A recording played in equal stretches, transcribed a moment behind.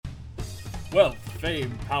Wealth,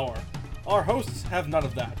 fame, power. Our hosts have none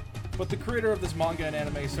of that, but the creator of this manga and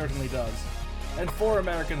anime certainly does. And 4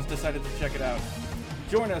 Americans decided to check it out.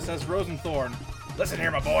 Join us as Rose and Thorn. Listen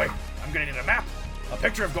here, my boy. I'm gonna need a map, a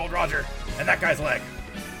picture of Gold Roger, and that guy's leg.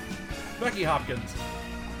 Becky Hopkins.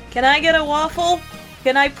 Can I get a waffle?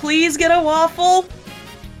 Can I please get a waffle?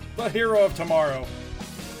 The hero of tomorrow.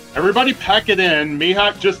 Everybody pack it in.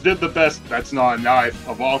 Mihawk just did the best "that's not a knife"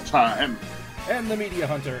 of all time. And the media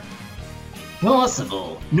hunter.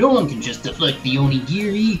 Possible. No one can just deflect the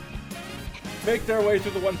onigiri. Make their way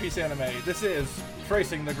through the One Piece anime. This is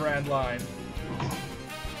Tracing the Grand Line.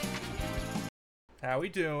 How we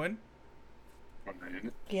doing?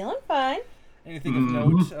 Feeling fine. Anything of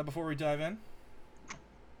note before we dive in?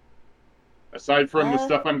 Aside from the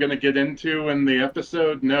stuff I'm going to get into in the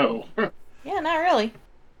episode, no. Yeah, not really.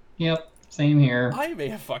 Yep, same here. I may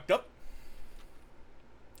have fucked up.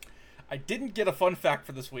 I didn't get a fun fact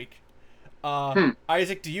for this week.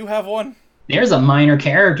 Isaac, do you have one? There's a minor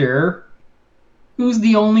character who's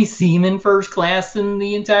the only seaman first class in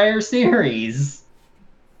the entire series.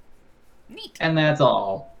 Neat. And that's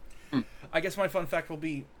all. I guess my fun fact will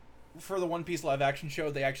be, for the One Piece live action show,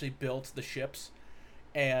 they actually built the ships,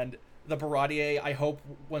 and the Baratier, I hope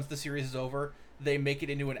once the series is over, they make it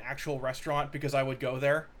into an actual restaurant, because I would go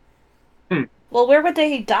there. Well, where would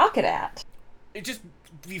they dock it at? It'd just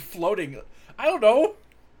be floating. I don't know.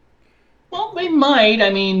 Well, they might. I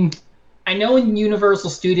mean, I know in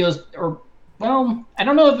Universal Studios, or well, I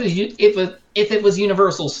don't know if it was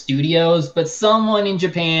Universal Studios, but someone in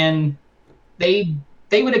Japan, they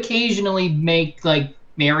would occasionally make like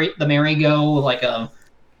the merry-go, like a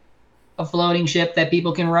floating ship that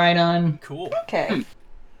people can ride on. Cool. Okay.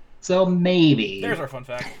 So maybe. There's our fun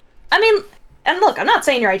fact. I mean, and look, I'm not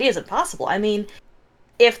saying your idea is impossible. I mean,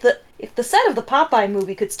 if the set of the Popeye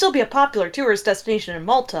movie could still be a popular tourist destination in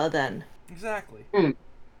Malta, then... Exactly.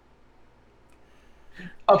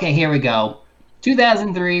 Okay, here we go.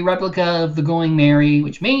 2003 replica of the Going Merry,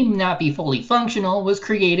 which may not be fully functional, was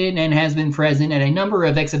created and has been present at a number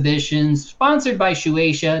of exhibitions sponsored by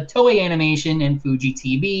Shueisha, Toei Animation, and Fuji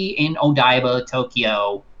TV in Odaiba,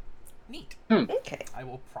 Tokyo. Neat. Okay. I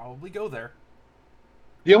will probably go there.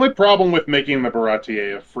 The only problem with making the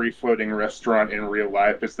Baratier a free-floating restaurant in real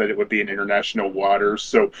life is that it would be in international waters,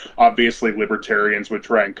 so obviously libertarians would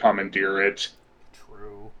try and commandeer it.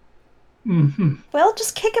 True. Mm-hmm. Well,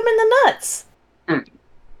 just kick him in the nuts.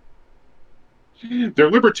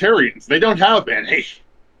 They're libertarians. They don't have any.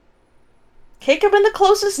 Kick him in the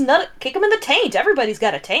closest nut. Kick him in the taint. Everybody's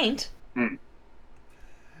got a taint.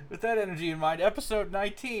 With that energy in mind, episode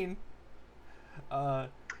 19.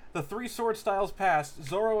 The 3 sword styles passed.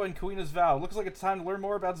 Zoro and Kuina's vow. Looks like it's time to learn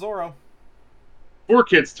more about Zoro.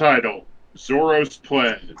 4Kids title, Zoro's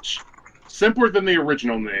Pledge. Simpler than the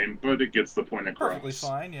original name, but it gets the point across. Perfectly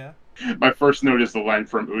fine, yeah. My first note is the line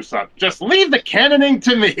from Usopp, "Just leave the cannoning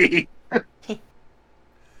to me!"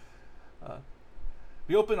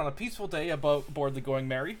 We open on a peaceful day aboard the Going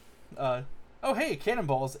Merry. Oh hey,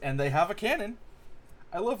 cannonballs, and they have a cannon.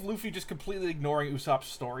 I love Luffy just completely ignoring Usopp's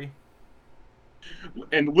story.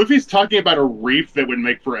 And Luffy's talking about a reef that would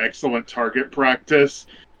make for excellent target practice.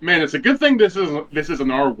 Man, it's a good thing this is in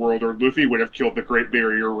our world, or Luffy would have killed the Great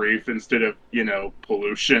Barrier Reef instead of,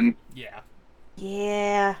 pollution. Yeah.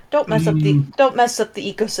 Yeah. Don't mess up the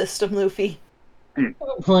ecosystem, Luffy.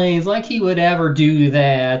 Please, like he would ever do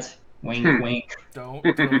that. Wink, wink. Don't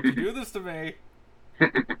you do this to me.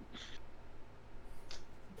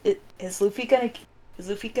 Is Luffy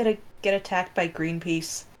gonna get attacked by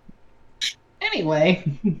Greenpeace? Anyway.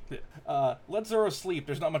 Let Zoro sleep.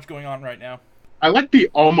 There's not much going on right now. I like the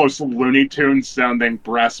almost Looney Tunes sounding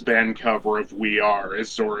brass band cover of "We Are"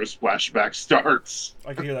 as Zoro's flashback starts.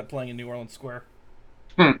 I can hear that playing in New Orleans Square.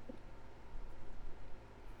 Yeah.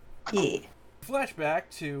 Flashback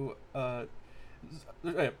to,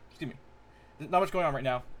 excuse me. There's not much going on right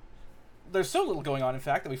now. There's so little going on, in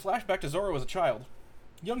fact, that we flash back to Zoro as a child.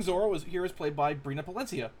 Young Zoro is played by Brina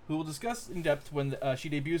Palencia, who we'll discuss in depth when she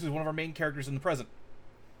debuts as one of our main characters in the present.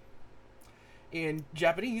 In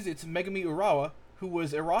Japanese, it's Megumi Urawa, who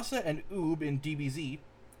was Erasa and Oob in DBZ,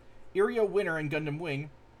 Irio Winner in Gundam Wing,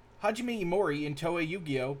 Hajime Imori in Toei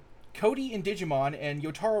Yu-Gi-Oh!, Cody in Digimon, and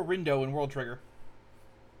Yotaro Rindo in World Trigger.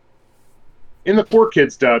 In the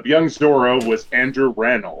 4Kids dub, young Zoro was Andrew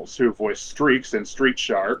Reynolds, who voiced Streaks in Street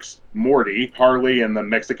Sharks, Morty, Harley, and the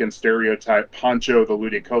Mexican stereotype Pancho the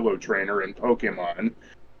Ludicolo trainer in Pokemon,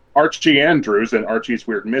 Archie Andrews in Archie's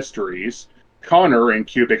Weird Mysteries, Connor in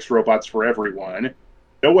Cubics Robots for Everyone,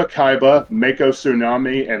 Noah Kaiba, Mako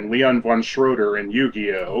Tsunami, and Leon von Schroeder in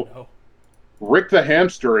Yu-Gi-Oh! Oh, no. Rick the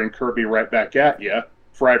Hamster in Kirby Right Back At Ya,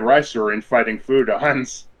 Fried Ricer in Fighting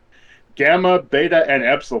Foodons, Gamma, Beta, and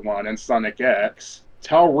Epsilon in Sonic X,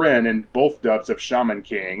 Tal Ren in both dubs of Shaman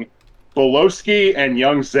King, Bolowski and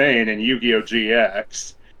Young Zane in Yu-Gi-Oh!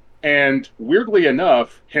 GX, and, weirdly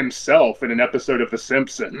enough, himself in an episode of The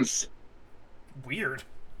Simpsons. Weird.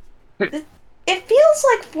 It feels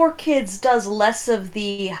like 4Kids does less of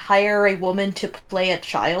the hire a woman to play a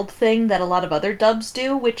child thing that a lot of other dubs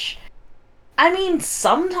do, which, I mean,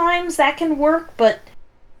 sometimes that can work, but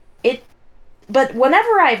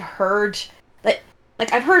whenever I've heard that,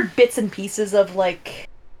 like, I've heard bits and pieces of, like,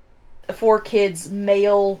 4Kids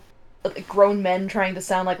male, grown men trying to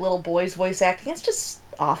sound like little boys voice acting, it's just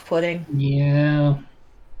off-putting. Yeah.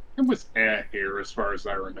 It was here, as far as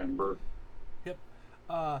I remember. Yep.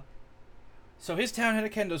 So his town had a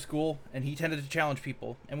kendo school, and he tended to challenge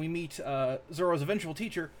people. And we meet Zoro's eventual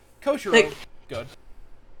teacher, Koshiro. Like- Good.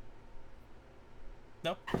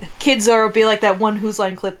 No? Kid Zoro be like that one Who's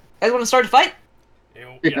Line clip. I want to start a fight?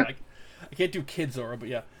 Ew, yeah, I can't do Kid Zoro, but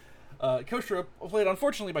yeah. Koshiro, played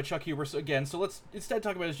unfortunately by Chuck Huber again, so let's instead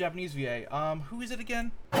talk about his Japanese VA. Who is it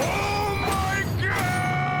again? Oh my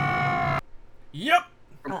god! Yep!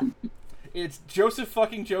 It's Joseph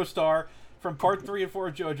fucking Joestar from Part 3 and 4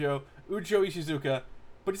 of JoJo, Ujo Ishizuka,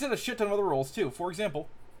 but he's in a shit ton of other roles too. For example,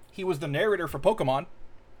 he was the narrator for Pokemon,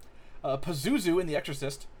 Pazuzu in The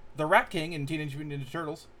Exorcist, the Rat King in Teenage Mutant Ninja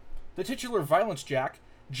Turtles, the titular Violence Jack,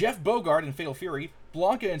 Jeff Bogard in Fatal Fury,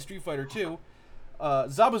 Blanca in Street Fighter 2,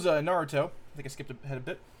 Zabuza in Naruto. I think I skipped ahead a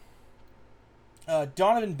bit.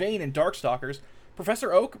 Donovan Bane in Darkstalkers,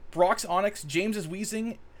 Professor Oak, Brock's Onyx, James's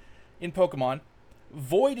Weezing in Pokemon,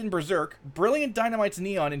 Void in Berserk, Brilliant Dynamite's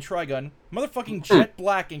Neon in Trigun, motherfucking Jet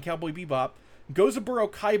Black in Cowboy Bebop, Gozaburo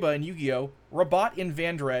Kaiba in Yu-Gi-Oh!, Rabat in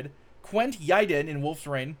Vandred, Quent Yaiden in Wolf's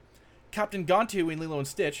Rain, Captain Gantu in Lilo and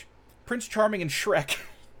Stitch, Prince Charming in Shrek,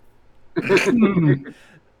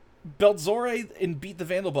 Beltzore in Beat the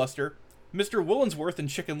Vandal Buster, Mr. Willensworth in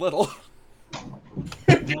Chicken Little.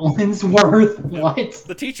 Willensworth? What?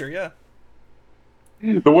 The teacher, yeah.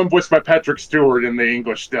 The one voiced by Patrick Stewart in the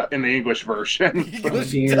English version.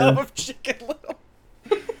 English dear. dub of Chicken Little.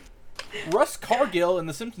 Russ Cargill in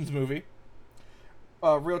the Simpsons movie.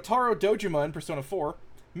 Ryotaro Dojima in Persona 4.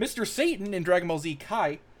 Mr. Satan in Dragon Ball Z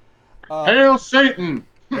Kai. Hail Satan!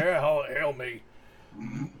 Hail me.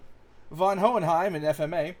 Von Hohenheim in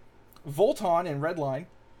FMA. Volton in Redline.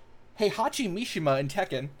 Heihachi Mishima in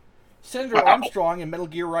Tekken. Senator Armstrong in Metal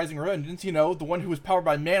Gear Rising: Revengeance, you know, the one who was powered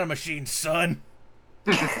by Mana Machine, son.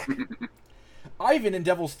 Ivan in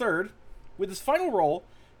Devil's Third, with his final role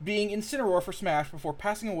being Incineroar for Smash before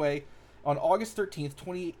passing away on August 13th,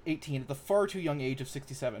 2018 at the far too young age of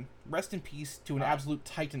 67. Rest in peace to an absolute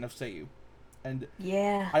titan of Seiyu. And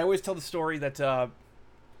Yeah. I always tell the story that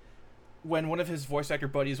when one of his voice actor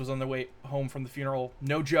buddies was on their way home from the funeral,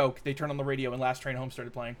 no joke, they turned on the radio and Last Train Home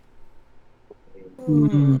started playing.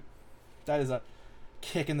 That is a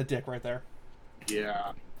kick in the dick right there.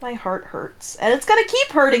 Yeah. My heart hurts. And it's gonna keep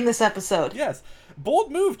hurting this episode. Yes.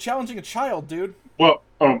 Bold move challenging a child, dude. Well,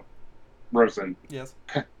 Rosen. Yes.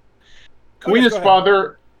 Kuina's go ahead.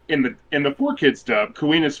 father in the 4Kids dub,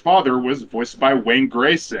 Kuina's father was voiced by Wayne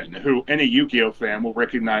Grayson, who any Yu-Gi-Oh fan will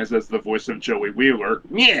recognize as the voice of Joey Wheeler.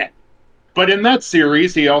 Yeah. But in that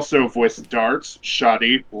series, he also voiced Darts,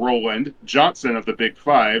 Shoddy, Roland, Johnson of the Big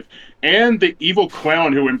Five, and the evil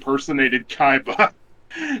clown who impersonated Kaiba,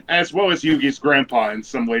 as well as Yugi's grandpa in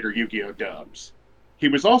some later Yu-Gi-Oh dubs. He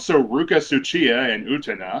was also Ruka Tsuchiya in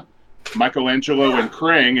Utena, Michelangelo and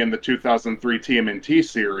Krang in the 2003 TMNT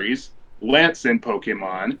series, Lance in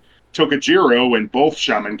Pokemon, Tokajiro in both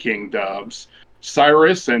Shaman King dubs,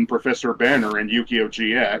 Cyrus and Professor Banner in Yu-Gi-Oh!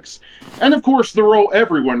 GX, and of course the role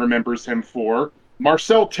everyone remembers him for,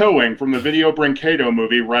 Marcel Towing from the Video Brincato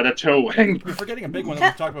movie Ratatouille. You're forgetting a big one that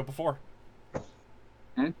we've talked about before.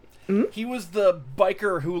 He was the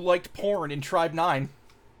biker who liked porn in Tribe 9.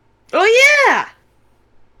 Oh yeah!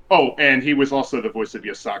 Oh, and he was also the voice of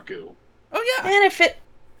Yosaku. Oh yeah.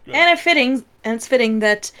 And it's fitting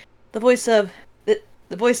that the voice of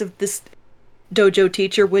this dojo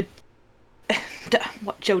teacher would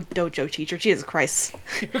dojo teacher, Jesus Christ.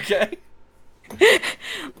 Okay.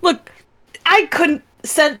 Look, I couldn't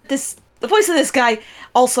send this. The voice of this guy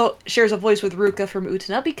also shares a voice with Ruka from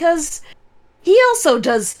Utena because he also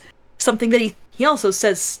does something that he also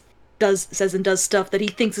says and does stuff that he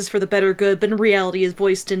thinks is for the better good, but in reality is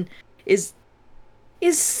voiced in is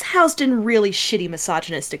housed in really shitty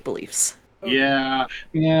misogynistic beliefs. Yeah.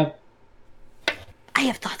 Yeah. I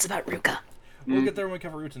have thoughts about Ruka. We'll get there when we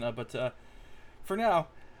cover Utena, but for now,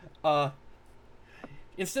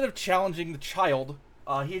 instead of challenging the child,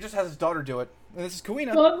 He just has his daughter do it. And this is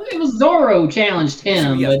Kuina. Well, it was Zoro challenged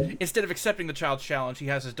him, Yes. but Instead of accepting the child's challenge, he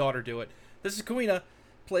has his daughter do it. This is Kuina,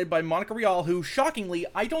 played by Monica Rial, who, shockingly,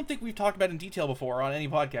 I don't think we've talked about in detail before on any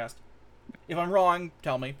podcast. If I'm wrong,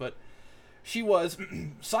 tell me, but she was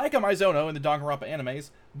Sayaka Mizono in the Danganronpa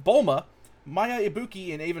animes, Bulma, Maya Ibuki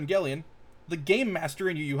in Evangelion, the Game Master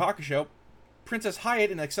in Yu Yu Hakusho, Princess Hyatt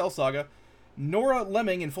in Excel Saga, Nora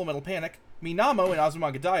Lemming in Full Metal Panic, Minamo in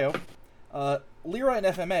Azumanga Daioh, Lyra in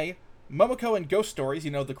FMA, Momoko in Ghost Stories,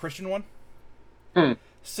 you know, the Christian one,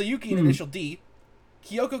 Sayuki in Initial D,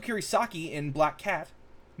 Kyoko Kirisaki in Black Cat,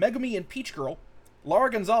 Megumi in Peach Girl,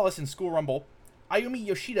 Laura Gonzalez in School Rumble, Ayumi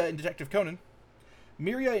Yoshida in Detective Conan,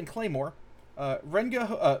 Miria in Claymore,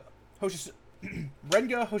 Renga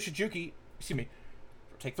Hoshijuki, excuse me,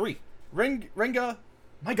 take 3. Renga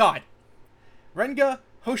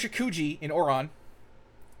Hoshikuji in Oran,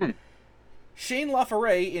 Shane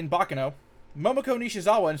LaFerre in Bakano, Momoko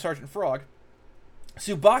Nishizawa in Sergeant Frog,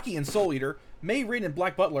 Tsubaki in Soul Eater, Mei Rin in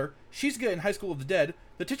Black Butler, Shizuka in High School of the Dead,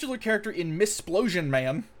 the titular character in Missplosion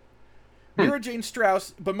Man, Mira Jane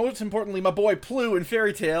Strauss, but most importantly, my boy Plu in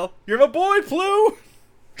Fairy Tale. You're my boy, Plu!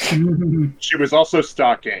 She was also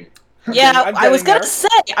stalking. Yeah, I'm I was getting gonna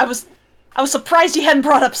there. say, I was surprised you hadn't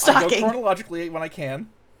brought up I go stalking. chronologically when I can.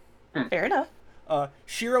 Fair enough.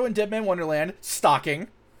 Shiro in Dead Man Wonderland, stalking.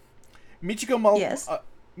 Michiko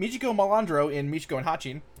Malandro in Michiko and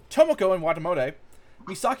Hachin. Tomoko in Watamote.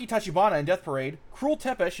 Misaki Tachibana in Death Parade. Cruel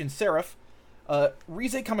Tepesh in Seraph.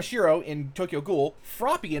 Rize Kamashiro in Tokyo Ghoul.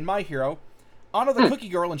 Froppy in My Hero. Anna the Cookie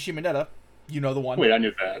Girl in Shimonetta. You know the one. Wait, I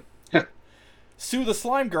knew that. Sue the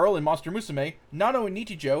Slime Girl in Monster Musume. Nano in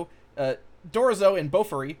Nichijou. Dorizo in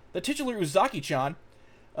Bofuri. The titular Uzaki-chan.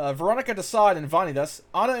 Veronica Desad in Vanitas.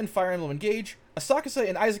 Anna in Fire Emblem Engage. Asakasa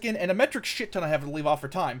in Isaacin. And a metric shit ton I have to leave off for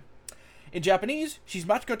time. In Japanese, she's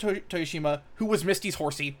Machiko Toyoshima, who was Misty's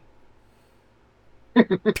horsey. The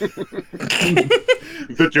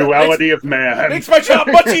duality of man. Makes my job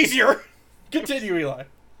much easier! Continue, Eli.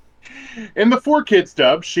 In the 4Kids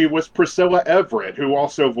dub, she was Priscilla Everett, who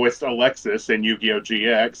also voiced Alexis in Yu-Gi-Oh!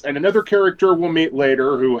 GX, and another character we'll meet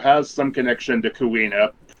later who has some connection to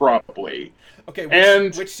Kuina, probably. Okay,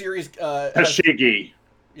 And which series... Hashigi.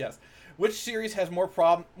 Yes. Which series has more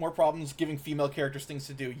problems giving female characters things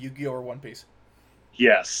to do, Yu-Gi-Oh! Or One Piece?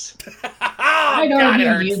 Yes. I'd God, it argue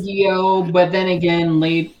hurts. Yu-Gi-Oh, but then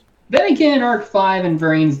again, Arc 5 and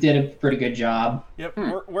Vrains did a pretty good job. Yep,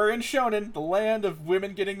 we're in Shonen, the land of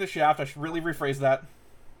women getting the shaft. I should really rephrase that.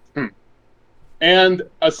 And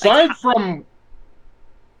aside from...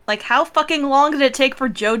 Like, how fucking long did it take for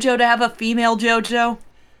JoJo to have a female JoJo?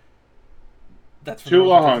 That's for Too the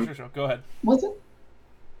long. Show. Go ahead. Was it?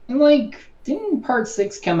 Didn't Part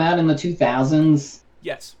 6 come out in the 2000s?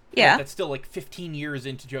 Yes. Yeah. That's still like 15 years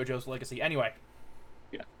into JoJo's legacy. Anyway.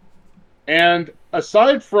 And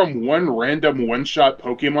aside from one random one-shot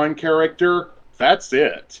Pokemon character, that's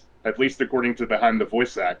it. At least according to behind the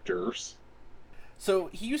voice actors. So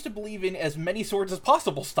he used to believe in as many swords as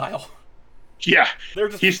possible style. Yeah. They're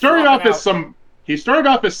just He started off flopping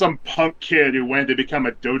as some punk kid who wanted to become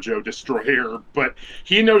a dojo destroyer, but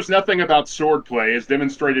he knows nothing about swordplay, as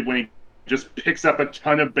demonstrated when he just picks up a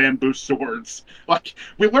ton of bamboo swords. Like,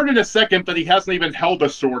 we learn in a second that he hasn't even held a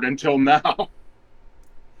sword until now.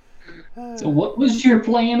 So what was your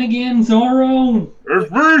plan again, Zoro?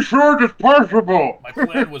 As many swords as possible! My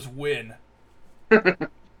plan was win.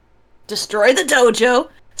 Destroy the dojo.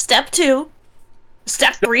 Step 2.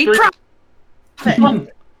 Step 3, three.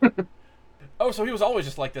 profit. Oh, so he was always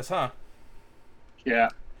just like this, huh? Yeah.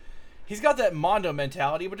 He's got that Mondo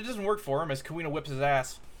mentality, but it doesn't work for him as Kuina whips his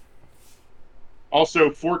ass. Also,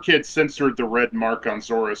 4Kids censored the red mark on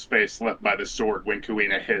Zoro's face left by the sword when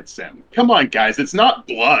Kuina hits him. Come on, guys, it's not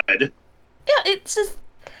blood. Yeah, it's just...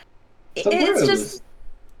 It's a It's bruise. just...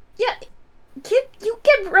 Yeah, you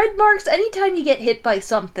get red marks anytime you get hit by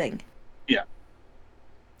something.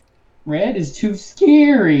 Red is too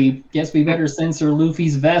scary. Guess we better censor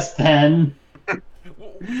Luffy's vest then.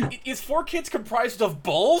 Is 4Kids comprised of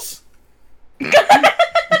bulls?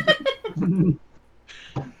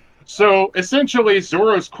 So, essentially,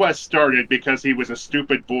 Zoro's quest started because he was a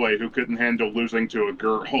stupid boy who couldn't handle losing to a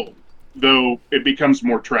girl. Though, it becomes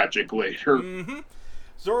more tragic later. Mm-hmm.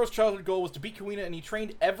 Zoro's childhood goal was to beat Kuina, and he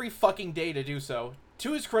trained every fucking day to do so.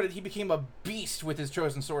 To his credit, he became a beast with his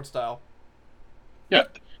chosen sword style. Yeah,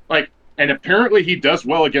 and apparently he does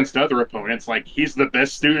well against other opponents. Like, he's the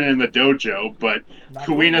best student in the dojo, but Not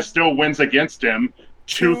Kuina still wins against him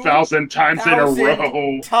 2,000 times in a 2,000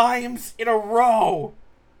 row. times in a row!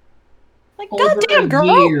 Like, Over goddamn, a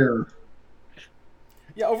girl! year.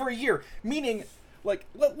 Yeah, over a year. Meaning, Like,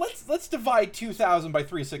 let's divide 2,000 by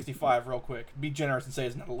 365 real quick. Be generous and say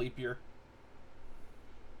it's not a leap year.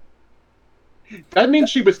 That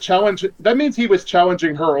means he was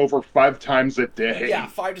challenging her over 5 times a day. Yeah,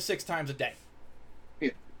 5 to 6 times a day.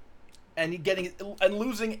 Yeah. And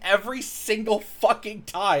losing every single fucking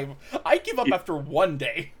time. I give up after 1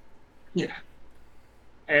 day. Yeah.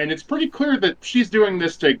 And it's pretty clear that she's doing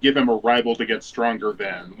this to give him a rival to get stronger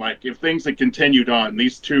than. Like, if things had continued on,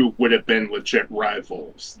 these two would have been legit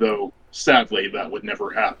rivals. Though, sadly, that would never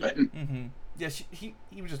happen. Mm-hmm. Yeah,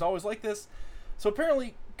 he was just always like this. So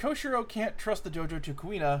apparently, Koshiro can't trust the dojo to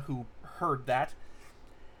Kuina, who heard that.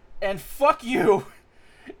 And fuck you!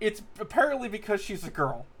 It's apparently because she's a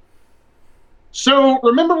girl. So,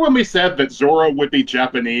 remember when we said that Zoro would be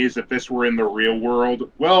Japanese if this were in the real world?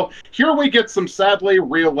 Well, here we get some sadly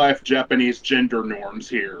real-life Japanese gender norms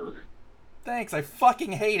here. Thanks, I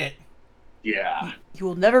fucking hate it. Yeah. You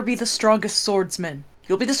will never be the strongest swordsman.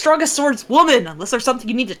 You'll be the strongest swordswoman, unless there's something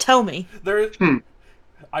you need to tell me.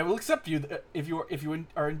 I will accept you if you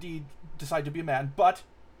are indeed decide to be a man, but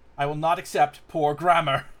I will not accept poor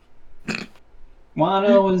grammar.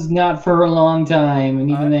 Wano was not for a long time,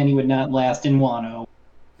 and even then he would not last in Wano.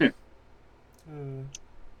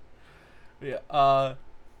 Yeah,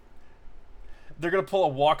 they're gonna pull a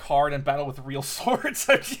walk hard and battle with real swords.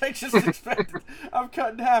 I just expect I'm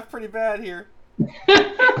cut in half pretty bad here.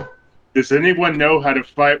 Does anyone know how to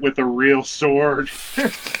fight with a real sword?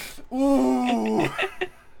 Ooh.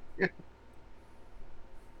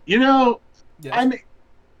 You know, Yes.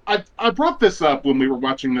 I brought this up when we were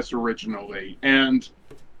watching this originally, and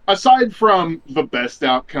aside from the best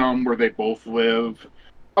outcome where they both live,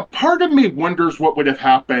 a part of me wonders what would have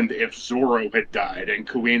happened if Zoro had died and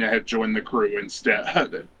Kuina had joined the crew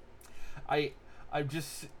instead. I'm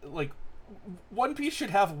just like, One Piece should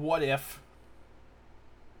have what if.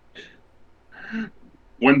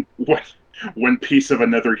 One piece of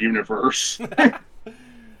another universe.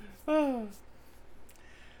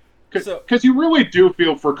 Because you really do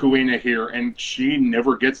feel for Kuina here, and she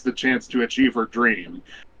never gets the chance to achieve her dream.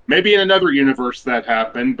 Maybe in another universe that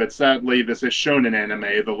happened, but sadly this is shown in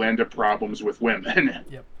anime, the land of problems with women.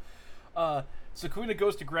 Yep. So Kuina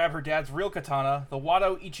goes to grab her dad's real katana, the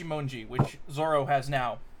Wado Ichimonji, which Zoro has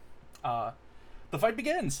now. The fight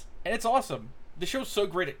begins, and it's awesome. The show's so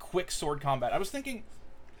great at quick sword combat. I was thinking,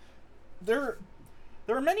 there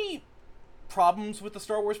are many problems with the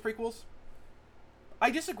Star Wars prequels. I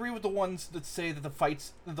disagree with the ones that say that the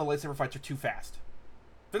lightsaber fights are too fast.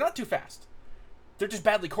 They're not too fast. They're just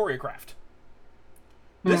badly choreographed.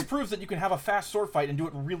 This proves that you can have a fast sword fight and do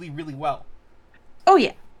it really, really well. Oh,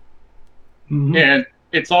 yeah. Mm-hmm. And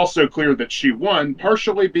it's also clear that she won,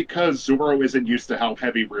 partially because Zoro isn't used to how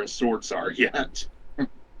heavy real swords are yet.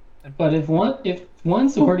 But if one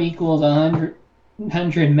sword equals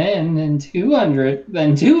 100 men, then 200,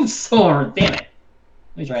 then 2 swords. Damn it!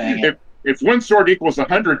 Let me try that again. If one sword equals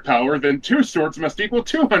 100 power, then 2 swords must equal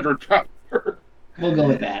 200 power. We'll go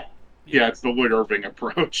with that. Yeah, it's the Lloyd Irving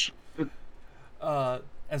approach. And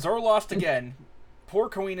Zoro lost again. Poor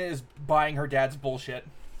Kuina is buying her dad's bullshit.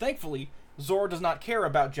 Thankfully, Zoro does not care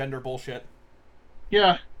about gender bullshit.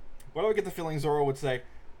 Yeah. Why do I get the feeling Zoro would say,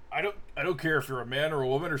 I don't care if you're a man or a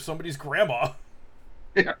woman or somebody's grandma.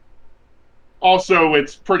 Yeah. Also,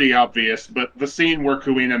 it's pretty obvious, but the scene where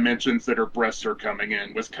Kuina mentions that her breasts are coming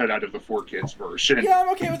in was cut out of the 4Kids version. Yeah, I'm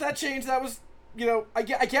okay with that change. That was, I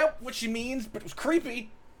get what she means, but it was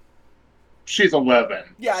creepy. She's 11.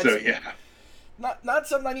 Yeah, so yeah. Not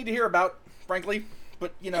something I need to hear about, frankly.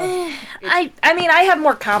 But I mean, I have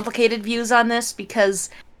more complicated views on this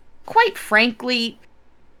because, quite frankly,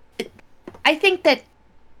 I think that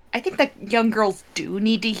young girls do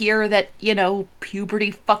need to hear that,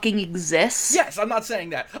 puberty fucking exists. Yes, I'm not saying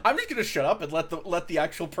that. I'm just gonna shut up and let the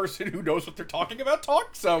actual person who knows what they're talking about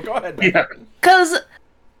talk. So go ahead, man. Yeah.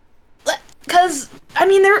 Cause I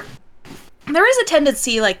mean, there is a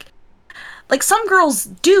tendency, like some girls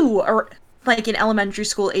do, or like in elementary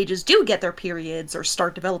school ages, do get their periods or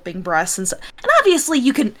start developing breasts, and obviously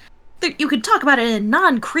you can talk about it in a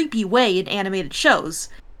non-creepy way in animated shows.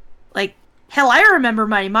 Like, hell, I remember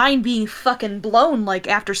my mind being fucking blown, like,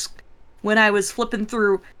 when I was flipping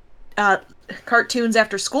through cartoons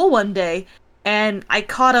after school one day, and I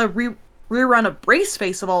caught a rerun of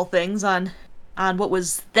Braceface, of all things, on what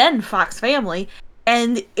was then Fox Family,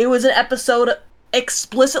 and it was an episode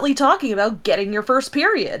explicitly talking about getting your first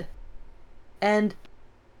period. And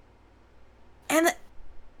I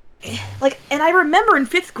remember in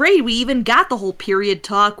 5th grade we even got the whole period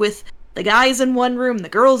talk with the guys in one room, the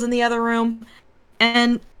girls in the other room.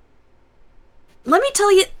 And let me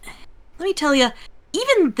tell you,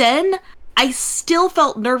 even then, I still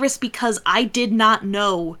felt nervous because I did not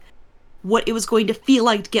know what it was going to feel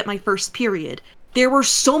like to get my first period. There were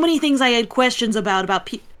so many things I had questions about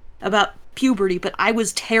puberty, but I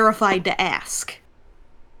was terrified to ask.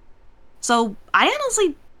 So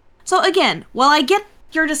again, while I get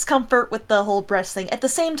your discomfort with the whole breast thing, at the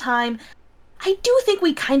same time, I do think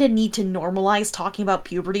we kind of need to normalize talking about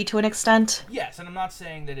puberty to an extent. Yes, and I'm not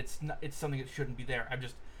saying that it's something that shouldn't be there.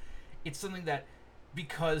 It's something that,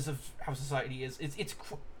 because of how society is, it's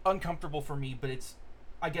uncomfortable for me, but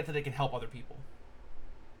I get that it can help other people.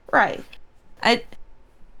 Right.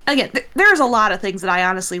 There's a lot of things that I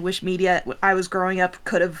honestly wish media I was growing up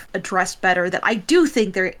could have addressed better that I do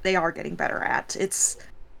think they are getting better at. It's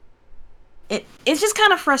just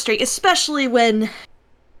kind of frustrating, especially when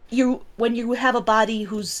you have a body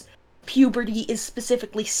whose puberty is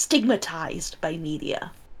specifically stigmatized by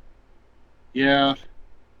media. Yeah.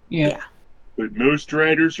 But most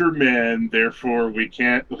writers are men, therefore we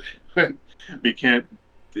can't.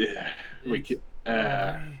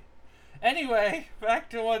 Anyway, back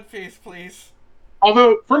to One Piece, please.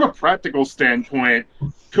 Although, from a practical standpoint,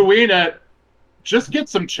 Kuina, just get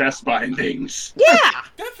some chest bindings. Yeah.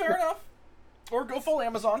 Fair enough. Or go full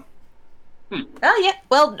Amazon. Oh yeah.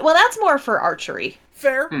 Well, that's more for archery.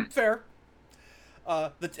 Fair.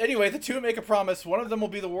 Anyway, the two make a promise. One of them will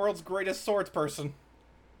be the world's greatest swords person.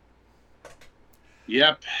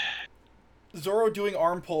 Yep. Zoro doing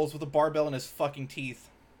arm pulls with a barbell in his fucking teeth.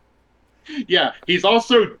 Yeah, he's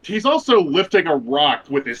also lifting a rock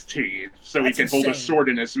with his teeth so That's he can hold a sword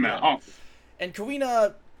in his mouth. And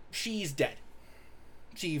Kuina, she's dead.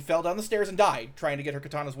 She fell down the stairs and died trying to get her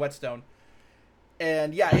katana's whetstone.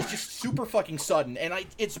 And yeah, it's just super fucking sudden. And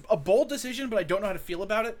it's a bold decision, but I don't know how to feel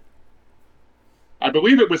about it. I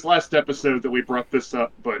believe it was last episode that we brought this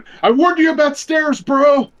up, but I warned you about stairs,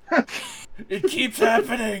 bro! It keeps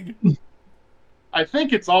happening! I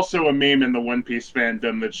think it's also a meme in the One Piece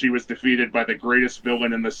fandom that she was defeated by the greatest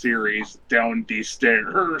villain in the series, down the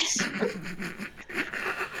stairs.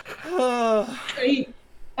 On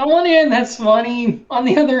one hand, that's funny. On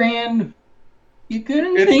the other hand, you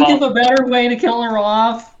couldn't think of a better way to kill her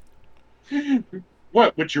off.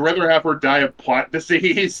 What, would you rather have her die of plot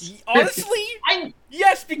disease? Honestly,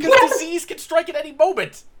 yes, because disease can strike at any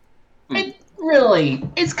moment.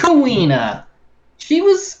 It's Kuina. She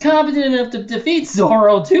was competent enough to defeat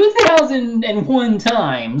Zoro 2,001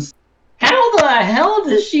 times. How the hell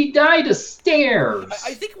does she die to stairs?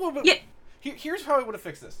 I think here's how I would have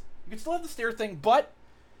fixed this. You can still have the stair thing, but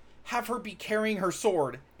have her be carrying her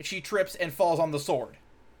sword, and she trips and falls on the sword.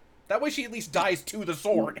 That way she at least dies to the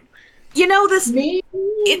sword. You know, it's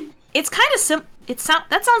kind of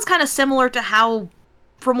that sounds kind of similar to how,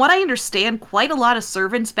 from what I understand, quite a lot of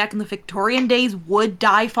servants back in the Victorian days would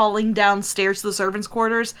die falling downstairs to the servants'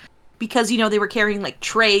 quarters because, they were carrying, like,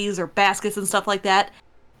 trays or baskets and stuff like that.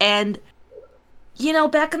 And,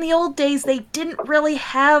 back in the old days, they didn't really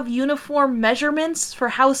have uniform measurements for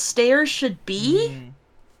how stairs should be.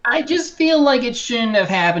 I just feel like it shouldn't have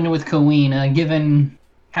happened with Kuina, given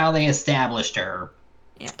how they established her.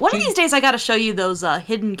 Yeah. One of these days I gotta show you those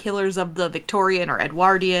hidden killers of the Victorian or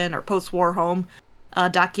Edwardian or post-war home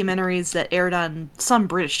documentaries that aired on some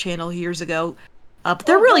British channel years ago. But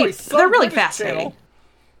they're really fascinating. Channel.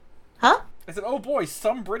 Huh? I said, oh boy,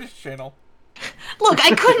 some British channel. Look,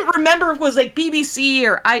 I couldn't remember if it was like BBC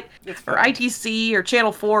or ITC or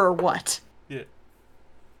Channel 4 or what. Yeah.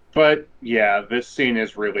 But, yeah, this scene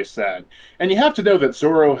is really sad. And you have to know that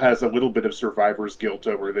Zoro has a little bit of survivor's guilt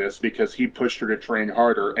over this because he pushed her to train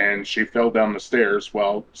harder and she fell down the stairs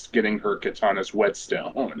while getting her katana's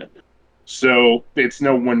whetstone. So, it's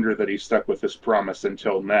no wonder that he stuck with his promise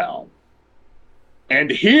until now.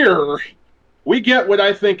 And here, we get what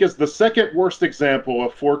I think is the second worst example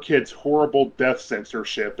of 4Kids' horrible death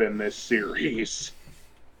censorship in this series.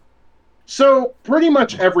 So, pretty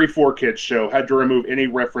much every 4Kids show had to remove any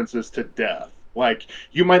references to death. Like,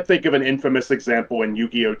 you might think of an infamous example in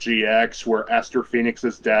Yu-Gi-Oh! GX where Aster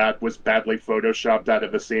Phoenix's dad was badly photoshopped out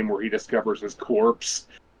of a scene where he discovers his corpse.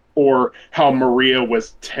 Or how Maria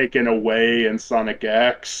was taken away in Sonic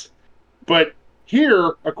X. But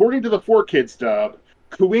here, according to the 4Kids dub,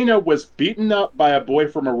 Kuina was beaten up by a boy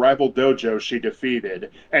from a rival dojo she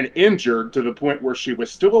defeated, and injured to the point where she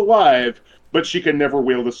was still alive, but she could never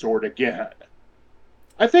wield a sword again.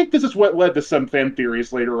 I think this is what led to some fan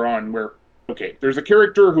theories later on where, there's a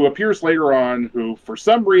character who appears later on who, for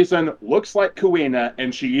some reason, looks like Kuina,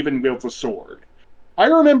 and she even wields a sword. I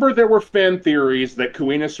remember there were fan theories that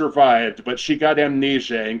Kuina survived, but she got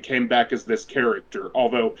amnesia and came back as this character,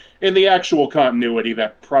 although in the actual continuity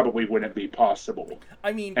that probably wouldn't be possible.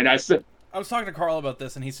 I mean, and I said I was talking to Carl about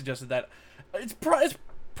this, and he suggested that it's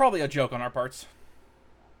probably a joke on our parts.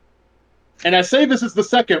 And I say this is the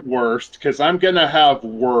second worst because I'm gonna have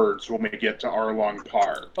words when we get to Arlong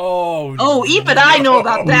Park. Oh, even I know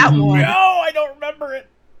about that one. No, I don't remember it.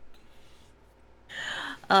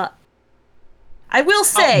 I will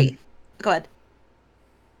say, go ahead.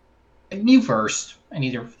 You first. I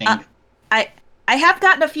need to think. I have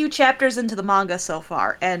gotten a few chapters into the manga so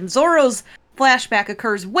far, and Zoro's flashback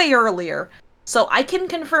occurs way earlier. So I can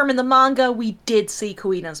confirm in the manga we did see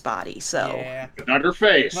Kuina's body, so... Yeah. Not her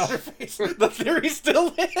face. Not her face. The theory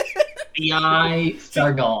still is. The eyes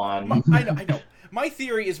are gone. I know. My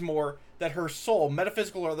theory is more that her soul,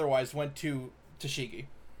 metaphysical or otherwise, went to Shigi.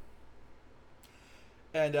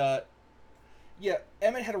 And, yeah,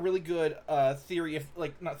 Emmett had a really good theory,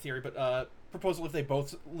 proposal if they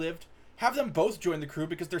both lived. Have them both join the crew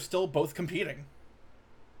because they're still both competing.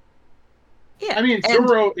 Yeah, I mean,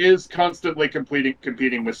 Zoro is constantly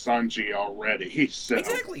competing with Sanji already, so...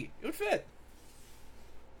 Exactly. It would fit.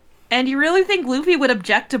 And you really think Luffy would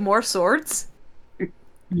object to more swords?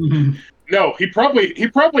 No, he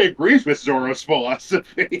probably agrees with Zoro's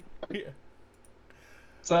philosophy. Yeah.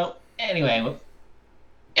 So, anyway,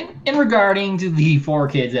 in regarding to the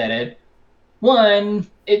 4Kids edit, with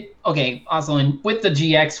the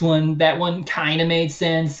GX one, that one kind of made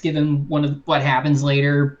sense given what happens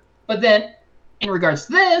later. But then, in regards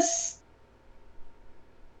to this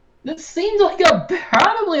seems like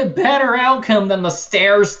probably a better outcome than the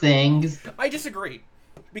stairs thing. I disagree.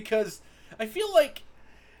 Because I feel like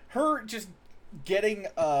her just getting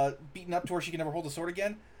beaten up to where she can never hold a sword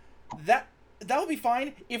again, that would be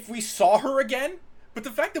fine if we saw her again. But the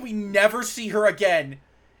fact that we never see her again,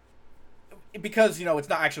 because, it's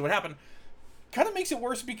not actually what happened, kind of makes it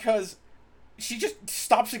worse because she just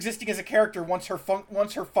stops existing as a character once her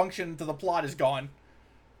function to the plot is gone.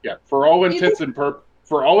 Yeah, for all intents and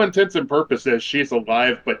purposes, she's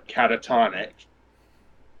alive but catatonic.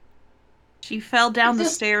 She fell down the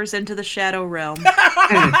stairs into the Shadow Realm.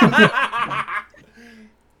 I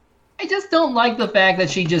just don't like the fact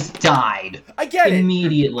that she just died. I get it.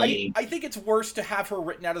 Immediately. I think it's worse to have her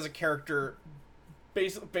written out as a character,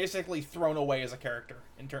 basically thrown away as a character.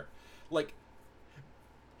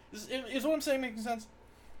 Is what I'm saying making sense?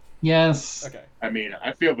 Yes. Okay. I mean,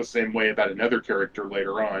 I feel the same way about another character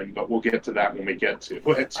later on, but we'll get to that when we get to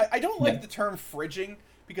it. I don't like the term fridging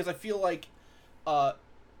because I feel like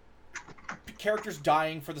characters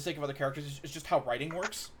dying for the sake of other characters is just how writing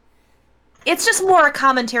works. It's just more a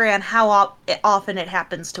commentary on how often it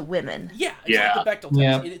happens to women. Yeah, it's like the Bechdel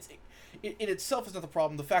test. Yeah. It itself is not the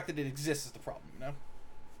problem. The fact that it exists is the problem,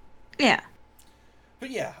 Yeah.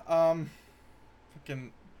 But yeah,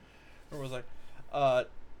 where was I?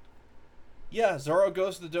 Yeah, Zoro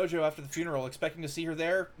goes to the dojo after the funeral, expecting to see her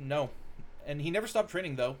there. No. And he never stopped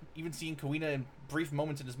training, though, even seeing Kuina in brief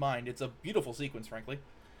moments in his mind. It's a beautiful sequence, frankly.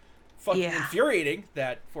 Fucking infuriating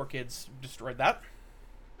that 4Kids destroyed that.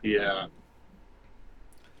 Yeah.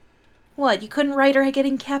 What, you couldn't write her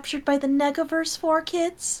getting captured by the Negaverse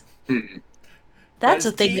 4Kids? That's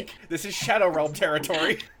a thing. This is Shadow Realm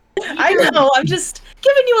territory. I know, I'm just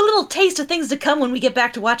giving you a little taste of things to come when we get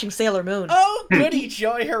back to watching Sailor Moon. Oh, goody,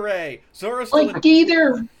 joy, hooray. Zoro's still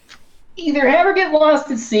either have her get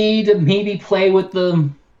lost at sea to maybe play with the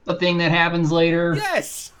thing that happens later.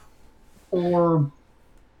 Yes! Or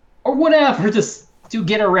whatever, just to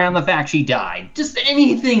get around the fact she died. Just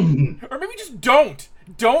anything. Or maybe just don't.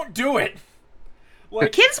 Don't do it.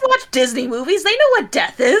 Like, kids watch Disney movies. They know what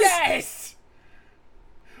death is. Yes!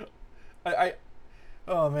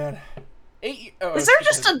 Oh, man. Is there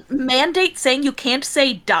just a mandate saying you can't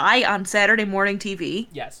say die on Saturday morning TV?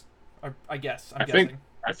 Yes. I guess. I'm guessing.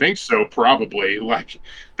 I think so, probably. Like,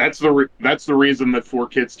 that's the reason that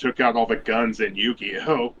 4Kids took out all the guns in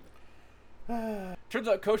Yu-Gi-Oh! Turns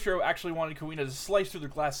out Koshiro actually wanted Kuina to slice through the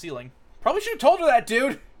glass ceiling. Probably should have told her that,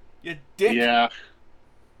 dude! You dick! Yeah.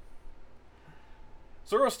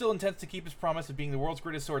 Zoro still intends to keep his promise of being the world's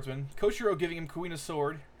greatest swordsman, Koshiro giving him Kuina's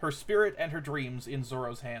sword, her spirit, and her dreams in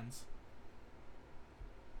Zoro's hands.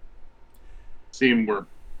 Scene where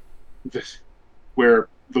just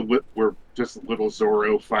little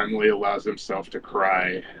Zoro finally allows himself to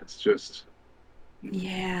cry. It's just...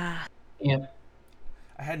 Yeah. Yeah.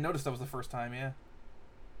 I hadn't noticed that was the first time, yeah.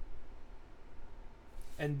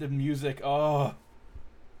 And the music, oh.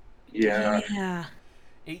 Yeah. Yeah.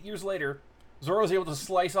 8 years later, Zoro's able to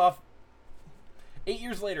slice off... 8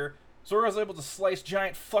 years later, Zoro's able to slice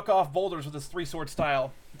giant fuck-off boulders with his three-sword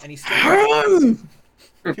style. And he's still...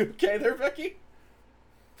 You okay there, Becky?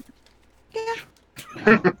 Yeah.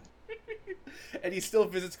 And he still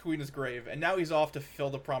visits Kuina's grave, and now he's off to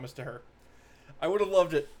fulfill the promise to her. I would have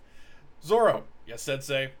loved it. Zoro, yes,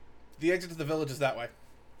 Sensei. The exit to the village is that way.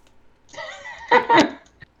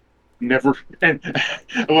 Never. And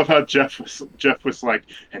I love how Jeff was like,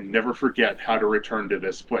 and never forget how to return to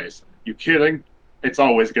this place. You kidding? It's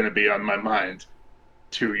always going to be on my mind.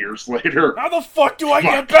 2 years later. How the fuck do I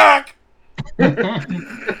get back?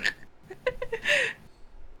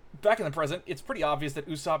 Back in the present, it's pretty obvious that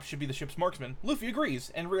Usopp should be the ship's marksman. Luffy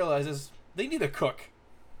agrees and realizes they need a cook.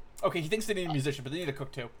 Okay, he thinks they need a musician, but they need a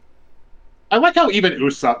cook too. I like how even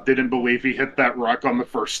Usopp didn't believe he hit that rock on the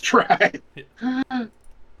first try.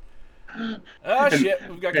 Shit,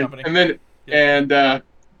 we've got company. And then, Yeah.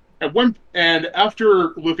 and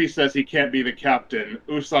after Luffy says he can't be the captain,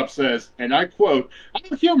 Usopp says, and I quote,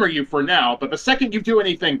 "I'll humor you for now, but the second you do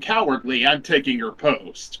anything cowardly, I'm taking your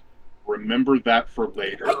post. Remember that for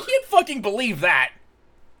later." I can't fucking believe that.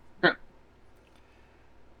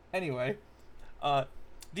 Anyway,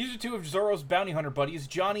 these are two of Zoro's bounty hunter buddies,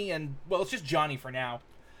 Johnny and, well, it's just Johnny for now.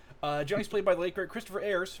 Johnny's played by the late great Christopher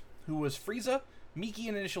Ayers, who was Frieza, Miki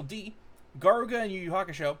in Initial D, Garuga in Yu Yu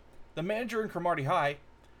Hakusho, the manager in Cromartie High,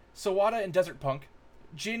 Sawada in Desert Punk,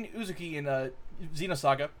 Jin Uzuki in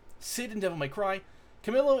Xenosaga, Sid in Devil May Cry,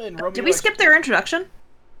 Camillo in Romeo... Did we skip their introduction?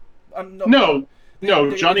 No, They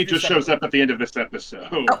Johnny introduced just shows up at the end of this episode.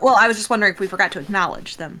 Oh, well, I was just wondering if we forgot to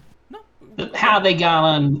acknowledge them. No. How they got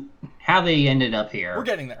on, how they ended up here. We're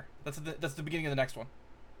getting there. That's the beginning of the next one.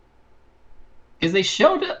 Because they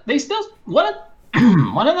showed up, they still, one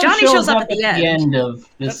of them Johnny shows up at the end. of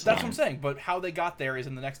this That's what I'm saying, but how they got there is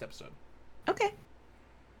in the next episode. Okay.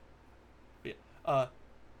 Yeah.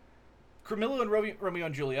 Camillo in Romeo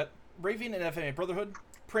and Juliet, Raven in FMA Brotherhood,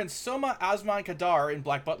 Prince Soma Asman Kadar in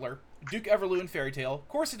Black Butler, Duke Everlew in Fairy Tail,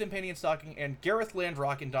 Corset in Panty and Stocking, and Gareth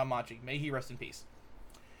Landrock in Danmachi. May he rest in peace.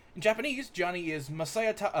 In Japanese, Johnny is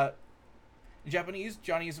Masaya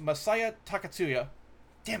Takatsuya.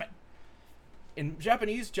 Damn it. In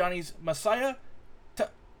Japanese, Johnny's Masaya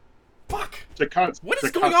Fuck! What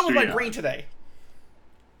is going on with my brain today?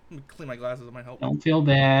 Let me clean my glasses, it might help. Don't feel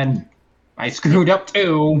bad. I screwed up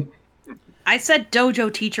too. I said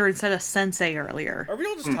dojo teacher instead of sensei earlier. Are we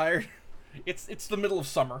all just tired? It's the middle of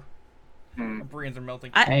summer. My brains are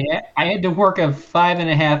melting. I had to work a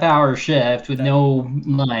 5.5-hour shift with no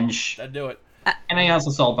lunch. That'd do it. And I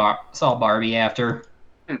also saw Barbie after.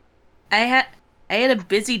 I had a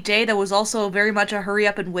busy day that was also very much a hurry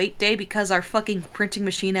up and wait day because our fucking printing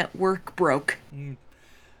machine at work broke. In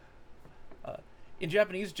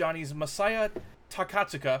Japanese, Johnny's Masaya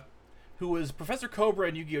Takatsuka, who was Professor Cobra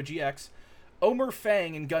in Yu-Gi-Oh! GX, Omer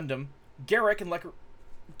Fang in Gundam, Garrick in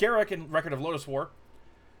Record of Lotus War,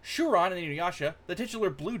 Shuron in Inuyasha, the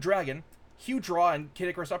titular Blue Dragon, Hugh Draw in Kid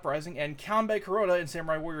Icarus Uprising, and Kanbei Kuroda in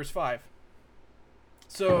Samurai Warriors 5.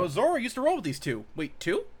 So Zoro used to roll with these two. Wait,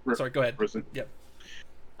 two? Sorry, go ahead. Yep.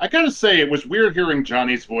 I gotta say, it was weird hearing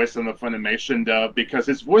Johnny's voice in the Funimation dub because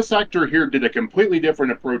his voice actor here did a completely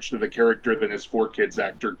different approach to the character than his 4Kids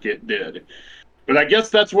actor did. But I guess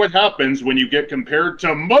that's what happens when you get compared to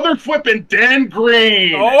motherflippin' Dan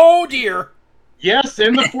Green! Oh, dear! Yes,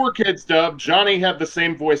 in the 4Kids dub, Johnny had the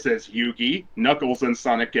same voice as Yugi, Knuckles in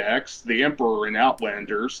Sonic X, the Emperor in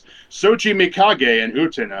Outlanders, Soji Mikage in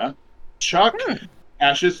Utena, Chuck,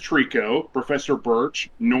 Ash's Trico, Professor Birch,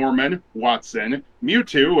 Norman, Watson,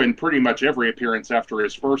 Mewtwo in pretty much every appearance after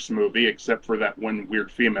his first movie, except for that one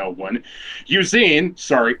weird female one, Eugene,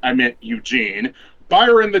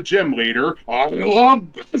 Byron the Gym Leader, I love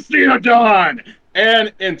Theodon,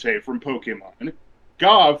 and Entei from Pokemon,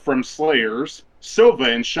 Gav from Slayers, Silva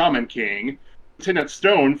in Shaman King, Lieutenant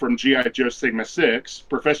Stone from G.I. Joe Sigma 6,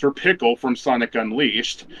 Professor Pickle from Sonic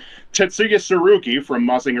Unleashed, Tetsuya Tsurugi from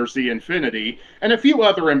Mazinger Z Infinity, and a few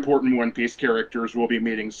other important One Piece characters we'll be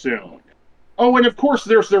meeting soon. Oh, and of course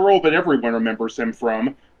there's the role that everyone remembers him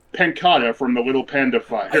from, Pankata from The Little Panda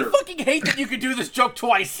Fighter. I fucking hate that you could do this joke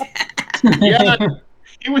twice! Yeah,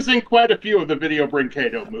 he was in quite a few of the Video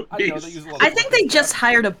Brinkado movies. I think they just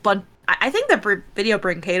hired a bunch. I think the Video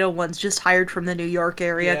Brinkado one's just hired from the New York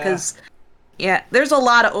area because, there's a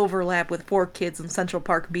lot of overlap with 4Kids and Central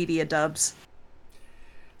Park Media dubs.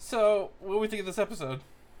 So, what do we think of this episode?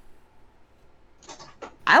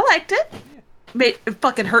 I liked it. It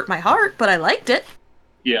fucking hurt my heart, but I liked it.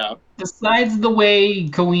 Yeah. Besides the way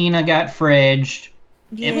Kawina got fridged,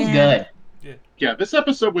 it was good. Yeah, this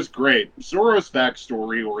episode was great. Zoro's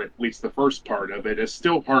backstory, or at least the first part of it, is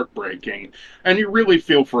still heartbreaking, and you really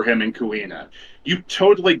feel for him and Kuina. You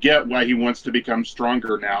totally get why he wants to become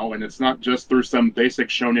stronger now, and it's not just through some basic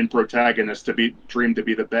shonen protagonist dream to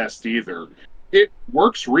be the best either. It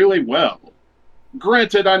works really well.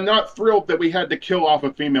 Granted, I'm not thrilled that we had to kill off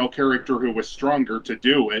a female character who was stronger to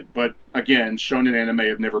do it, but again, shonen anime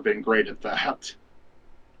have never been great at that.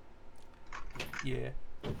 Yeah.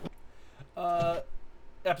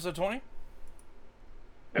 Episode 20?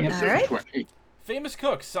 Episode Alright. 20. Famous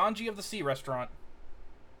cook, Sanji of the Sea Restaurant.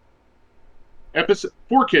 Episode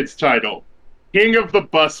 4 Kids title, King of the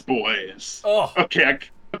Busboys. Oh, Okay,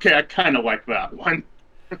 I kind of like that one.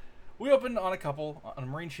 we opened on a couple on a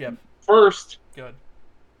marine ship. First, Good.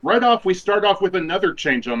 right off, we start off with another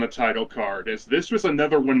change on the title card, as this was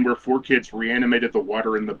another one where 4 Kids reanimated the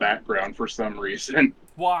water in the background for some reason.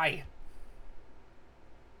 Why?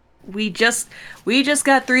 We just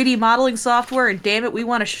got 3D modeling software, and damn it, we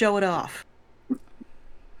want to show it off.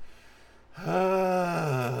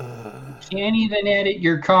 Can't even edit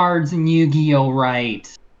your cards in Yu-Gi-Oh!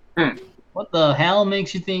 Right. What the hell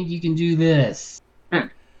makes you think you can do this?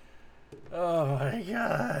 Oh my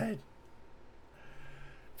god.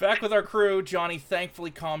 Back with our crew, Johnny thankfully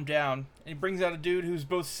calmed down, and he brings out a dude who's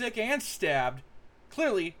both sick and stabbed.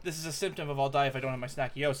 Clearly, this is a symptom of I'll die if I don't have my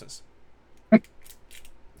snackiosis. So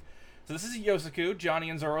this is Yosaku, Johnny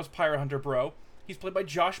and Zoro's Pirate Hunter bro. He's played by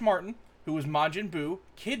Josh Martin, who was Majin Buu,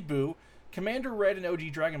 Kid Buu, Commander Red in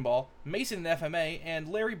OG Dragon Ball, Mason in FMA, and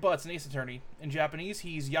Larry Butts in Ace Attorney. In Japanese,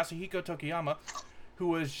 he's Yasuhiko Tokiyama, who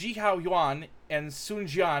was Jihao Yuan and Sun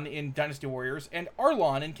Jian in Dynasty Warriors, and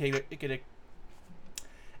Arlon in Keda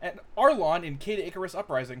Icarus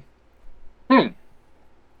Uprising. I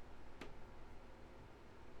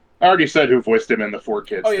already said who voiced him in the 4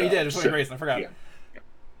 Kids. Oh yeah, you did. It was Tony Grayson. I forgot. Yeah.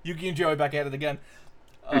 Yuki and Joey back at it again.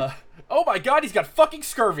 Oh my god, he's got fucking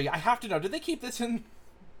scurvy. I have to know. Did they keep this in?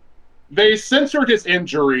 They censored his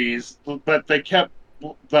injuries, but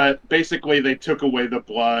basically they took away the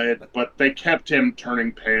blood, but they kept him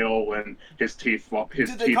turning pale and his teeth.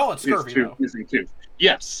 Did they call it scurvy, though? Missing tooth.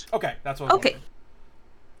 Yes. Okay, that's what. Okay.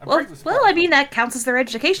 I'm Well, briefly well, surprised. I mean, that counts as their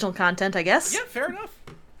educational content, I guess. Yeah, fair enough.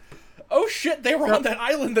 Oh shit, they were on that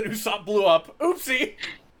island that Usopp blew up. Oopsie.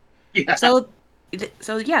 Yeah. So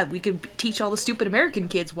yeah, we could teach all the stupid American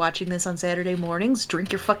kids watching this on Saturday mornings,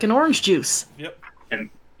 drink your fucking orange juice. Yep. And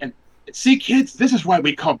see, kids, this is why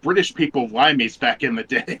we called British people limeys back in the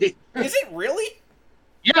day. Is it really?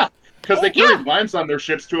 Yeah, because they carried limes on their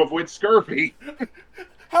ships to avoid scurvy.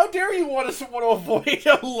 How dare you want to avoid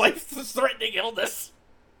a life-threatening illness?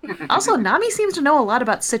 Also, Nami seems to know a lot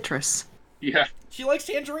about citrus. Yeah. She likes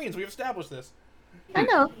tangerines. We've established this. I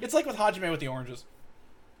know. It's like with Hajime with the oranges.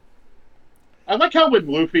 I like how when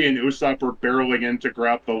Luffy and Usopp were barreling in to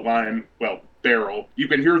grab the lime, barrel, you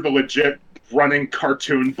can hear the legit running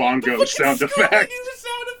cartoon bongo sound effect. The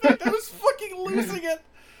sound effect. I was fucking losing it.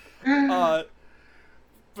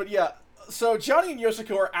 But yeah, so Johnny and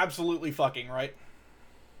Yosaku are absolutely fucking, right?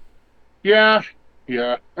 Yeah.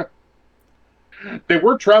 They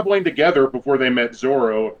were traveling together before they met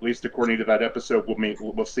Zoro, at least according to that episode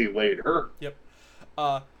we'll see later. Yep.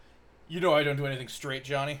 You know I don't do anything straight,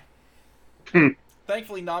 Johnny.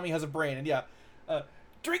 Thankfully, Nami has a brain, and yeah.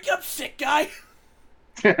 Drink up, sick guy!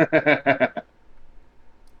 And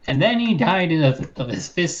then he died of his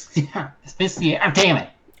fist. Damn it!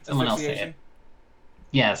 Someone else say it.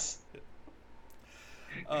 Yes.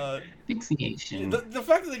 Asphyxiation. The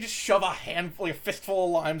fact that they just shove a fistful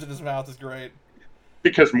of limes in his mouth is great.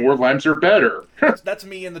 Because more limes are better. That's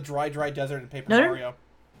me in the dry desert in Paper No. Mario.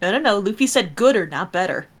 No. Luffy said gooder, not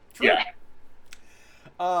better. True.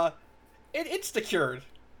 Yeah. It insta-cured.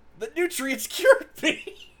 The nutrients cured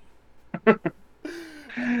me.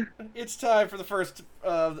 It's time for the first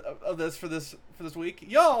of this for this week,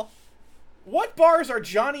 y'all. What bars are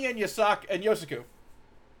Johnny and Yosaku?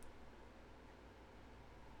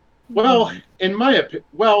 Well, in my opinion,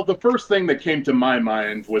 the first thing that came to my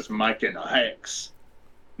mind was Mike and Ike's.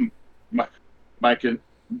 Mike and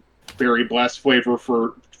berry blast flavor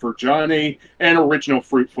for Johnny, and original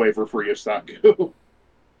fruit flavor for Yosaku.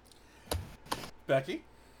 Becky?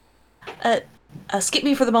 Skip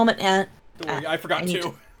me for the moment, and Don't worry, I forgot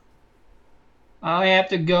too. I have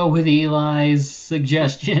to go with Eli's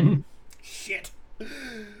suggestion. Shit.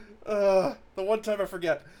 The one time I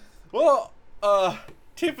forget. Well,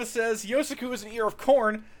 Tifa says Yosaku is an ear of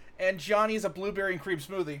corn, and Johnny is a blueberry and cream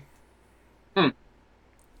smoothie.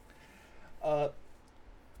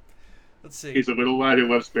 Let's see. He's a little lad who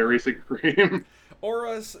loves berries and cream.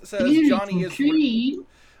 Aura says Johnny is...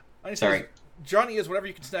 Sorry. Johnny is whatever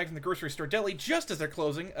you can snag from the grocery store deli just as they're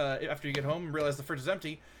closing, after you get home and realize the fridge is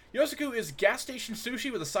empty. Yosaku is gas station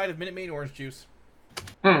sushi with a side of Minute Maid orange juice.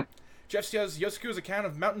 Jeff says Yosaku is a can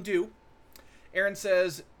of Mountain Dew. Aaron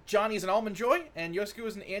says Johnny is an Almond Joy, and Yosaku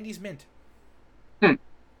is an Andes Mint.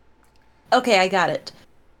 okay, I got it.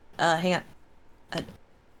 Hang on.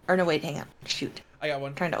 or no, wait, hang on. Shoot. I got one.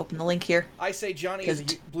 I'm trying to open the link here. I say Johnny is a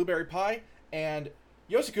blueberry pie, and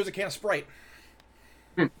Yosuku's a can of Sprite.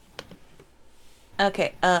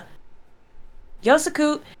 Okay,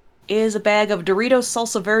 Yosuku is a bag of Doritos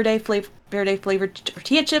Salsa Verde flavored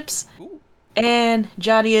tortilla chips, Ooh. and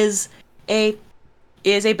Johnny is a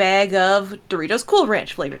bag of Doritos Cool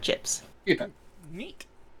Ranch flavored chips. Yeah. Neat.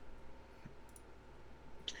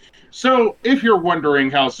 So, if you're wondering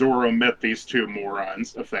how Zoro met these two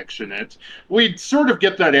morons affectionate, we'd sort of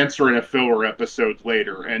get that answer in a filler episode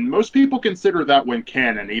later, and most people consider that one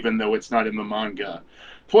canon, even though it's not in the manga.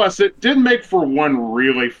 Plus, it did make for one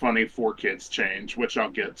really funny 4Kids change, which I'll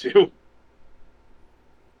get to.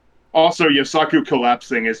 Also, Yosaku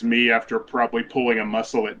collapsing is me after probably pulling a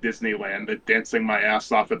muscle at Disneyland and dancing my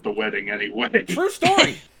ass off at the wedding anyway. True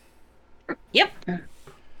story. Yep.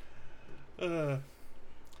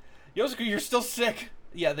 Yosuku, you're still sick.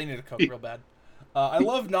 Yeah, they need to cook real bad. I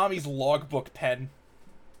love Nami's logbook pen.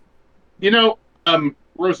 You know,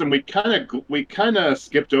 Rosen, we kind of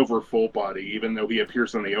skipped over Full Body, even though he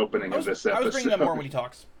appears in the opening of this episode. I was bringing up more when he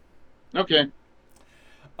talks. Okay.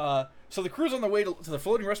 So the crew's on the way to the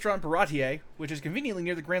floating restaurant Baratier, which is conveniently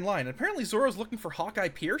near the Grand Line. And apparently Zoro's looking for Hawkeye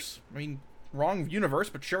Pierce. I mean, wrong universe,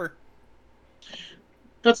 but sure.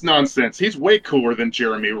 That's nonsense. He's way cooler than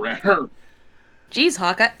Jeremy Renner. Jeez,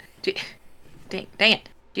 Hawkeye. Dang it.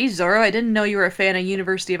 Jeez, Zoro, I didn't know you were a fan of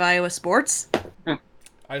University of Iowa sports.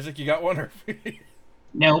 Isaac, you got one? Or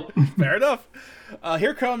Nope. Fair enough.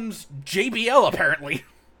 Here comes JBL, apparently.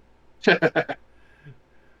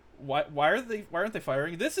 Why aren't they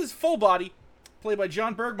firing? This is Full Body, played by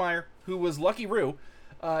John Bergmeyer, who was Lucky Roo,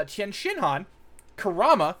 Tien Shinhan,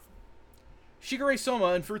 Karama, Shigure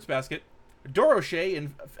Soma in Fruits Basket, Doroshe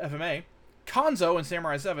in FMA, Konzo in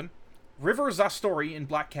Samurai 7, River Zastori in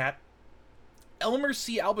Black Cat, Elmer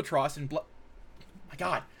C. Albatross in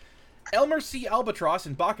Elmer C. Albatross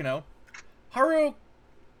in Bakano, Haruo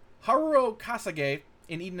Kasage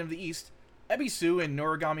in Eden of the East, Ebisu in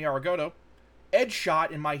Noragami Aragoto, Ed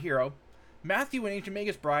Shot in My Hero, Matthew in Ancient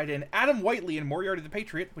Magus Bride, and Adam Whiteley in Moriarty the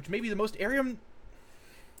Patriot, which may be the most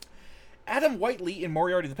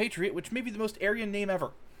Aryan name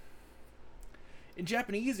ever. In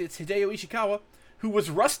Japanese, it's Hideo Ishikawa, who was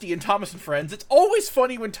Rusty in Thomas and Friends. It's always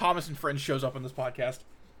funny when Thomas and Friends shows up in this podcast.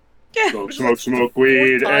 Smoke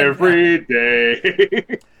weed every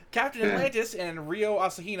day. Captain Atlantis and Ryo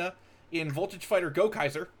Asahina in Voltage Fighter Go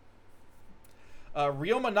Kaiser.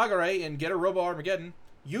 Ryoma Nagare in Getter Robo Armageddon.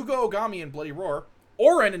 Yugo Ogami in Bloody Roar.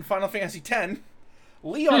 Oren in Final Fantasy X.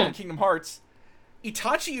 Leon in Kingdom Hearts.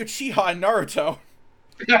 Itachi Uchiha in Naruto.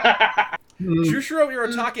 Jushiro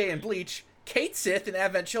Iritake in Bleach. Kate Sith in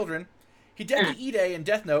Advent Children. Hideki Ide in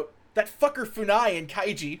Death Note. That fucker Funai in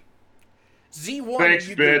Kaiji. Z1 Thanks, in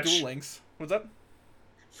Yu-Gi-Oh! bitch. Duel Links. What's up?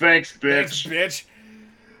 Thanks, bitch. Thanks,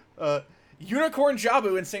 bitch. Unicorn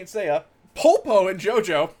Jabu in Saint Seiya. Polpo in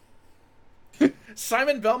JoJo.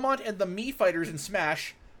 Simon Belmont and the Mii Fighters in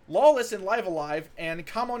Smash. Lawless in Live Alive. And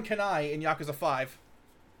Kamon Kanai in Yakuza 5.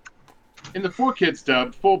 In the 4Kids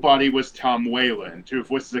dub, Full Body was Tom Wayland, who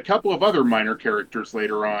voices a couple of other minor characters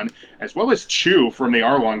later on, as well as Chu from the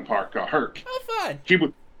Arlong Park arc. Oh, fun.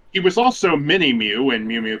 He was also Mini Mew in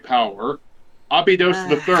Mew Mew Power, Abydos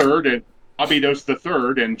the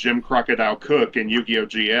Third and Jim Crocodile Cook in Yu-Gi-Oh!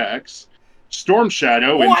 GX, Storm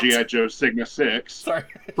Shadow in G.I. Joe Sigma 6, Sorry.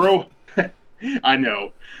 I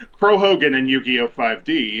know, Crow Hogan in Yu-Gi-Oh!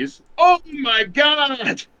 5Ds. Oh my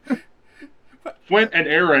god! Flint and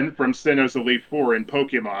Aaron from Sinnoh's Elite Four in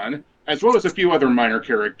Pokemon, as well as a few other minor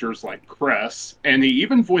characters like Cress, and he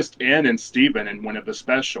even voiced Ann and Steven in one of the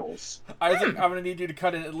specials. Isaac, I'm going to need you to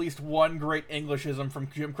cut in at least one great Englishism from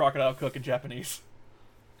Jim Crocodile Cook in Japanese.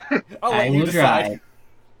 I'll let you decide. Try.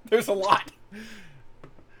 There's a lot.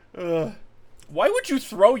 Why would you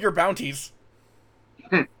throw your bounties?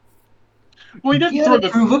 Well, he didn't throw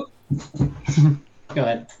Go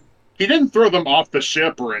ahead. He didn't throw them off the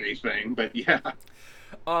ship or anything, but yeah.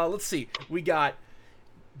 Let's see. We got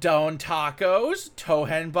Don Tacos,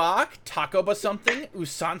 Tohenbach, Takoba something,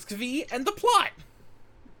 Usanskvi, and the plot.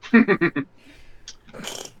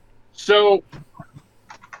 So,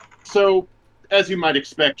 as you might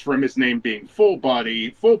expect from his name being Full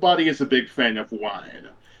Body is a big fan of wine.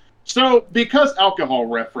 So, because alcohol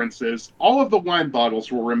references, all of the wine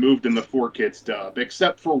bottles were removed in the 4Kids dub,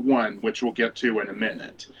 except for one, which we'll get to in a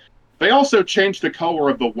minute. They also changed the color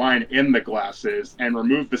of the wine in the glasses and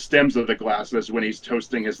removed the stems of the glasses when he's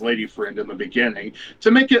toasting his lady friend in the beginning to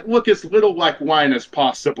make it look as little like wine as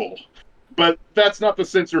possible. But that's not the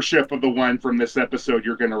censorship of the wine from this episode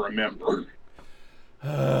you're going to remember.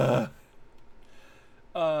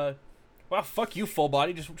 Well, fuck you, full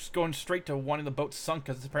body. Just going straight to wanting the boat sunk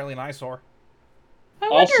because it's apparently an eyesore. I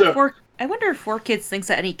wonder if 4Kids thinks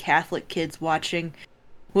that any Catholic kids watching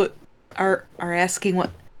what are asking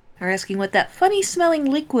what that funny smelling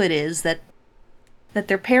liquid is that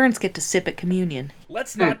their parents get to sip at communion.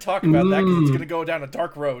 Let's not talk about that because it's going to go down a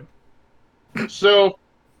dark road. So,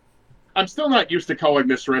 I'm still not used to calling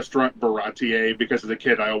this restaurant Baratier because as a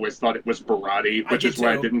kid I always thought it was Barati, which is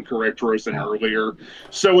why I didn't correct Rosen earlier.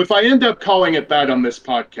 So if I end up calling it that on this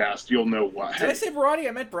podcast, you'll know why. Did I say Barati?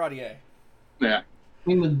 I meant Baratier. Yeah. I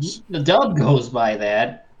mean, the dub goes by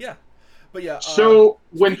that. Yeah. But yeah. So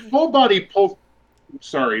when Full Body pulls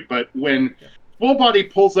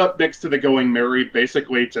up next to the Going Merry,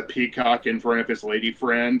 basically to peacock in front of his lady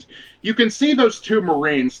friend, you can see those two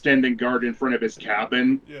Marines standing guard in front of his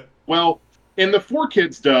cabin. Yeah. Well, in the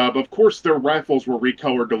 4Kids dub, of course their rifles were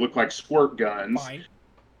recolored to look like squirt guns. Fine.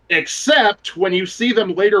 Except when you see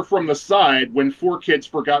them later from the side when 4Kids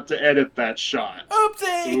forgot to edit that shot.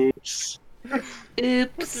 Oopsie! Oops.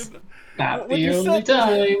 Oops. Not the only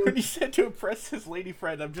time. When you said to impress his lady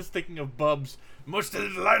friend, I'm just thinking of Bubs. Much to the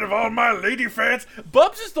delight of all my lady fans.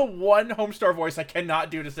 Bubs is the one Homestar voice I cannot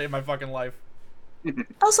do to save my fucking life.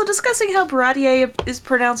 Also, discussing how Baratier is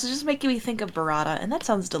pronounced is just making me think of burrata, and that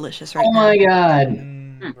sounds delicious right Oh now. my god.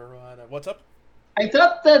 Barada. What's up? I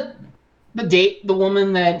thought that the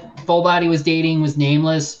woman that Full Body was dating was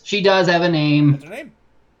nameless. She does have a name. What's her name?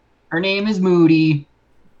 Her name is Moody.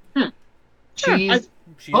 She's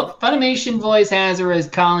Funimation voice has her as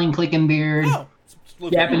Colleen Clickenbeard. Oh.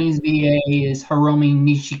 Japanese VA is Hiromi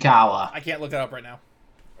Nishikawa. I can't look that up right now.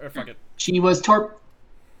 Or fuck it. She was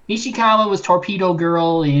Nishikawa was Torpedo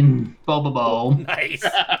Girl in Bobobo. Nice.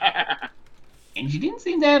 And she didn't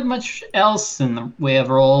seem to have much else in the way of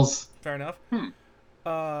roles. Fair enough.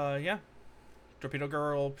 Yeah. Torpedo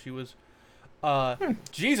Girl. She was.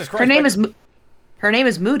 Jesus Christ. Her name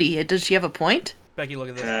is Moody. Does she have a point? Becky, look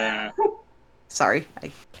at this. Sorry, I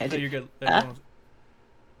can't. Oh, you're good. Look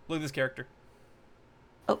at this character.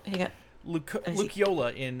 Oh, hang on. Luke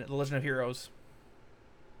Yola in The Legend of Heroes.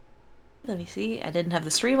 Let me see. I didn't have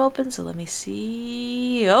the stream open, so let me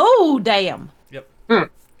see. Oh, damn. Yep.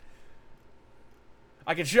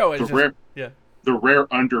 I can show it. The rare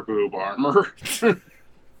underboob armor.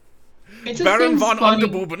 It just Baron seems von funny.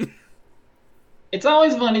 Underbuben. It's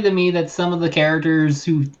always funny to me that some of the characters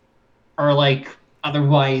who are like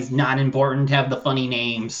otherwise not important have the funny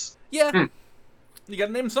names. Yeah. You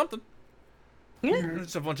gotta name something. Yeah.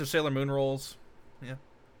 It's a bunch of Sailor Moon roles. Yeah.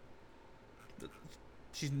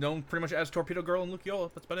 She's known pretty much as Torpedo Girl and Luke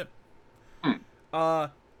Yola. That's about it.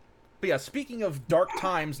 But yeah, speaking of dark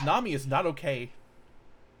times, Nami is not okay.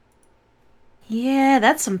 Yeah,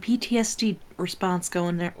 that's some PTSD response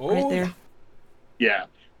going there, right there. Yeah.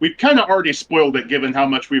 We've kind of already spoiled it given how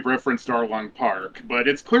much we've referenced Arlong Park, but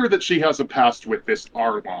it's clear that she has a past with this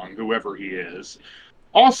Arlong, whoever he is.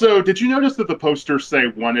 Also, did you notice that the posters say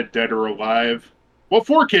wanted dead or alive? Well,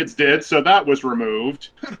 4Kids did, so that was removed.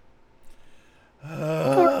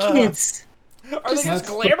 Poor kids. Are they just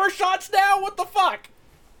glamour shots now? What the fuck?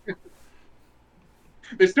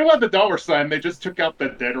 They still have the dollar sign, they just took out the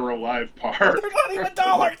dead or alive part. They're not even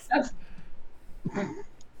dollars!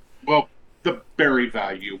 Well, the berry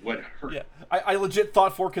value would hurt. Yeah, I legit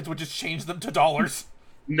thought 4Kids would just change them to dollars.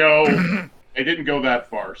 No, they didn't go that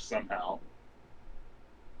far somehow.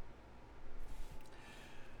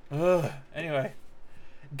 Anyway.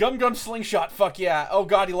 Gum Gum Slingshot, fuck yeah. Oh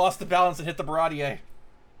god, he lost the balance and hit the Baratier.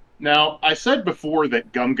 Now, I said before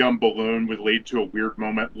that Gum Gum Balloon would lead to a weird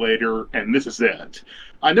moment later, and this is it.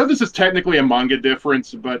 I know this is technically a manga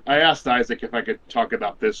difference, but I asked Isaac if I could talk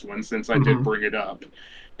about this one since I did bring it up.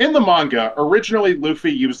 In the manga, originally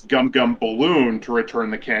Luffy used Gum Gum Balloon to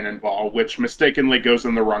return the cannonball, which mistakenly goes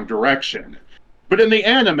in the wrong direction. But in the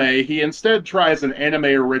anime, he instead tries an anime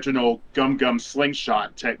original Gum Gum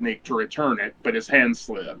Slingshot technique to return it, but his hand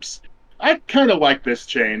slips. I kind of like this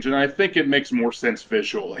change, and I think it makes more sense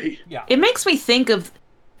visually. Yeah. It makes me think of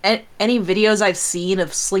any videos I've seen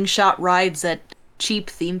of slingshot rides at cheap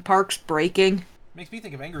theme parks breaking. Makes me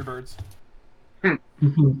think of Angry Birds.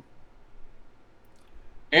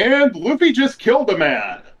 And Luffy just killed a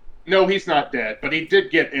man. No, he's not dead, but he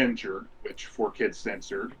did get injured, which 4Kids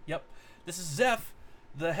censored. Yep. This is Zeph,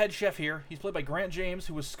 the head chef here. He's played by Grant James,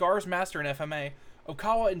 who was Scar's master in FMA,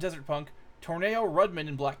 Okawa in Desert Punk, Torneo Rudman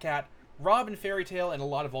in Black Cat, Rob in Fairy Tail, and a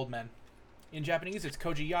lot of old men. In Japanese, it's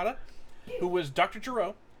Koji Yada, who was Dr.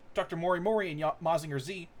 Jiro, Dr. Mori Mori in Mazinger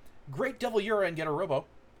Z, Great Devil Yura in Getter Robo,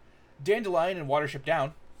 Dandelion in Watership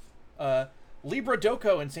Down, Libra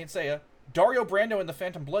Doko in Saint Seiya, Dario Brando in the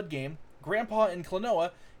Phantom Blood game, Grandpa in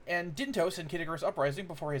Klonoa, and Dintos in Kid Icarus Uprising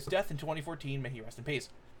before his death in 2014. May he rest in peace.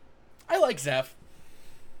 I like Zeph.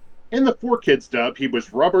 In the 4Kids dub, he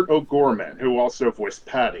was Robert O'Gorman, who also voiced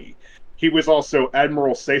Patty. He was also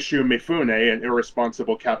Admiral Seishu Mifune and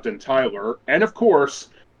Irresponsible Captain Tyler, and of course,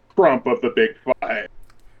 Crump of the Big Five.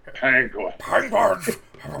 Penguin.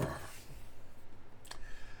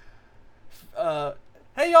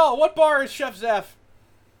 Hey y'all, what bar is Chef Zeph?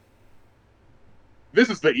 This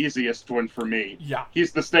is the easiest one for me. Yeah.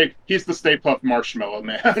 He's the Stay Puft Marshmallow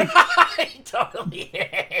Man. He totally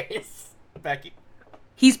is. Becky.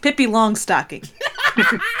 He's Pippi Longstocking.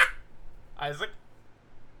 Isaac.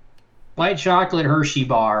 White chocolate Hershey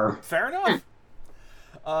bar. Fair enough.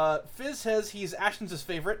 Fizz says he's Ashton's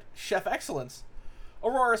favorite, Chef Excellence.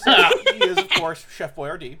 Aurora says he is, of course, Chef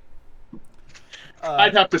Boyardee.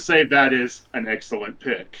 I'd have to say that is an excellent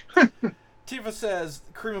pick. Tifa says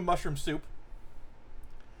cream of mushroom soup.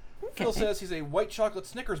 Phil says he's a white chocolate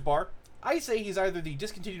Snickers bar. I say he's either the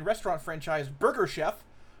discontinued restaurant franchise Burger Chef,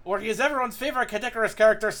 or he is everyone's favorite Cadecorous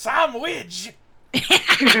character, Sam Widge.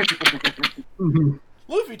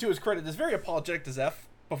 Luffy, to his credit, is very apologetic to Zeph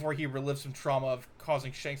before he relives some trauma of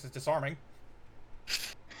causing Shanks' disarming.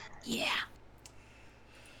 Yeah.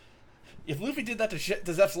 If Luffy did that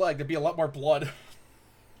to Zeph's leg, there'd be a lot more blood.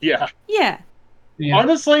 Yeah. Yeah.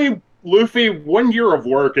 Honestly, Luffy, 1 year of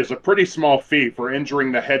work is a pretty small fee for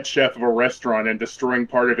injuring the head chef of a restaurant and destroying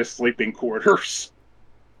part of his sleeping quarters.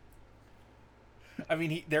 I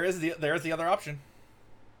mean, there is the other option.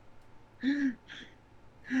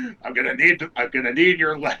 I'm gonna need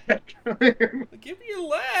your leg. Give me your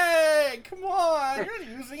leg! Come on, you're not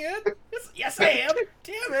using it. Yes, I am.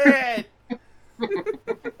 Damn it!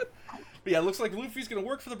 But yeah, it looks like Luffy's gonna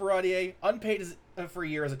work for the Baradier, unpaid for a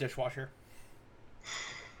year as a dishwasher.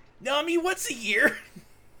 Nami, what's a year?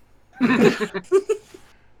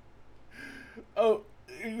 Oh,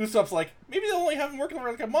 Usopp's like, maybe they'll only have him working for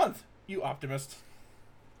like a month. You optimist.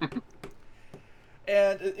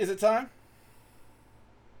 And is it time?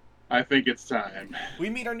 I think it's time.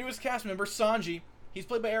 We meet our newest cast member, Sanji. He's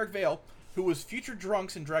played by Eric Vale, who was future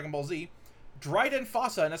Drunks in Dragon Ball Z, Dryden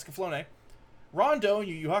Fossa in Escaflowne, Rondo in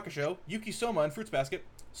Yu Yu Hakusho, Yuki Soma in Fruits Basket,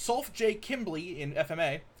 Sulph J. Kimbley in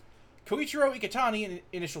FMA, Koichiro Iketani in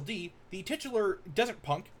Initial D, the titular Desert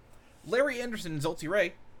Punk, Larry Anderson in Zoltzi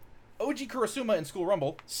Ray, Oji Kurosuma in School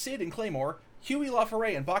Rumble, Sid in Claymore, Huey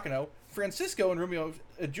LaFerre in Bakano, Francisco in Romeo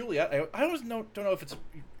Juliet. I always don't know if it's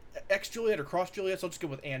ex-Juliet or cross-Juliet, so I'll just go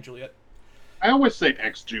with and Juliet. I always say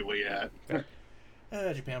ex-Juliet.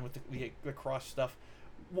 Japan with the cross stuff.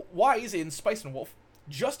 Wise in Spice and Wolf,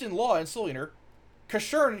 Justin Law in Soul Eater,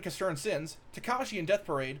 Kashurn in Kashurn Sins, Takashi in Death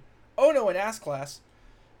Parade, Ono in Ass Class,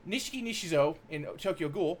 Nishiki Nishizo in Tokyo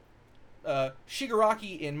Ghoul,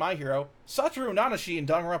 Shigaraki in My Hero, Satoru Nanashi in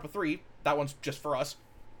Danganronpa 3, that one's just for us,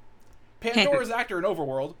 Pandora's actor in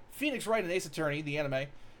Overworld, Phoenix Wright in Ace Attorney, the anime,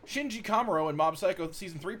 Shinji Kamuro in Mob Psycho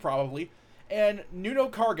Season 3 probably, and Nuno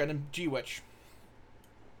Kargan in G-Witch.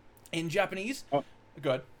 In Japanese,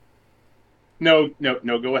 good. No,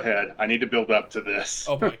 go ahead. I need to build up to this.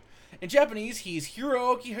 Oh boy. In Japanese, he's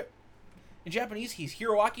Hiroaki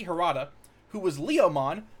Harada, who was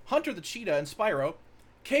Leomon, Hunter the Cheetah in Spyro,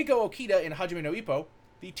 Keigo Okita in Hajime no Ippo,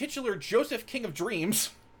 the titular Joseph King of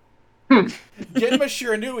Dreams, Genma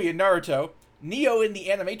Shiranui in Naruto, Neo in The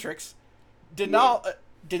Animatrix,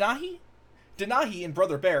 Denahi in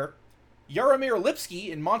Brother Bear, Yaramir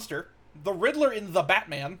Lipsky in Monster, the Riddler in The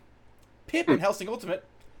Batman, Pip in Hellsing Ultimate,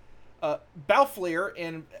 Balflair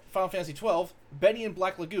in Final Fantasy XII, Benny in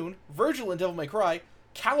Black Lagoon, Virgil in Devil May Cry,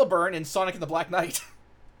 Caliburn in Sonic and the Black Knight,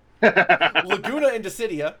 Laguna in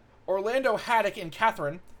Dissidia, Orlando Haddock in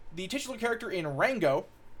Catherine, the titular character in Rango,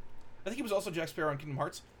 I think he was also Jack Sparrow in Kingdom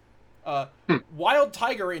Hearts, Wild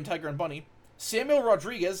Tiger in Tiger and Bunny, Samuel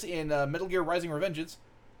Rodriguez in Metal Gear Rising Revengeance,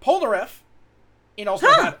 Polnareff in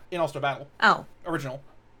All-Star Battle. Oh. Original.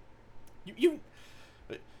 You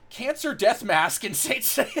Cancer Death Mask in Saint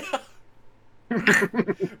Seiya.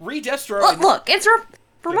 Redestro. Look, it's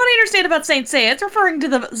from what I understand about Saint Seiya, it's referring to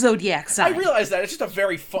the Zodiac sign. I realize that. It's just a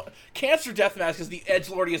very fun... Cancer Death Mask is the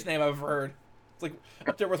edgelordiest name I've ever heard. It's like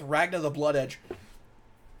up there with Ragna the Blood Edge.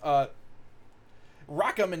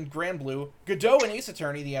 Rackham in Grand Blue, Godot in Ace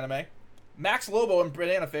Attorney, the anime, Max Lobo in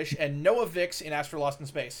Banana Fish, and Noah Vix in Astro Lost in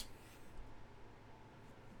Space.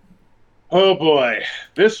 Oh boy,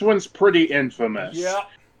 this one's pretty infamous. Yeah.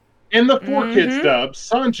 In the 4Kids dub,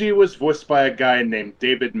 Sanji was voiced by a guy named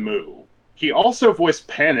David Moo. He also voiced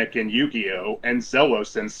Panic in Yu-Gi-Oh! And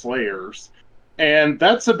Zelos in Slayers. And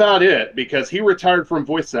that's about it, because he retired from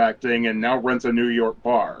voice acting and now runs a New York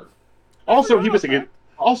bar. Also, he was a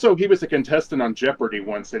Also, he was a contestant on Jeopardy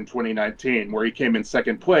once in 2019, where he came in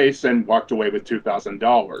second place and walked away with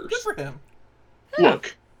 $2,000. Good for him.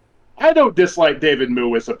 Look, I don't dislike David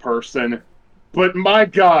Moo as a person, but my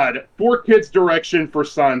god, 4Kids direction for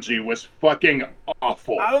Sanji was fucking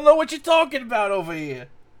awful. I don't know what you're talking about over here.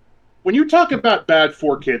 When you talk about bad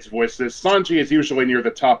 4Kids voices, Sanji is usually near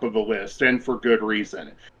the top of the list, and for good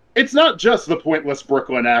reason. It's not just the pointless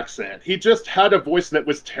Brooklyn accent. He just had a voice that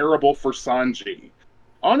was terrible for Sanji.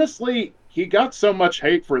 Honestly, he got so much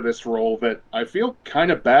hate for this role that I feel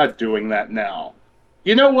kind of bad doing that now.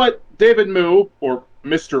 You know what, David Moo, or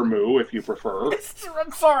Mr. Moo if you prefer.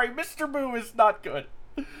 I'm sorry, Mr. Moo is not good.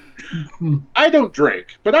 I don't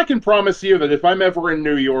drink, but I can promise you that if I'm ever in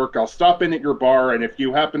New York, I'll stop in at your bar, and if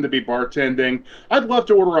you happen to be bartending, I'd love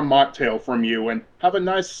to order a mocktail from you and have a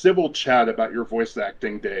nice civil chat about your voice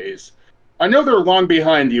acting days. I know they're long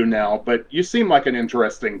behind you now, but you seem like an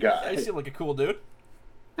interesting guy. You seem like a cool dude.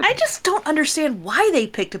 I just don't understand why they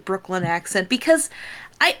picked a Brooklyn accent, because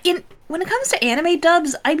when it comes to anime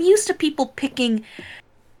dubs, I'm used to people picking...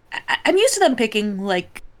 I'm used to them picking,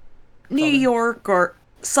 like, New York or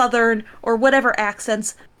Southern or whatever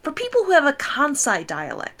accents for people who have a Kansai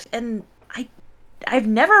dialect, and I've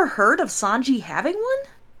never heard of Sanji having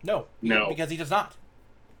one? No. Because he does not.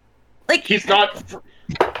 Like, He's not...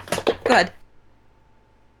 Good.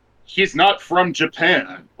 He's not from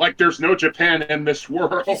Japan. Like, there's no Japan in this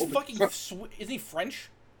world. He's fucking... Isn't he French?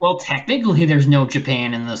 Well, technically, there's no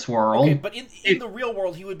Japan in this world. Okay, but in the real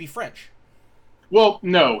world, he would be French. Well,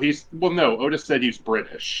 no. Otis said he's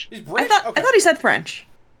British. He's British? I thought he said French.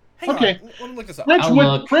 Hang on. Let me look this up.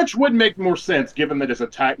 French would make more sense, given that his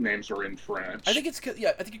attack names are in French. I think it's...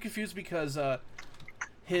 Yeah, I think you're confused because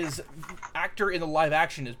his actor in the live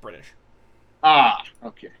action is British. Ah,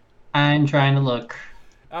 okay. I'm trying to look.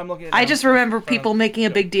 I'm looking at I just remember people making a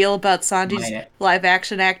big deal about Sanji's live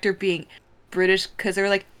action actor being British because they were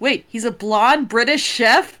like, wait, he's a blonde British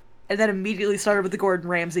chef? And then immediately started with the Gordon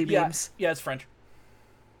Ramsay memes. Yeah, it's French.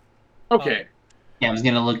 Okay. Yeah, I was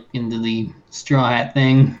gonna look into the Straw Hat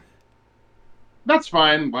thing. That's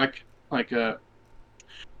fine.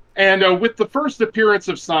 And with the first appearance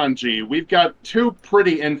of Sanji, we've got two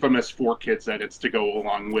pretty infamous 4Kids edits to go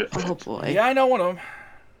along with it. Oh boy. Yeah, I know one of them.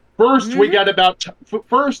 First, we got to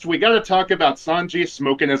talk about Sanji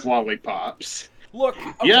smoking his lollipops. Look,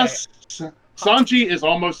 okay. Yes, Sanji is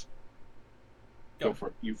almost... Go for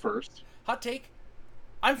it. You first. Hot take.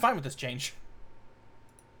 I'm fine with this change.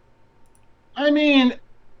 I mean,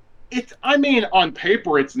 on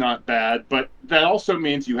paper it's not bad, but that also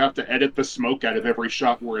means you have to edit the smoke out of every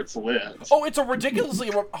shot where it's lit. Oh, it's a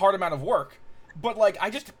ridiculously hard amount of work. But like,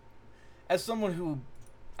 as someone who,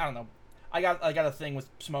 I don't know, I got a thing with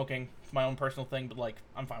smoking. It's my own personal thing, but like,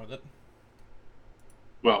 I'm fine with it.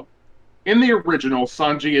 Well, in the original,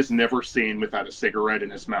 Sanji is never seen without a cigarette in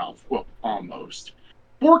his mouth. Well, almost.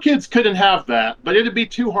 4Kids couldn't have that, but it'd be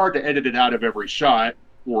too hard to edit it out of every shot,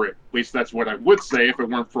 or at least that's what I would say if it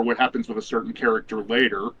weren't for what happens with a certain character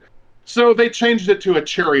later. So they changed it to a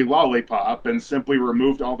cherry lollipop and simply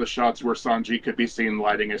removed all the shots where Sanji could be seen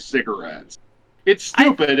lighting his cigarettes. It's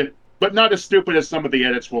stupid, but not as stupid as some of the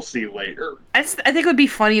edits we'll see later. I think it would be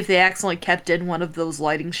funny if they accidentally kept in one of those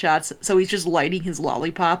lighting shots, so he's just lighting his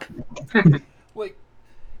lollipop. Like,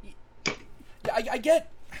 I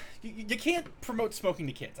get... You can't promote smoking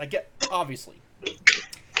to kids. I get, obviously.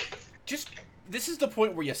 This is the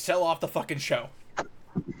point where you sell off the fucking show.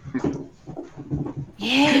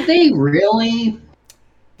 Yeah. Did they really?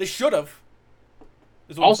 They should have.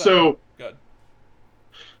 Also, good.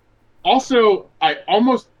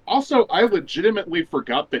 I legitimately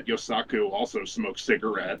forgot that Yosaku also smokes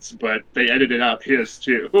cigarettes, but they edited out his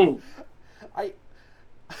too.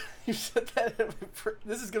 You said that.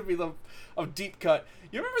 This is gonna be a deep cut.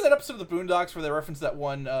 You remember that episode of the Boondocks where they referenced that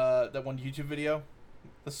one YouTube video,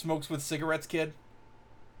 the smokes with cigarettes kid?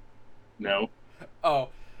 No. Oh.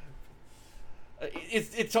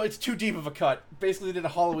 It's too deep of a cut. Basically, they did a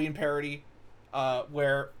Halloween parody,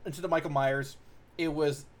 where instead of Michael Myers, it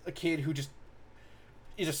was a kid who just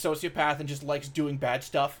is a sociopath and just likes doing bad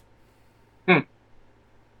stuff.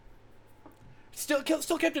 Still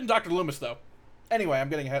kept in Dr. Loomis though. Anyway, I'm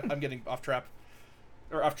getting off track.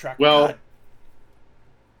 Well, God.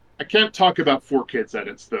 I can't talk about 4Kids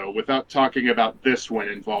edits though without talking about this one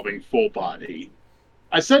involving Full Body.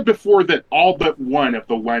 I said before that all but one of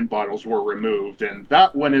the wine bottles were removed, and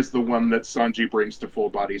that one is the one that Sanji brings to Full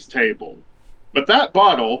Body's table. But that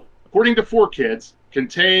bottle, according to 4Kids,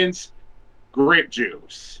 contains grape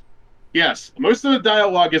juice. Yes, most of the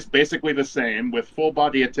dialogue is basically the same, with Full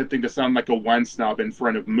Body attempting to sound like a wine snob in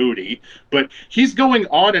front of Moody, but he's going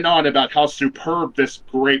on and on about how superb this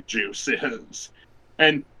grape juice is.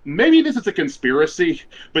 And maybe this is a conspiracy,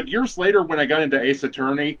 but years later when I got into Ace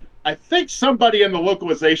Attorney, I think somebody in the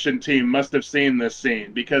localization team must have seen this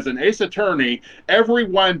scene, because in Ace Attorney, every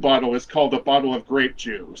wine bottle is called a bottle of grape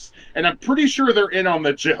juice, and I'm pretty sure they're in on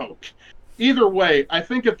the joke. Either way, I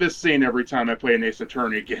think of this scene every time I play an Ace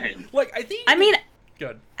Attorney game. Like, I think... I mean,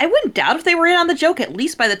 Good. I wouldn't doubt if they were in on the joke, at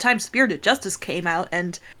least by the time Spirited Justice came out,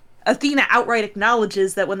 and Athena outright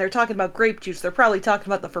acknowledges that when they're talking about grape juice, they're probably talking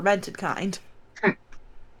about the fermented kind.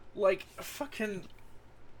 Like, fucking...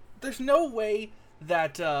 There's no way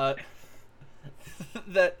that,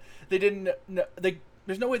 that they didn't...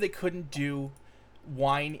 There's no way they couldn't do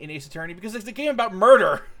wine in Ace Attorney, because it's a game about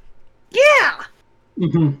murder! Yeah!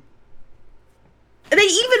 Mm-hmm. And they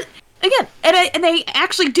even... Again, and they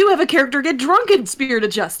actually do have a character get drunk in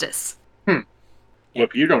Spirited Justice.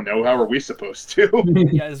 Look, you don't know. How are we supposed to?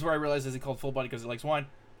 Yeah, this is where I realized is he called Full Body because he likes wine.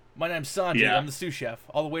 My name's Sanjay, Yeah. I'm the sous chef.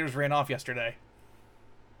 All the waiters ran off yesterday.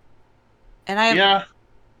 And I have, Yeah.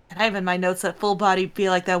 and I have in my notes that Full Body be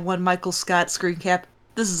like that one Michael Scott screen cap.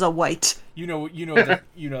 This is a white. You know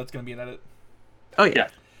it's gonna be an edit. Oh, yeah. Yeah.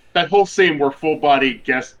 That whole scene where Full Body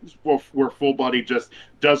just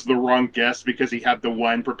does the wrong guess because he had the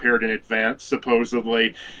wine prepared in advance,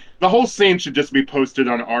 supposedly. The whole scene should just be posted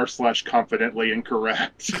on r/confidently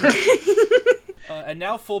incorrect. And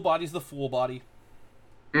now Full Body's the Fool Body.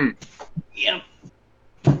 Yeah.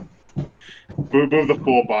 Boo boo the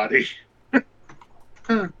Full Body.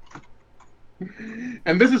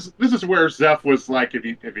 And this is where Zeph was like, if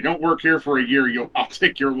you don't work here for a year, I'll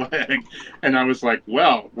take your leg. And I was like,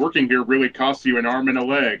 well, working here really costs you an arm and a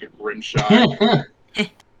leg, Rimshot.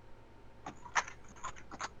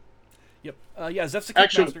 Yep. Yeah, Zeph's a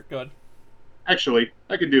Actually- kickmaster. Good. Actually,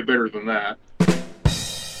 I can do better than that.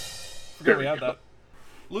 Forgot we had that.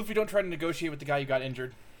 Luffy, don't try to negotiate with the guy who got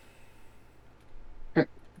injured. And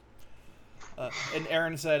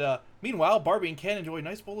Aaron said, meanwhile, Barbie and Ken enjoy a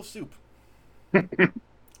nice bowl of soup. I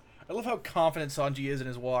love how confident Sanji is in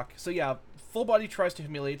his walk. So yeah, Full Body tries to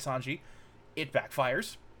humiliate Sanji. It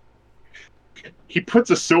backfires. He puts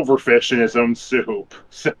a silverfish in his own soup.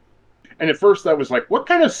 And at first I was like, what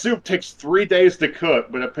kind of soup takes 3 days to cook?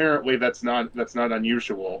 But apparently that's not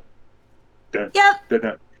unusual. Yep. Yeah.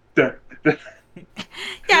 Yeah,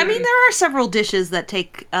 I mean, there are several dishes that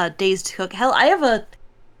take days to cook. Hell, I have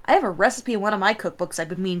a recipe in one of my cookbooks I've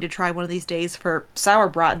been meaning to try one of these days for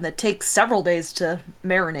sauerbraten that takes several days to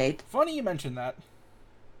marinate. Funny you mentioned that.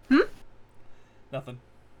 Nothing.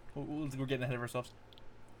 We're getting ahead of ourselves.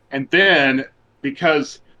 And then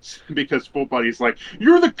because Full Body's like,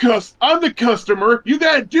 I'm the customer, you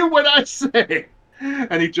gotta do what I say.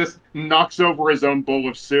 And he just knocks over his own bowl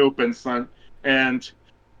of soup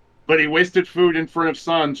but he wasted food in front of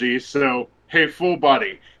Sanji, so hey, Full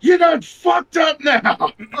Body, you done fucked up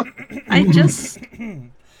now. I just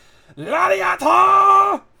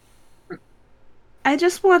Gladiator! I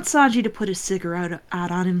just want Sanji to put his cigarette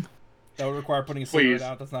out on him. That would require putting a cigarette Please.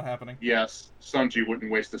 out. That's not happening. Yes, Sanji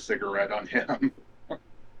wouldn't waste a cigarette on him.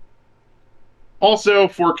 Also,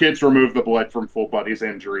 4 kids removed the blood from Full Body's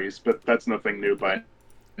injuries, but that's nothing new by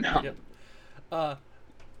now. Yep.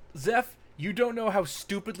 Zeph, you don't know how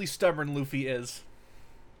stupidly stubborn Luffy is.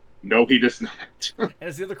 No, he does not. And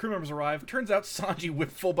as the other crew members arrive, turns out Sanji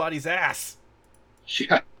whipped Full Body's ass.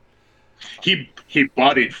 Yeah. He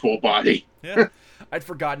bodied Full Body. Yeah. I'd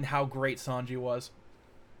forgotten how great Sanji was.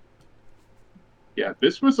 Yeah,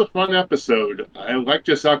 this was a fun episode. I liked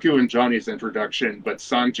Jisaku and Johnny's introduction, but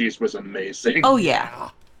Sanji's was amazing. Oh yeah.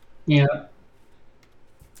 Yeah.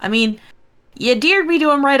 I mean, you endeared me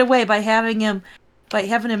to him right away by having him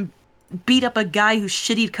beat up a guy who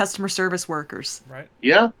shittied customer service workers. Right?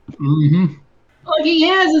 Yeah? Mm-hmm. Like he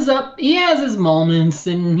has his moments,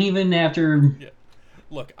 and even after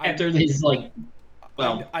Look, his like,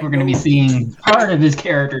 well, I we're going to be know- seeing part of his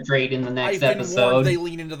character trait in the next I've been episode. warned they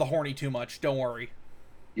lean into the horny too much. Don't worry.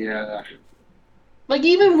 Yeah. Like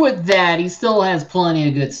even with that, he still has plenty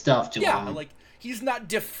of good stuff to Yeah, him. like, he's not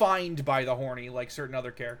defined by the horny like certain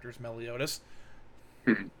other characters, Meliodas,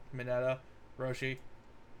 Mineta, Roshi,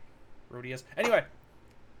 Rodius. Anyway,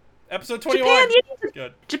 episode 21. Japan, you need to-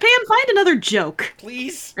 Good. Japan, find another joke.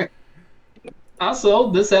 Please. Also,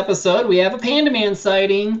 this episode we have a Panda Man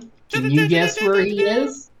sighting. Can you guess where he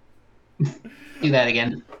is? Do that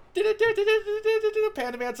again.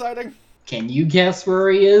 Panda Man sighting. Can you guess where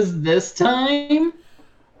he is this time?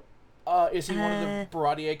 Is he one of the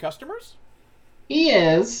Baradier customers? He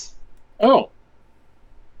is. Oh.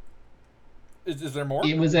 Is there more?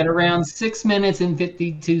 It was at around 6 minutes and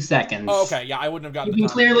 52 seconds. Oh, okay, yeah, I wouldn't have gotten You the can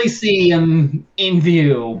time. clearly see him in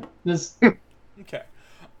view. This Okay.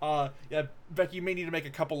 Yeah, Becky, you may need to make a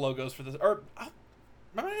couple logos for this. Or, I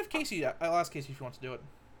might have Casey. I'll ask Casey if she wants to do it.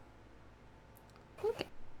 Okay.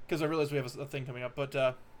 Because I realize we have a thing coming up,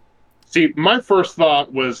 but, See, my first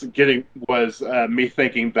thought was me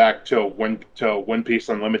thinking back to One Piece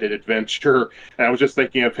Unlimited Adventure, and I was just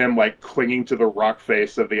thinking of him like clinging to the rock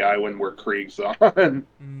face of the island where Krieg's on.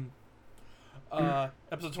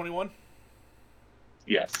 episode 21?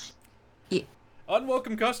 Yes.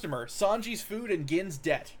 Unwelcome customer, Sanji's food and Gin's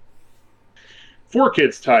debt.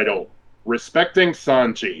 4Kids title, Respecting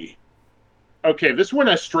Sanji. Okay, this one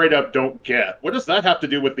I straight up don't get. What does that have to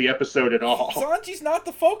do with the episode at all? Sanji's not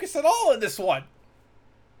the focus at all in this one.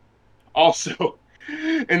 Also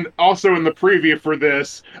in the preview for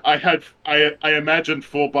this, I imagined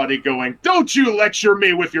Full Body going, "Don't you lecture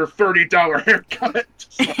me with your $30 haircut."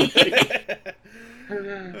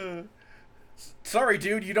 Sorry,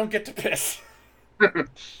 dude, you don't get to piss.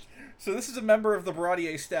 So this is a member of the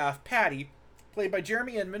Baradier staff, Patty, played by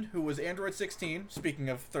Jeremy Inman, who was Android 16, speaking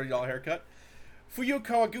of $30 haircut, Fuyu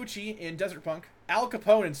Kawaguchi in Desert Punk, Al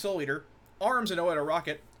Capone in Soul Eater, Arms in Oeda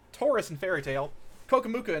Rocket, Taurus in Fairy Tail,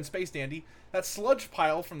 Kokomuka in Space Dandy, that sludge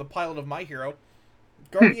pile from the pilot of My Hero,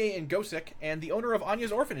 Garnier in Gosek, and the owner of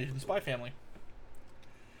Anya's Orphanage in Spy Family.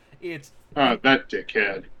 It's... That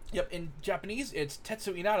dickhead. Yep, in Japanese, it's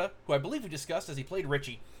Tetsu Inada, who I believe we discussed as he played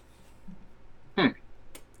Richie. All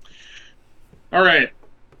right.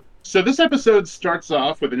 So this episode starts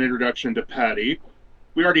off with an introduction to Patty.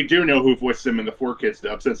 We already do know who voiced him in the 4Kids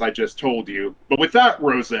dub, since I just told you. But with that,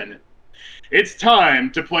 Rosen, it's time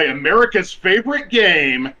to play America's favorite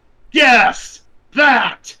game, Guess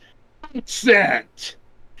That Accent!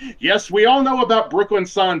 Yes, we all know about Brooklyn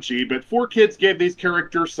Sanji, but 4Kids gave these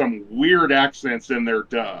characters some weird accents in their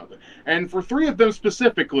dub. And for 3 of them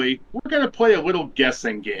specifically, we're going to play a little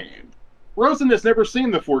guessing game. Rosen has never seen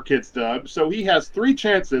the 4Kids dub, so he has 3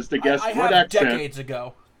 chances to guess I what have accent... decades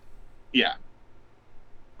ago. Yeah.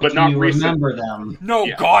 but But not you recent. remember them. No,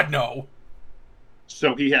 Yeah. God, no.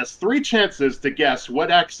 So he has 3 chances to guess what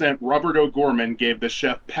accent Robert O'Gorman gave the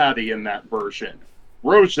chef Patty in that version.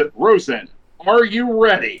 Rosen, are you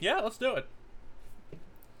ready? Yeah, let's do it.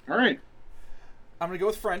 All right. I'm going to go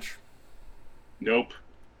with French. Nope.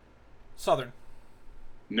 Southern.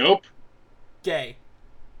 Nope. Gay.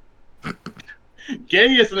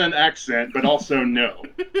 Gay isn't an accent, but also no.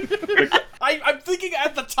 I'm thinking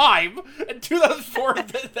at the time, in 2004,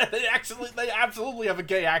 that they absolutely have a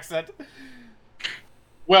gay accent.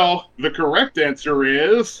 Well, the correct answer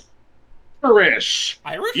is Irish.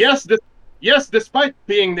 Irish? Yes, despite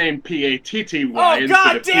being named Patty Oh, instead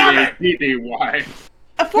God of damn it! Paddy.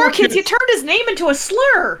 4Kids, you turned his name into a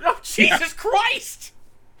slur! Oh, Jesus Christ!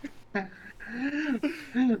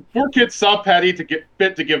 4Kids saw Patty to get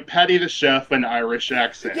fit to give Patty the chef an Irish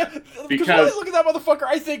accent. Yeah, because when I because look at that motherfucker,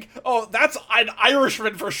 I think, oh, that's an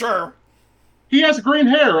Irishman for sure. he has green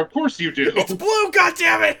hair, of course you do. It's blue,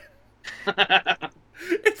 goddammit!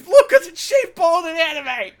 It's blue because it's shaped bald in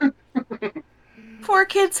anime!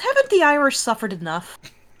 4Kids, haven't the Irish suffered enough?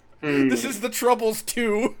 This is the Troubles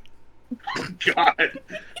too. God.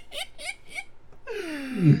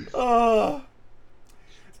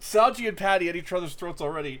 Sanji and Patty at each other's throats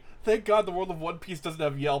already. Thank God the world of One Piece doesn't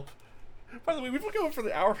have Yelp. By the way, we've been going for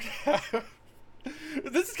the hour and a half.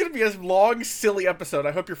 This is gonna be a long, silly episode.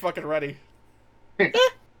 I hope you're fucking ready.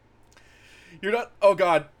 You're not. Oh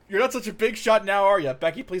God, you're not such a big shot now, are you?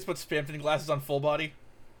 Becky, please put Spamton glasses on Full Body.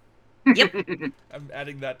 Yep. I'm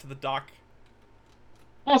adding that to the doc.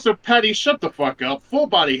 Also, Patty, shut the fuck up. Full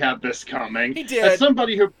Body had this coming. He did. As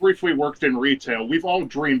somebody who briefly worked in retail, we've all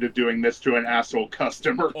dreamed of doing this to an asshole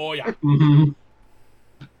customer. Oh yeah. Mhm.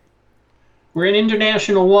 We're in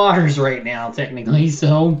international waters right now, technically,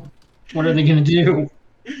 so what are they gonna do?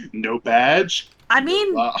 No badge? I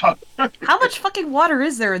mean, Uh, how much fucking water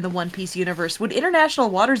is there in the One Piece universe? Would international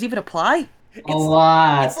waters even apply? A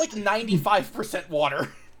lot. It's like 95% water.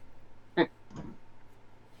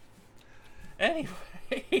 Anyway.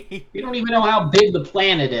 We don't even know how big the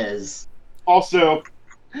planet is. also,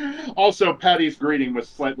 Patty's greeting was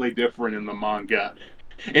slightly different in the manga.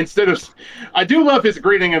 Instead of... I do love his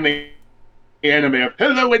greeting in the anime of,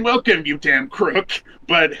 "Hello and welcome, you damn crook."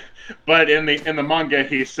 But in the manga,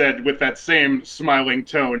 he said with that same smiling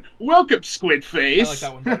tone, "Welcome, Squid Face." I like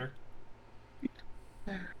that one better.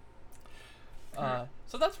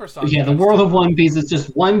 So that's where Sanji. Yeah, the world of One Piece is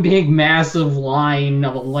just one big, massive line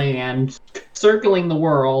of land circling the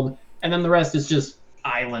world, and then the rest is just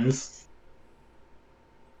islands.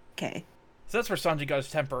 Okay. So that's where Sanji got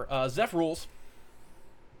his temper. Zeph rules.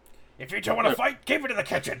 If you two want to fight, keep it in the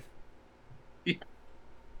kitchen.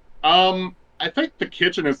 I think the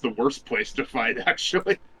kitchen is the worst place to fight,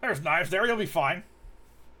 actually. There's knives there, you'll be fine.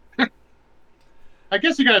 I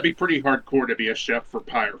guess you gotta be pretty hardcore to be a chef for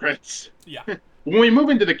pirates. Yeah. When we move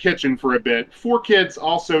into the kitchen for a bit, 4Kids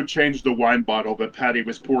also changed the wine bottle that Patty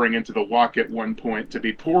was pouring into the wok at one point to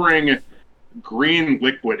be pouring green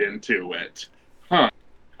liquid into it. Huh.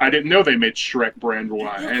 I didn't know they made Shrek brand You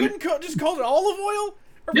wine. couldn't just call it olive oil?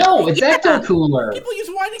 Or No, it's Ecto Cooler. People use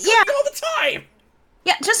wine in cooking all the time!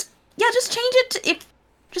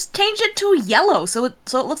 Just change it to yellow so it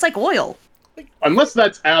looks like oil. Unless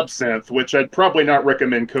that's absinthe, which I'd probably not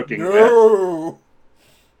recommend cooking with. No!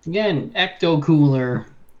 Again, Ecto Cooler.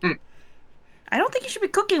 I don't think you should be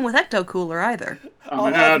cooking with Ecto Cooler either. I'm I'll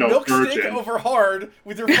an have adult milk steak virgin. over hard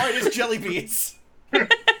with your finest jelly beans.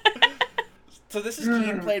 So this is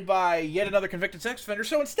Keen, played by yet another convicted sex offender.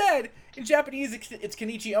 So instead, in Japanese, it's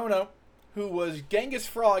Kenichi Ono, who was Genghis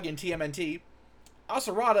Frog in TMNT,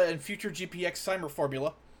 Asarada in future GPX Cymer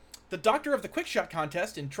Formula, the Doctor of the Quickshot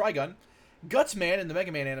contest in Trigun, Gutsman in the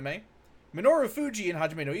Mega Man anime, Minoru Fuji in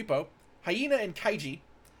Hajime no Ippo, Hyena in Kaiji,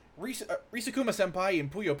 Risukuma Senpai in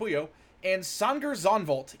Puyo Puyo, and Sanger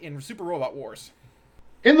Zonvolt in Super Robot Wars.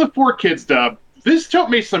 In the 4Kids dub, this took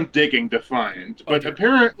me some digging to find, but dear.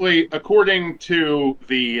 apparently, according to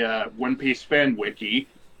the One Piece fan wiki,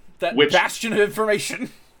 That Which- bastion of information.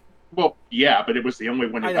 well, yeah, but it was the only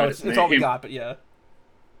one who I got know, his it's all we name. got, but yeah.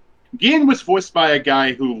 Gin was voiced by a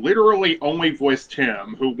guy who literally only voiced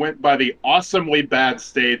him, who went by the awesomely bad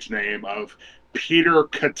stage name of Peter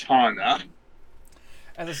Katana.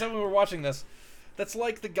 As I said when we were watching this, that's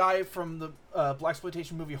like the guy from the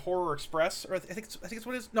blaxploitation movie Horror Express, or I think it's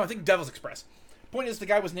what it is. No, I think Devil's Express. Point is, the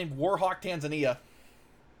guy was named Warhawk Tanzania.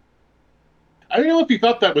 I don't know if you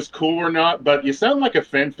thought that was cool or not, but you sound like a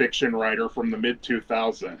fan fiction writer from the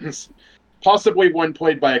mid-2000s. Possibly one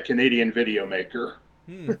played by a Canadian video maker.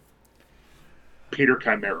 Peter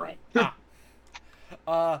Chimera.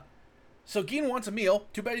 So Gin wants a meal.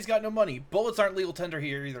 Too bad he's got no money. Bullets aren't legal tender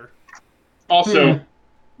here either. Also,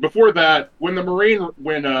 before that, when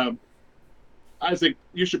Isaac,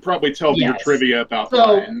 you should probably tell me your Yes. trivia about So-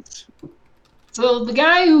 lions. So the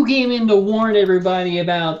guy who came in to warn everybody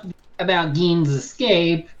about Gein's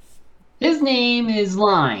escape, his name is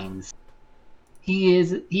Lines.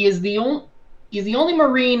 He's the only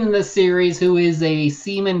Marine in the series who is a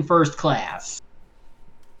seaman first class.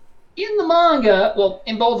 In the manga, well,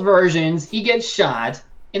 in both versions, he gets shot.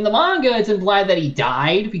 In the manga, it's implied that he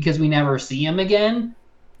died because we never see him again.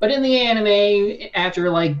 But in the anime, after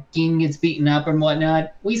like Gein gets beaten up and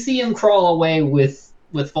whatnot, we see him crawl away with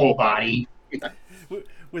full body.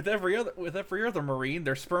 With every other Marine,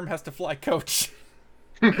 their sperm has to fly coach.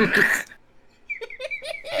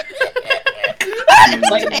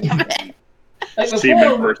 Like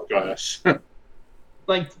Seaman before, first class.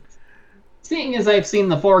 like seeing as I've seen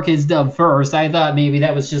the 4Kids dub first, I thought maybe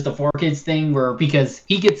that was just a 4Kids thing where because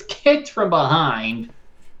he gets kicked from behind,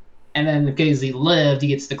 and then because he lived, he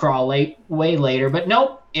gets to crawl way later. But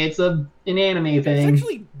nope, it's an anime It's thing.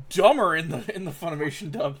 actually dumber in the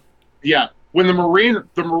Funimation dub. Yeah, when the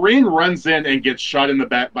Marine runs in and gets shot in the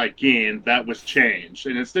back by Gin, that was changed.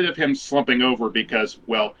 And instead of him slumping over because,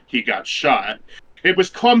 well, he got shot, it was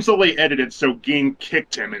clumsily edited so Gin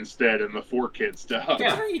kicked him instead in the 4Kids dub. Yeah.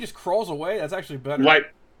 Considering he just crawls away, that's actually better.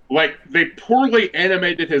 Like they poorly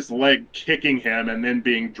animated his leg kicking him and then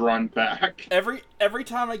being drawn back. Every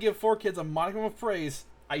time I give 4Kids a modicum of praise,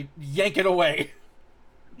 I yank it away.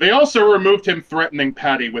 They also removed him threatening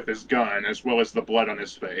Patty with his gun, as well as the blood on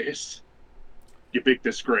his face. You big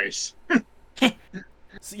disgrace. So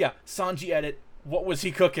yeah, Sanji edit. What was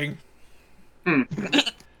he cooking?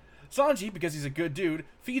 Sanji, because he's a good dude,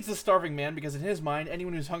 feeds the starving man because in his mind,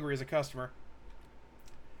 anyone who's hungry is a customer.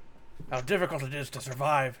 How difficult it is to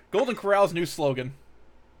survive. Golden Corral's new slogan.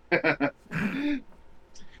 Like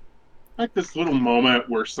this little moment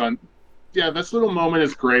where this little moment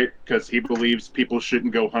is great because he believes people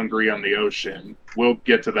shouldn't go hungry on the ocean. We'll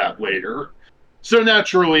get to that later. So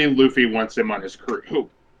naturally, Luffy wants him on his crew.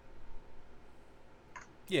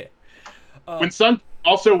 Yeah. When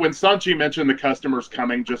Sanji mentioned the customers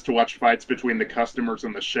coming just to watch fights between the customers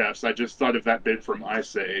and the chefs, I just thought of that bit from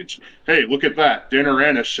Ice Age. Hey, look at that. Dinner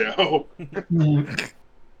and a show.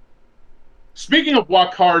 Speaking of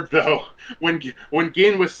walk hard, though, when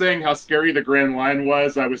Gin was saying how scary the Grand Line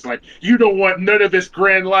was, I was like, you don't want none of this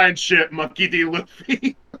Grand Line shit, Monkey D.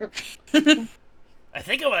 Luffy. I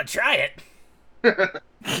think I'm gonna try it.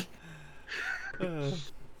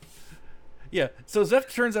 Yeah, so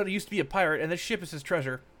Zeph turns out he used to be a pirate, and this ship is his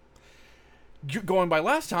treasure. going by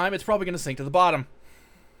last time, it's probably going to sink to the bottom.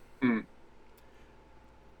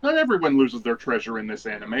 Not everyone loses their treasure in this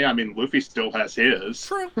anime. I mean, Luffy still has his.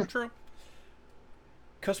 True, true.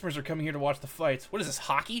 Customers are coming here to watch the fights. What is this,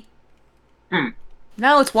 hockey?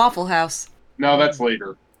 No, it's Waffle House. No, that's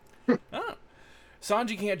later. Oh.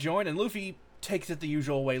 Sanji can't join, and Luffy takes it the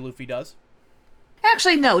usual way Luffy does.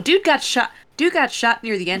 Actually, no. Dude got shot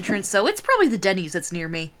near the entrance, so it's probably the Denny's that's near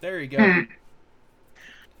me. There you go.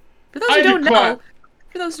 For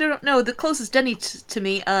those who don't know, the closest Denny to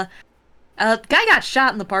me, a guy got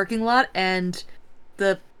shot in the parking lot, and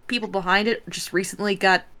the people behind it just recently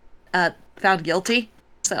got found guilty.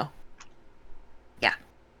 So, yeah.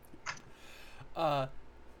 Another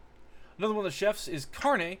one of the chefs is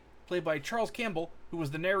Carne, played by Charles Campbell, who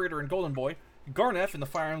was the narrator in Golden Boy, Garneth in the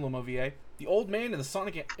Fire Emblem OVA, the Old Man in the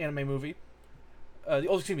Sonic anime movie, the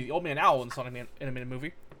Old Man Owl in the Sonic animated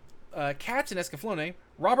movie, Katz in Escaflowne,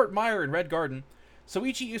 Robert Meyer in Red Garden,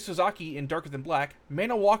 Soichi Isozaki in Darker Than Black,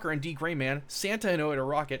 Mana Walker in D. Gray Man, Santa in Oida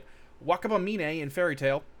Rocket, Wakaba Mine in Fairy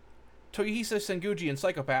Tail, Toyohisa Senguji in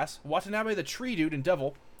Psycho-Pass, Watanabe the Tree Dude in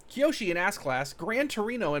Devil, Kyoshi in Ass Class, Gran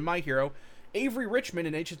Torino in My Hero, Avery Richmond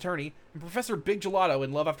in Ace Attorney, and Professor Big Gelato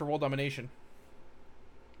in Love After World Domination.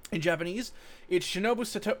 In Japanese, it's Shinobu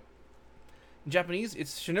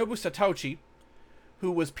Satouchi,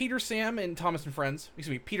 who was Peter and Sam in Thomas and Friends.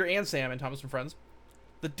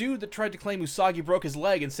 The dude that tried to claim Usagi broke his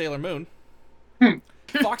leg in Sailor Moon.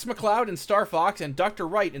 Fox McCloud in Star Fox, and Dr.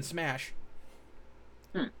 Wright in Smash.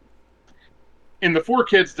 In the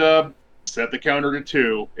 4Kids dub, set the counter to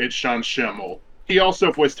 2, it's Sean Schemmel. He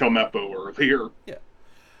also voiced Helmeppo earlier. Yeah.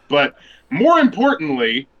 But more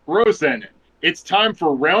importantly, Rosen, it's time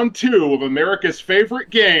for round 2 of America's favorite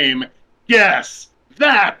game, Guess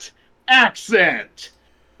That Accent!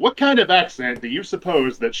 What kind of accent do you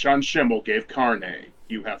suppose that Sean Schemmel gave Carne?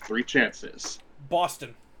 You have 3 chances.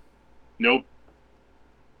 Boston. Nope.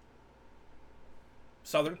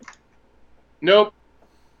 Southern. Nope.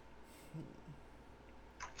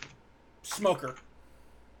 Smoker.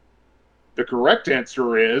 The correct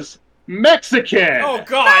answer is Mexican! Oh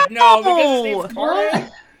god, no, because his name's Carne?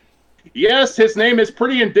 Yes, his name is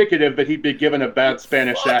pretty indicative that he'd be given a bad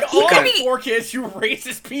Spanish Fuck accent. all could be- 4 kids, you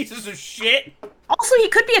racist pieces of shit! Also, he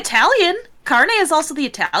could be Italian. Carne is also the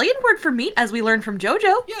Italian word for meat, as we learned from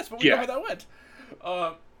JoJo. Yes, but we know how that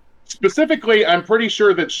went. Specifically, I'm pretty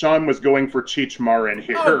sure that Sean was going for Cheech Marin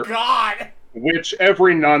here, Oh god! which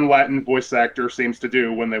every non-Latin voice actor seems to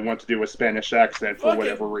do when they want to do a Spanish accent for Fucking-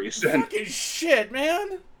 whatever reason. Fucking shit,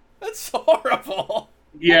 man! That's horrible!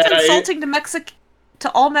 Yeah, It's insulting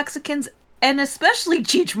to all Mexicans, and especially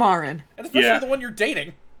Cheech Marin. And especially Yeah. the one you're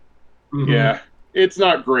dating. yeah, it's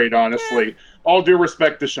not great, honestly. All due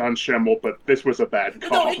respect to Sean Schemmel, but this was a bad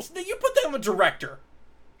call. No, you put that on the director.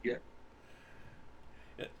 Yeah.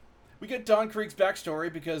 We get Don Krieg's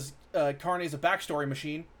backstory because Carne's a backstory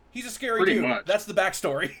machine. He's a scary Pretty dude. much. That's the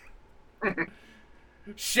backstory.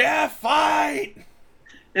 Chef, fight!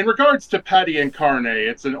 In regards to Patty and Carne,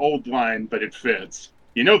 it's an old line, but it fits.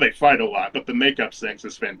 You know they fight a lot, but the makeup sex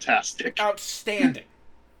is fantastic. Outstanding.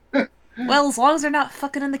 Well, as long as they're not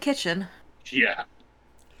fucking in the kitchen. Yeah.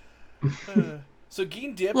 So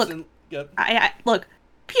Geen dips Look. and... Look,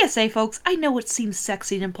 PSA, folks, I know it seems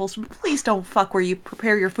sexy and impulsive, but please don't fuck where you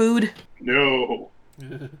prepare your food. No.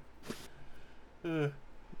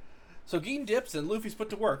 So Geen dips and Luffy's put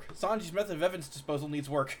to work. Sanji's method of evidence disposal needs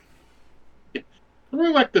work. I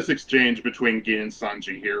really like this exchange between Gin and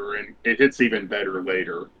Sanji here, and it hits even better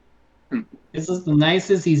later. This is the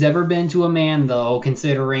nicest he's ever been to a man, though,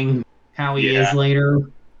 considering how he Yeah. is later.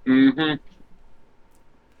 Mm-hmm.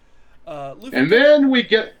 Luffy And then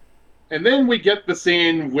we get the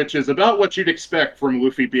scene which is about what you'd expect from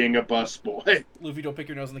Luffy being a busboy. Luffy, don't pick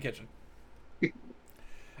your nose in the kitchen. I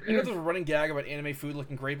know there's a running gag about anime food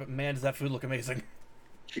looking great, but man, does that food look amazing.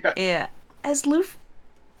 Yeah. As Luffy...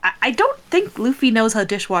 I don't think Luffy knows how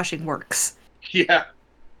dishwashing works. Yeah.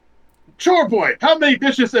 Chore boy, how many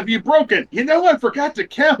dishes have you broken? You know I forgot to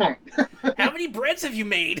count. How many breads have you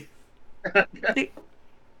made?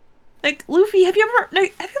 Like, Luffy, have you ever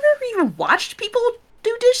even watched people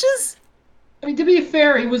do dishes? I mean, to be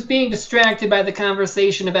fair, he was being distracted by the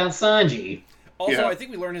conversation about Sanji. Also, Yeah. I think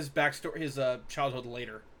we learn his backstory, his childhood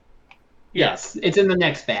later. Yes, it's in the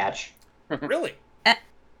next batch. Really?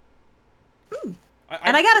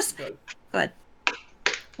 And I gotta say... Good. Go ahead.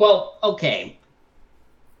 Well, okay.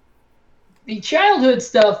 The childhood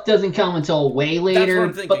stuff doesn't come until way later,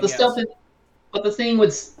 I'm thinking, but the yes. stuff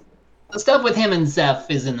with him and Zeph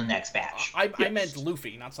is in the next batch. I meant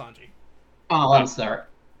Luffy, not Sanji. Oh, I'm sorry.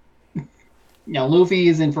 No, Luffy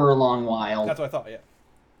is in for a long while. That's what I thought, yeah.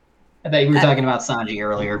 I thought you were talking about Sanji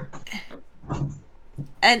earlier.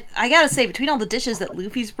 And I gotta say, between all the dishes that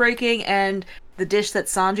Luffy's breaking and the dish that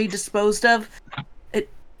Sanji disposed of,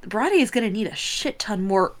 Baratie is gonna need a shit ton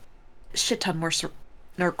more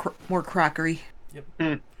crockery.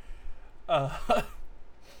 Yep.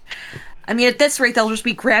 I mean, at this rate, they'll just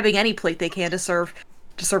be grabbing any plate they can to serve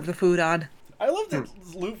the food on. I love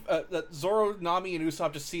that Zoro, Nami, and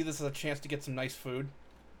Usopp just see this as a chance to get some nice food.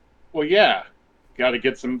 Well, yeah. Got to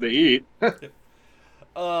get some to eat.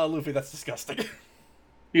 Luffy, that's disgusting.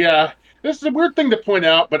 Yeah. This is a weird thing to point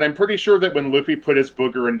out, but I'm pretty sure that when Luffy put his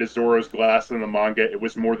booger into Zoro's glass in the manga, it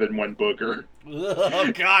was more than one booger.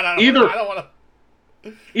 Oh, God, I don't want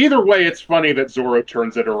to... Either way, it's funny that Zoro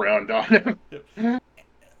turns it around on him.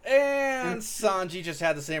 And Sanji just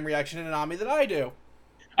had the same reaction to Nami that I do.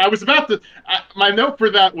 I was about to... my note for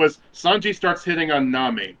that was, Sanji starts hitting on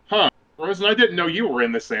Nami. Huh. Frozen, I didn't know you were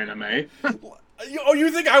in this anime.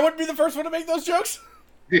 You think I wouldn't be the first one to make those jokes?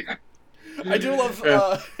 Yeah. I do love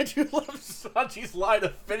Sanji's line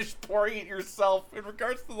of "finish pouring it yourself" in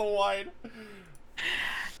regards to the wine.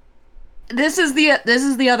 This is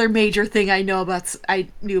the other major thing I knew about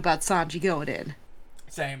Sanji going in.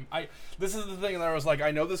 Same. This is the thing that I was like,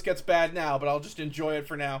 I know this gets bad now, but I'll just enjoy it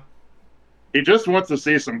for now. He just wants to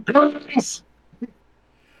see some girls.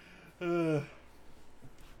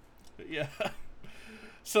 Yeah.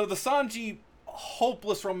 So the Sanji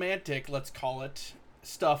hopeless romantic, let's call it,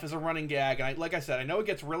 stuff is a running gag, and like I said, I know it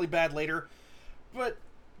gets really bad later, but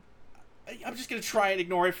I'm just gonna try and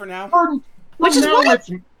ignore it for now.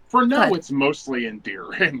 For now, it's mostly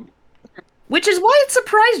endearing. Which is why it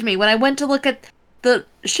surprised me when I went to look at the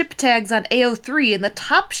ship tags on AO3, and the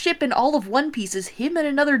top ship in all of One Piece is him and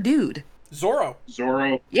another dude. Zoro.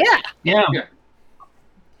 Yeah.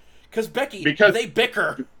 Because Becky, they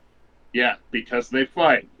bicker. Yeah, because they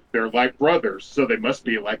fight. They're like brothers, so they must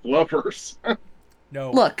be like lovers.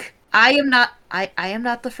 No. Look, I am not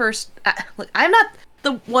the first. I'm not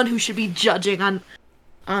the one who should be judging on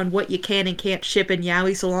what you can and can't ship in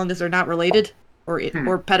yaoi, so long as they're not related or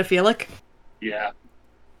pedophilic. Yeah.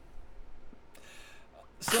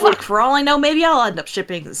 So, look, for all I know, maybe I'll end up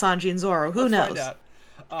shipping Sanji and Zoro. Who knows?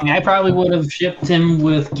 I probably would have shipped him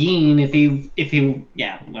with Gin if he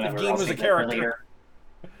whatever. If Gin was a character.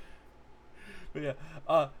 But yeah.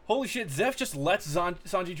 Holy shit, Zeph just lets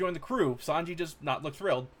Sanji join the crew. Sanji does not look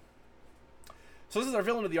thrilled. So this is our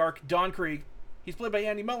villain of the arc, Don Krieg. He's played by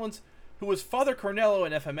Andy Mullins, who was Father Cornello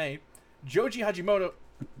in FMA, Joji Hamamoto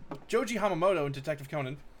in Detective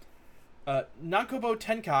Conan, Nakobo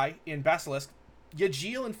Tenkai in Basilisk,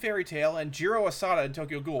 Yajil in Fairy Tail, and Jiro Asada in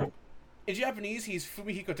Tokyo Ghoul. In Japanese, he's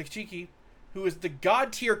Fumihiko Tachiki, who is the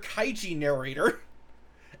god-tier kaiji narrator,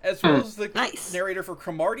 as well as the narrator for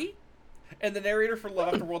Cromartie, and the narrator for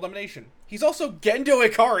Love After World Domination. He's also Gendo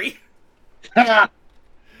Ikari. Oh,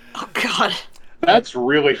 God. That's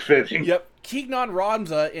really fitting. Yep. Kignon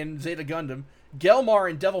Ramza in Zeta Gundam, Gelmar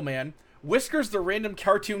in Devilman, Whiskers the random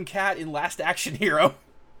cartoon cat in Last Action Hero.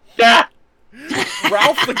 Yeah.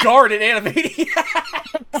 Ralph the guard in Animaniacs.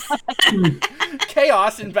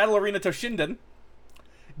 Chaos in Battle Arena Toshinden.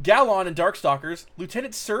 Galon in Darkstalkers.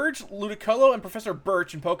 Lieutenant Surge, Ludicolo, and Professor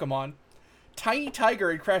Birch in Pokemon. Tiny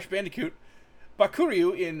Tiger in Crash Bandicoot.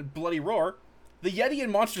 Bakuryu in Bloody Roar. The Yeti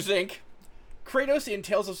in Monsters, Inc. Kratos in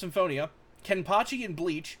Tales of Symphonia. Kenpachi in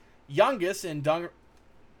Bleach. Yangus in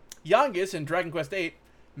Dragon Quest VIII.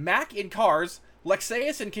 Mac in Cars.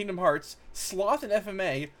 Lexaeus in Kingdom Hearts. Sloth in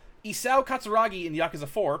FMA. Isao Katsuragi in Yakuza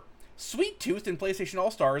 4, Sweet Tooth in PlayStation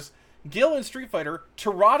All-Stars, Gil in Street Fighter,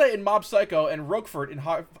 Terada in Mob Psycho, and Roquefort in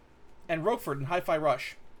Hi-Fi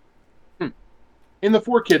Rush. In the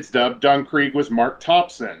 4Kids dub, Don Krieg was Mark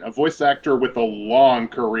Thompson, a voice actor with a long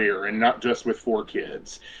career, and not just with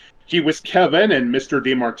 4Kids. He was Kevin and Mr.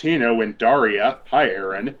 DiMartino in Daria. Hi,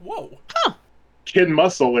 Aaron. Whoa. Huh. Kid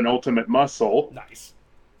Muscle in Ultimate Muscle. Nice.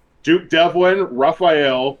 Duke Devlin,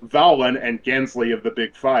 Raphael, Valen, and Gansley of the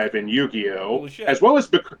Big Five in Yu-Gi-Oh! As well as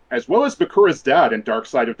Bakura's dad in Dark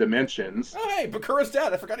Side of Dimensions. Oh, hey, Bakura's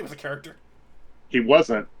dad. I forgot he was a character. He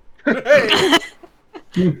wasn't. Hey.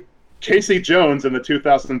 Casey Jones in the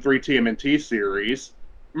 2003 TMNT series.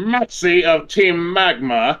 Matsi of Team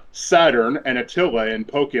Magma, Saturn, and Attila in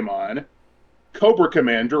Pokemon. Cobra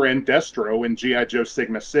Commander and Destro in G.I. Joe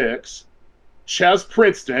Sigma 6. Chaz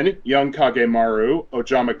Princeton, young Kagemaru,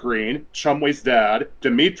 Ojama Green, Chumway's dad,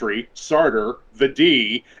 Dimitri, Sarter, the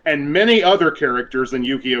D, and many other characters in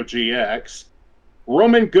Yu-Gi-Oh! GX.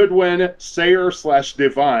 Roman Goodwin,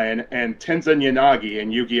 Sayer/Divine, and Tenzin Yanagi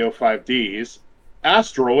in Yu-Gi-Oh! 5Ds.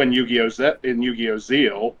 Astral in Yu-Gi-Oh!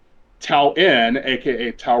 Zeal. Tao En,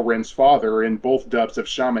 aka Tao Ren's father, in both dubs of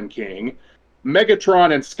Shaman King.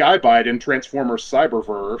 Megatron and Skybite in Transformers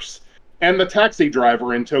Cyberverse, and the taxi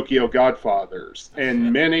driver in Tokyo Godfathers,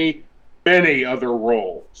 and many, many other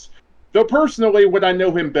roles. Though personally, what I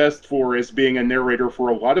know him best for is being a narrator for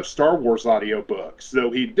a lot of Star Wars audiobooks,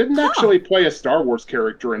 though he didn't actually play a Star Wars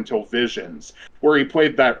character until Visions, where he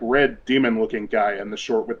played that red demon-looking guy in the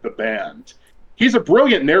short with the band. He's a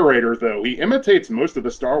brilliant narrator, though. He imitates most of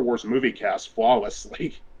the Star Wars movie cast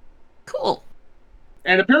flawlessly. Cool.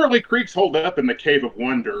 And apparently creeks hold up in the Cave of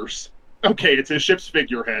Wonders. Okay, it's his ship's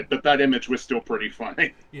figurehead, but that image was still pretty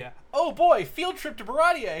funny. Yeah. Oh boy, field trip to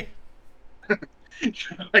Baradier.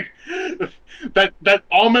 Like, that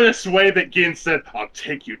ominous way that Gin said, "I'll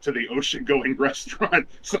take you to the ocean-going restaurant."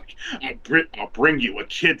 It's like, I'll bring you a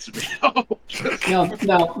kid's meal.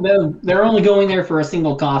 No, they're only going there for a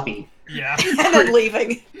single coffee. Yeah. And then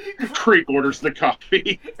leaving. Creek orders the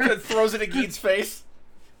coffee. And throws it in Geed's face.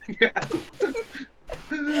 Yeah.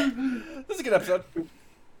 This is a good episode.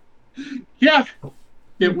 Yeah.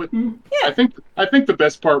 It would. Yeah. I think the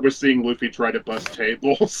best part was seeing Luffy try to bust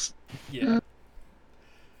tables. Yeah.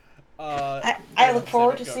 I look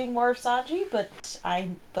forward to seeing more of Sanji,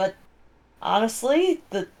 but honestly,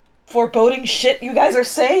 the foreboding shit you guys are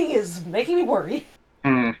saying is making me worry.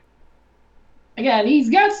 Again, he's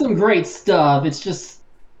got some great stuff. It's just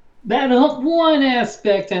that one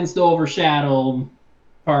aspect tends to overshadow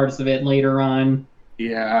parts of it later on.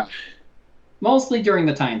 Yeah. Mostly during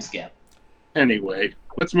the time skip. Anyway,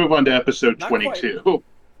 let's move on to episode Not 22. quite.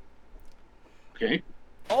 Okay.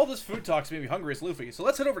 All this food talk's made me hungry as Luffy, so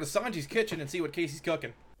let's head over to Sanji's kitchen and see what Casey's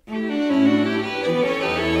cooking.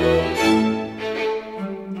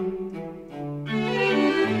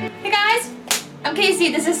 Hey guys, I'm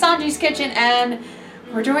Casey. This is Sanji's kitchen, and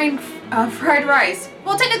we're doing fried rice.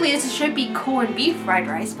 Well, technically this should be corned beef fried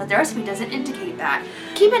rice, but the recipe doesn't indicate that.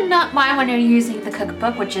 Keep in mind when you're using the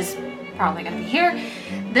cookbook, which is probably going to be here,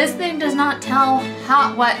 this thing does not tell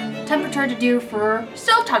what temperature to do for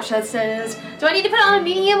stovetop. Says, do I need to put it on a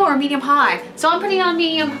medium or a medium high? So I'm putting it on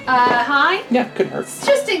medium high. Yeah, couldn't hurt.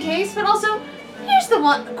 Just in case, but also, here's the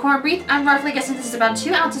one corned beef. I'm roughly guessing this is about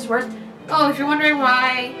 2 ounces worth. Oh, if you're wondering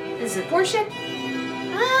why this is a portion,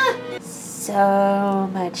 so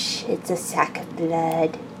much, it's a sack of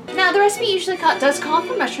blood. Now, the recipe usually does call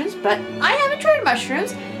for mushrooms, but I haven't tried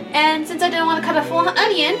mushrooms, and since I didn't want to cut a full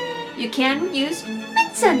onion, you can use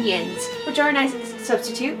minced onions, which are a nice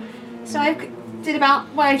substitute. So I did about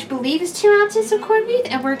what I believe is 2 ounces of corned beef,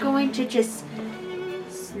 and we're going to just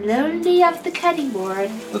slowly off the cutting board.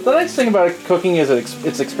 The nice thing about cooking is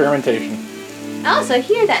it's experimentation. Also,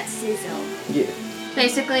 hear that sizzle. Yeah.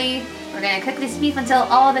 Basically, we're going to cook this beef until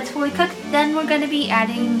all of it's fully cooked. Then we're going to be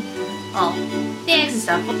adding, the eggs and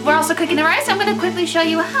stuff. We're also cooking the rice. I'm going to quickly show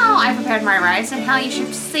you how I prepared my rice and how you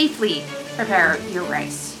should safely prepare your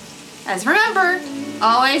rice. As remember,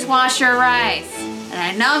 always wash your rice. And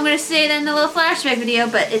I know I'm going to say that in the little flashback video,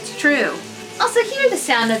 but it's true. Also, hear the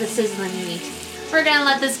sound of the sizzling meat. We're going to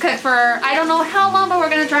let this cook for, I don't know how long, but we're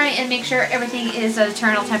going to try it and make sure everything is at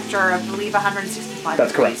eternal temperature of, I believe, 165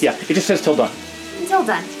 That's correct, yeah. It just says till done. Until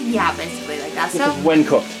done. Yeah, basically like that. So When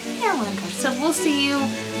cooked. yeah, when cooked. So we'll see you.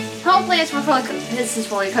 Hopefully, as we're fully cooked, this is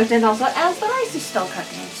fully cooked, and also as the rice is still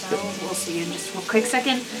cooking. So we'll see you in just a quick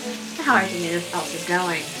second how everything else is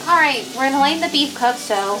going. All right, we're gonna let the beef cook.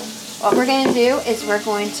 So what we're gonna do is we're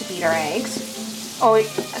going to beat our eggs. Oh,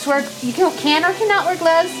 so you can or cannot wear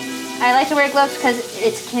gloves. I like to wear gloves because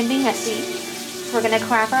it can be messy. So we're gonna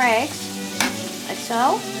crack our eggs like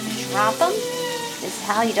so. Drop them. This is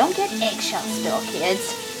how you don't get eggshell spill, kids.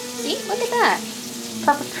 See? Look at that.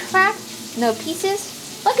 Perfect crack. No pieces.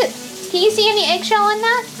 Look at. Can you see any eggshell in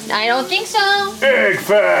that? I don't think so. Egg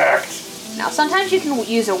fact! Now, sometimes you can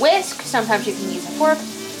use a whisk. Sometimes you can use a fork.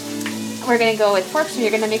 We're going to go with forks, so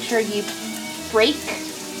you're going to make sure you break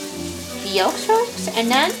the yolks first,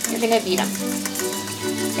 and then you're going to beat them.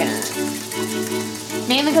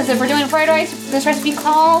 Mainly because if we're doing fried rice, this recipe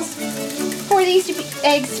calls for these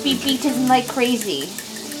eggs to be beaten like crazy.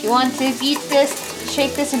 You want to beat this,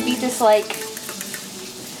 shake this, and beat this like...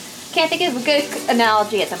 Can't think of a good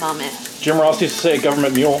analogy at the moment. Jim Ross used to say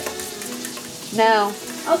government mule. No.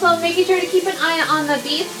 Also, making sure to keep an eye on the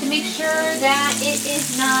beef to make sure that it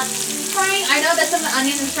is not frying. I know that some of the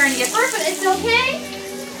onions are starting to get burnt, but it's okay.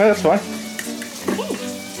 That's fine.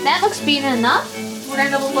 Okay. That looks beaten enough. We're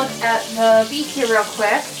going to look at the beef here real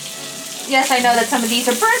quick. Yes, I know that some of these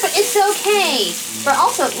are burnt, but it's okay. But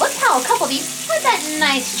also, look how a couple of these have that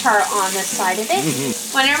nice char on this side of it.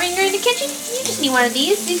 Whenever you're in the kitchen, you just need one of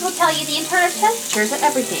these. These will tell you the internal temperatures of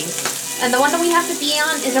everything. And the one that we have to be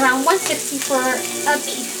on is around 160 for a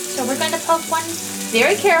beef. So we're going to poke one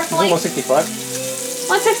very carefully. 165.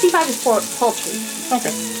 165 is poultry.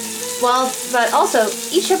 Okay. Well, but also,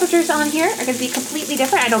 each temperatures on here are going to be completely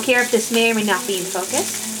different. I don't care if this may or may not be in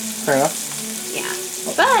focus. Fair enough. Yeah.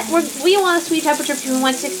 But we want a sweet temperature between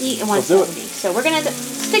 160 and Let's do it. 170. So we're going to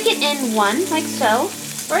stick it in one, like so.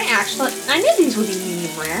 Or actually, I knew these would be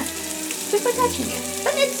medium rare. Just by touching it.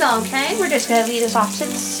 But it's okay. We're just going to leave this off to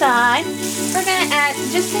the side. We're going to add,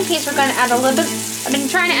 just in case, we're going to add a little bit. I've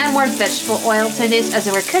been trying to add more vegetable oil to this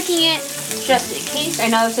as we're cooking it. Just in case. I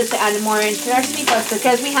know this is added more into the recipe, but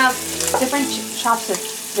because we have different chops of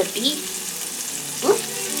the beef. Oop.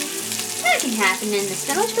 That can happen in the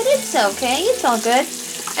sandwich, but it's okay. It's all good.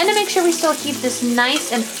 And to make sure we still keep this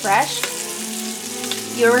nice and fresh,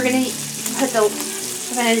 we're going to put the,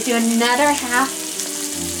 we're going to do another half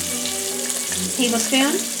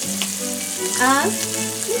tablespoon of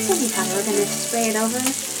chili powder. We're going to spray it over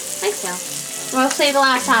like so. We'll save the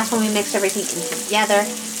last sauce when we mix everything in together.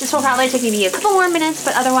 This will probably take maybe a couple more minutes,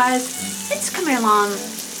 but otherwise, it's coming along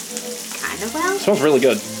kind of well. Smells really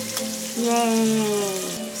good. Yay.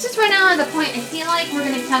 Since we're now at the point, I feel like we're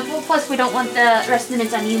going to be comfortable. Plus, we don't want the rest of the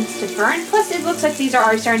minced onions to burn. Plus, it looks like these are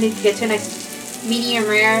already starting to get to a nice medium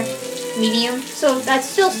rare, medium. So that's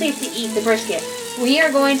still safe to eat the brisket. We are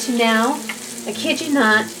going to now, I kid you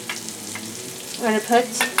not, we're going to put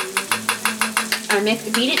our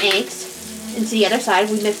beaten eggs into the other side.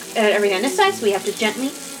 We mix everything on this side, so we have to gently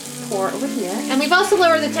pour over here. And we've also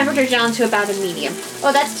lowered the temperature down to about a medium.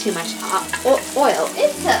 Oh, that's too much oil.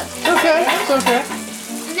 It's okay. Okay, it's okay.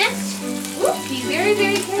 Next, be very,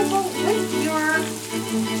 very careful with your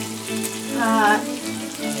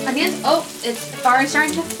onions. Oh, it's already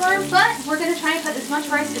starting to burn, but we're going to try and put as much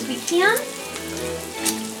rice as we can.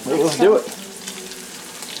 Well, let's do it.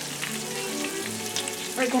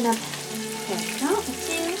 We're going to, there we go, let's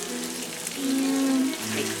see. And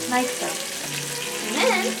like so. And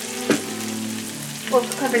then, we'll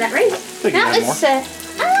cover that rice. Now it's, I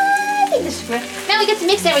think this is good. Now we get to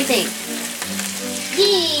mix everything.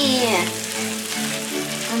 Yeah!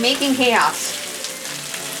 We're making chaos.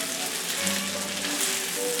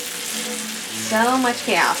 So much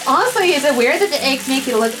chaos. Honestly, is it weird that the eggs make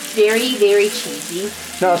it look very, very cheesy?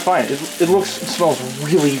 No, it's fine. It smells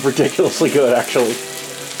really ridiculously good, actually.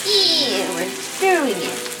 Yeah, we're doing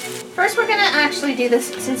it. First, we're gonna actually do this,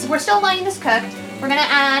 since we're still letting this cook, we're gonna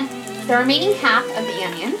add the remaining half of the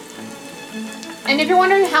onion. And if you're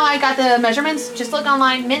wondering how I got the measurements, just look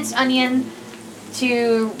online, minced onion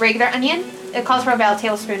to regular onion. It calls for about a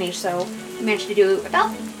tablespoon each, so we managed to do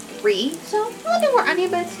about 3. So a little bit more onion,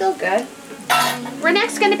 but it's still good. We're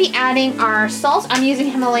next going to be adding our salt. I'm using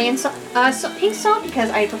Himalayan pink salt because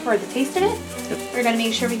I prefer the taste of it. We're going to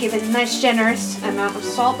make sure we give it a nice generous amount of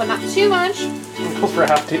salt, but not too much. Close for a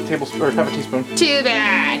half tablespoon or half a teaspoon. Too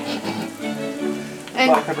bad.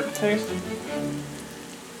 Black pepper taste.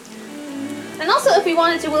 And also, if we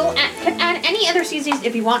wanted to, we'll could add any other seasonings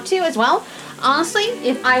if you want to as well. Honestly,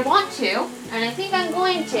 if I want to, and I think I'm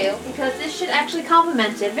going to, because this should actually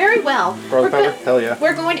complement it very well. Garlic powder? Hell yeah.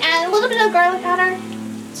 We're going to add a little bit of garlic powder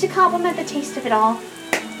to complement the taste of it all.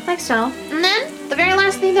 Like so. And then, the very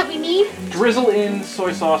last thing that we need. Drizzle in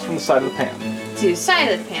soy sauce from the side of the pan. To the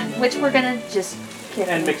side of the pan, which we're going to just get.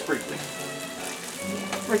 And mix briefly.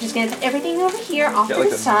 We're just going to put everything over here off to like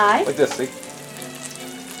the this. side. Like this, see?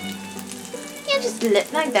 Yeah, just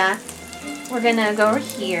like that. We're going to go over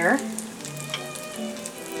here.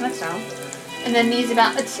 Like so. And then these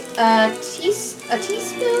about a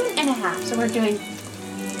teaspoon and a half. So we're doing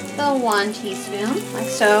the 1 teaspoon, like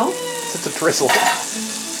so. It's a drizzle.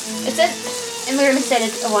 It literally said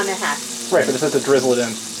it's a 1.5. Right, but it says to drizzle it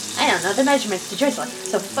in. I don't know the measurements to drizzle it.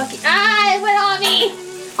 So fucking it went on me.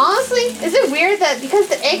 Honestly, is it weird that because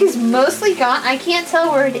the egg is mostly gone, I can't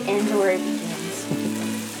tell where it ends or where it begins?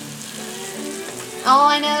 All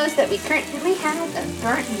I know is that we currently have a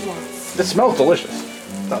burnt mess. It smells delicious.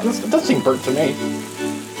 It doesn't seem burnt to me.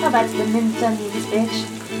 How about the minced onions, bitch?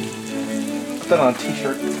 Put that on a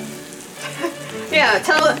t-shirt.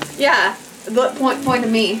 Point to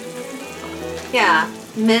me. Yeah,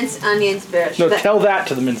 minced onions, bitch. No, tell that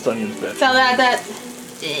to the minced onions, bitch. Tell that. I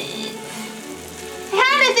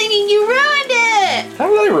had it thinking you ruined it! How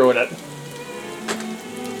did I ruin it?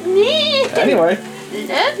 Anyway.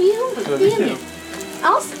 Love you. Love you too.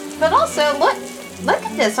 But also, look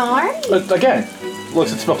at this already. But again,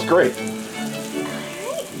 looks and smells great.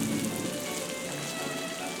 Alright.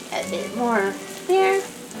 A bit more there.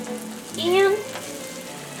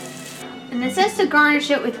 And it says to garnish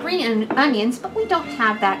it with green onions, but we don't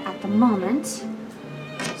have that at the moment.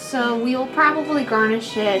 So we will probably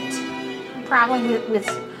garnish it with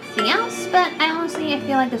something else, but I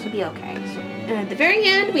feel like this would be okay. So, and at the very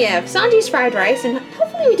end, we have Sanji's fried rice, and hopefully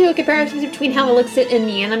maybe do a comparison between how it looks in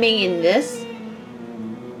the anime and this?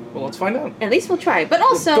 Well, let's find out. At least we'll try. But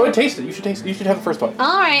also, Go ahead, taste it. You should taste. You should have the first bite.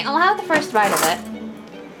 all right, I'll have the first bite of it.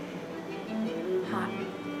 Hot.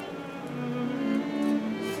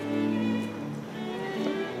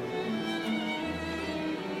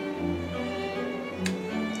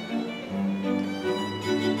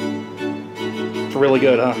 It's really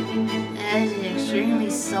good, huh? That is extremely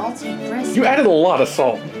salty brisket. You added a lot of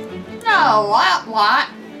salt. No, what?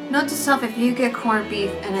 Note to self, if you get corned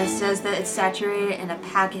beef and it says that it's saturated in a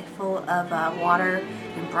packet full of water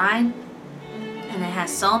and brine, and it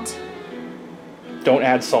has salt, Don't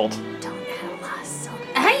add salt. don't add a lot of salt.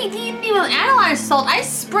 Hey, you didn't even add a lot of salt. I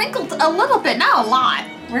sprinkled a little bit, not a lot.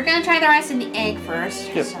 We're gonna try the rice and the egg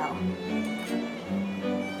first. Yep. So.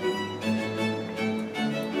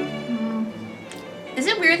 Is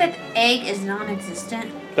it weird that the egg is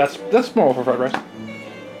non-existent? That's normal for fried rice.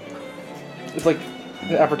 It's like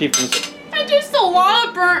the aperitif is. I just a lot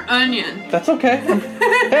of burnt onion. That's okay.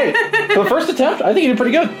 Hey, for the first attempt, I think you did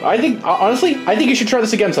pretty good. I think honestly, I think you should try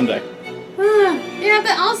this again someday. Yeah,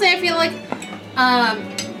 but honestly, I feel like,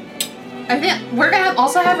 I think we're gonna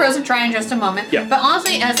also have Rosa try in just a moment. Yeah. But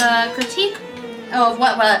honestly, as a critique of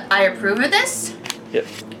what I approve of this, Yep.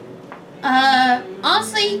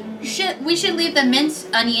 honestly, we should leave the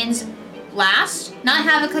minced onions last. Not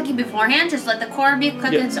have it cooking beforehand. Just let the corned beef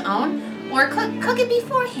cook Yep. its own, or cook it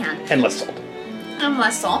beforehand. And less salt. And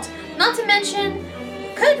less salt. Not to mention,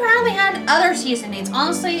 could probably add other seasonings.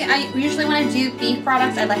 Honestly, I usually when I do beef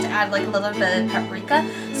products, I like to add like a little bit of paprika.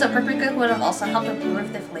 So paprika would have also helped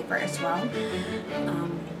improve the flavor as well.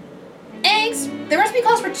 Eggs. The recipe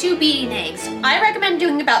calls for 2 beating eggs. I recommend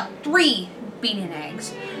doing about 3 beating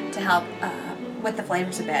eggs to help with the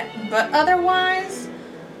flavors a bit. But otherwise,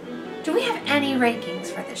 do we have any rankings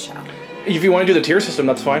for this show? If you want to do the tier system,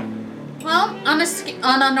 that's fine. Well,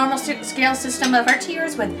 on a normal scale system of our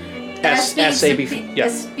tiers, with S A B. Yeah.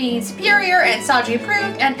 S being superior and Sanji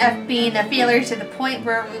approved, and F being a failure to the point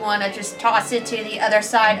where we want to just toss it to the other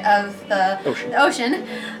side of the ocean.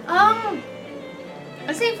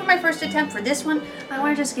 I think for my first attempt for this one, I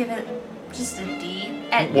want to just give it just a D.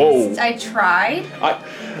 At least I tried.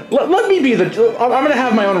 Let me be the. I'm gonna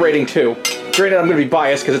have my own rating too. Granted, I'm gonna be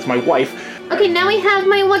biased because it's my wife. Okay, now we have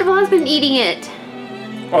my wonderful husband eating it.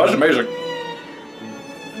 Oh, that's amazing.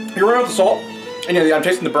 You're right with the salt, and yeah, I'm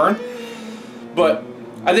tasting the burn. But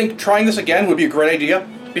I think trying this again would be a great idea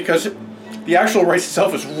because the actual rice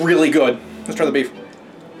itself is really good. Let's try the beef.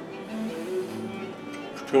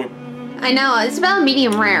 It's good. I know, it's about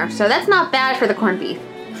medium rare, so that's not bad for the corned beef.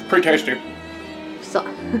 It's pretty tasty. So,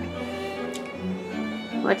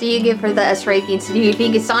 what do you give for the S rankings? Do you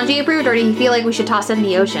think it's Sanji approved, or do you feel like we should toss it in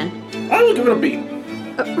the ocean? I would give it a B.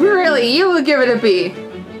 Really? You would give it a B?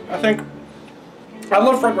 I think I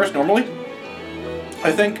love fried rice normally.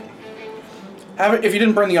 I think if you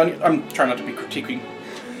didn't burn the onion, I'm trying not to be critiquing.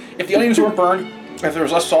 If the onions weren't burned, if there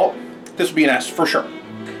was less salt, this would be an S for sure.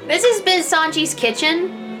 This has been Sanji's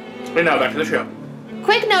Kitchen. And now back to the show.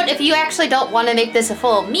 Quick note: if you actually don't want to make this a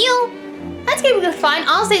full meal, that's gonna be fine.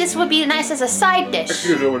 Honestly, this would be nice as a side dish.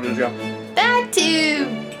 Excuse me, what it is, yeah. Back to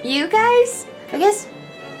you guys, I guess.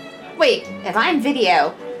 Wait, if I'm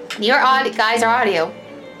video, and your guys are audio,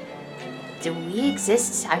 do we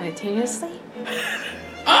exist simultaneously?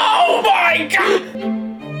 Oh my god!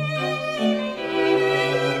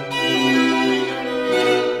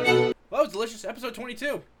 Well, that was delicious. Episode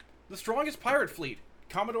 22. The strongest pirate fleet.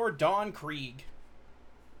 Commodore Don Krieg.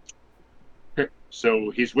 So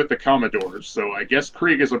he's with the Commodores, so I guess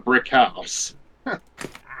Krieg is a brick house.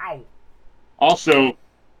 Ow. Also,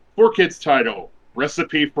 4Kids title,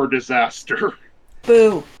 Recipe for Disaster.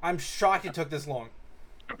 Boo. I'm shocked it took this long.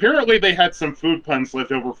 Apparently they had some food puns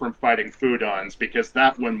left over from fighting Foodons, because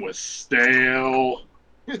that one was stale.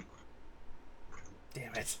 Damn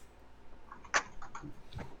it.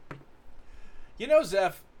 You know,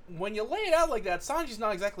 Zeph, when you lay it out like that, Sanji's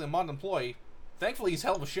not exactly a modern employee. Thankfully, he's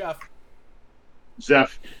hell of a chef.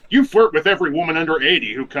 Zeph, you flirt with every woman under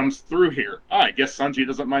 80 who comes through here. I guess Sanji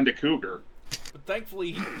doesn't mind a cougar. But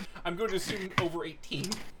thankfully, I'm going to assume over 18.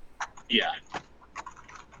 Yeah.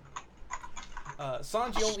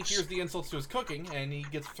 Sanji only hears the insults to his cooking, and he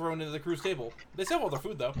gets thrown into the crew's table. They still have all their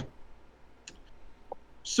food, though.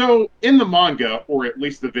 So, in the manga, or at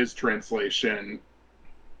least the Viz translation,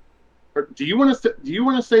 do you want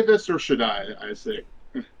to say this, or should I say?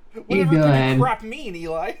 Whatever go could ahead. you crap mean,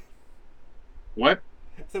 Eli? What?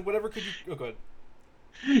 I said, whatever could you... Oh, go ahead.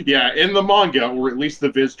 Yeah, in the manga, or at least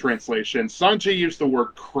the Viz translation, Sanji used the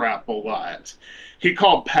word crap a lot. He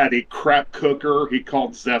called Patty crap cooker, he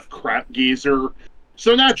called Zeph crap geezer.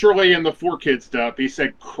 So naturally, in the 4 Kids dub, he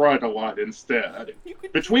said crud a lot instead.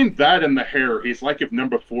 Between that and the hair, he's like if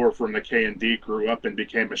number 4 from the K&D grew up and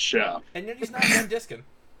became a chef. And yet he's not Ben Diskin.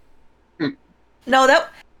 No,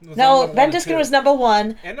 Was no, on Ben and Diskin two. was number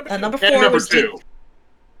 1. And number 2. Number 4 And number was 2.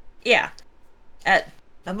 Yeah. At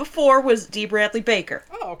number 4 was D. Bradley Baker.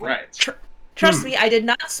 Oh, okay. Right. Trust me, I did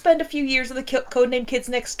not spend a few years in the Codename Kids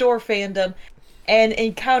Next Door fandom and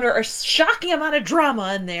encounter a shocking amount of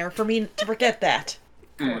drama in there for me to forget that.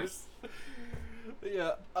 Of course.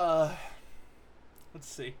 Yeah, let's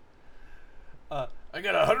see. I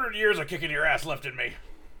got 100 years of kicking your ass left in me.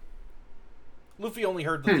 Luffy only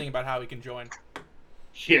heard the thing about how he can join.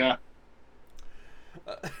 Yeah.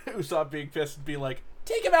 Usopp being pissed and being like,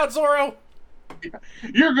 take him out, Zoro!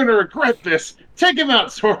 You're gonna regret this. Take him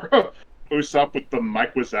out, Zoro. Usopp with the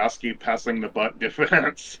Mike Wazowski passing the butt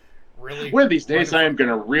defense. Really? One of these days, I am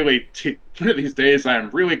gonna really. One of these days, I am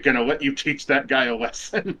really gonna let you teach that guy a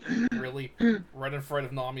lesson. Really? Right in front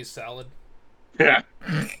of Nami's salad? Yeah.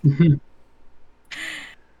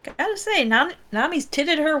 Gotta say, Nami's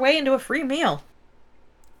titted her way into a free meal.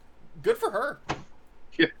 Good for her.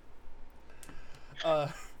 Yeah.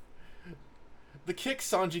 The kick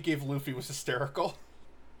Sanji gave Luffy was hysterical.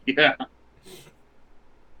 Yeah.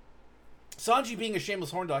 Sanji being a shameless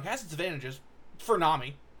horn dog has its advantages for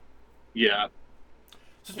Nami. Yeah.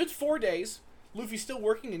 So it's been 4 days. Luffy's still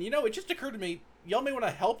working, and it just occurred to me, y'all may want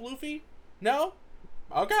to help Luffy? No?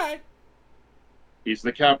 Okay. He's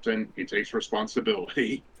the captain. He takes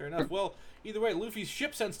responsibility. Fair enough. Well, either way, Luffy's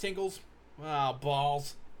ship sends tingles. Ah,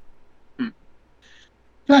 balls.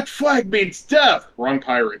 That flag means death! Wrong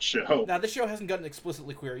pirate show. Now, this show hasn't gotten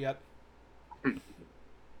explicitly queer yet.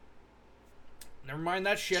 Never mind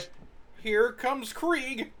that shit. Here comes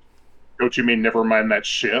Krieg. Don't you mean never mind that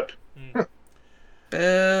ship?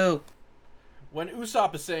 Boo. When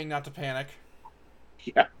Usopp is saying not to panic.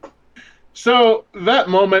 Yeah. So that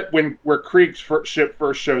moment where Krieg's ship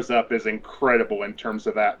first shows up is incredible in terms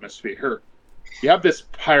of atmosphere. You have this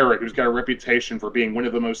pirate who's got a reputation for being one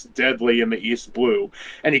of the most deadly in the East Blue,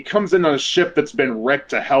 and he comes in on a ship that's been wrecked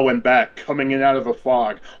to hell and back, coming in out of the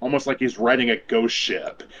fog, almost like he's riding a ghost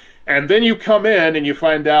ship. And then you come in and you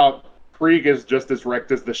find out Krieg is just as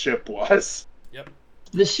wrecked as the ship was. Yep.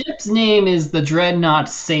 The ship's name is the Dreadnought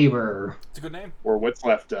Saber. It's a good name. Or what's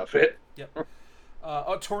left of it. Yep.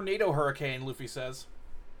 A tornado hurricane, Luffy says.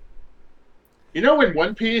 You know, in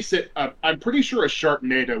One Piece, I'm pretty sure a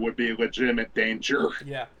Sharknado would be a legitimate danger.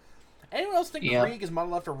 Yeah. Anyone else think Yeah. Krieg is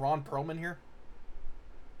modeled after Ron Perlman here?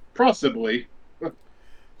 Possibly.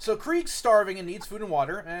 So Krieg's starving and needs food and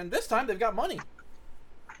water, and this time they've got money.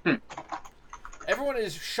 Everyone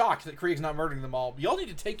is shocked that Krieg's not murdering them all. Y'all need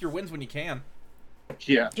to take your wins when you can.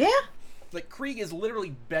 Yeah. Yeah? Like, Krieg is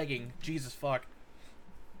literally begging. Jesus fuck.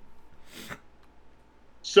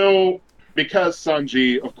 So, because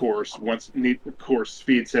Sanji, of course,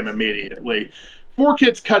 feeds him immediately, 4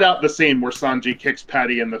 Kids cut out the scene where Sanji kicks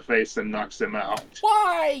Patty in the face and knocks him out.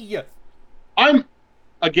 Why? I'm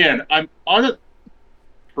on it.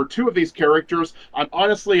 For 2 of these characters, I'm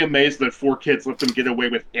honestly amazed that 4 Kids let them get away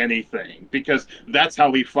with anything, because that's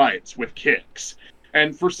how he fights, with kicks.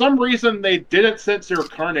 And for some reason, they didn't censor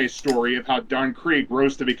Carne's story of how Don Krieg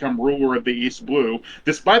rose to become ruler of the East Blue,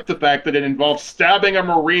 despite the fact that it involved stabbing a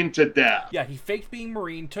Marine to death. Yeah, he faked being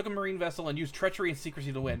Marine, took a Marine vessel, and used treachery and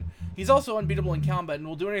secrecy to win. He's also unbeatable in combat and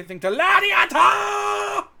will do anything to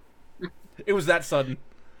Ladiata! It was that sudden.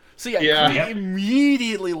 So yeah, Krieg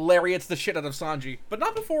immediately lariats the shit out of Sanji, but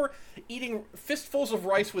not before eating fistfuls of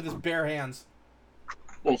rice with his bare hands.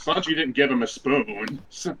 Well, Sanji didn't give him a spoon.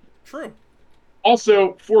 True.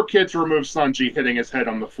 Also, 4 Kids removes Sanji hitting his head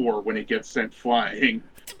on the floor when he gets sent flying.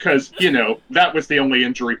 Because, that was the only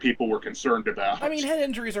injury people were concerned about. I mean, head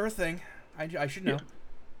injuries are a thing. I should know.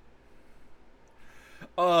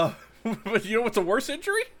 But you know what's a worse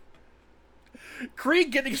injury?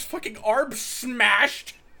 Krieg getting his fucking arm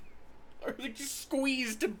smashed. Or like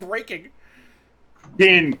squeezed and breaking.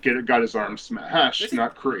 Din got his arm smashed,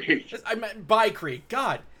 not Krieg. I meant by Krieg.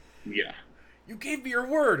 God. Yeah. You gave me your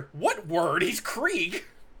word. What word? He's Krieg.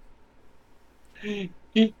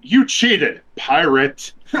 You cheated,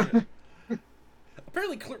 pirate.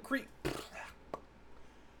 Apparently,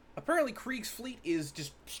 Krieg's fleet is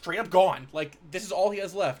just straight up gone. Like, this is all he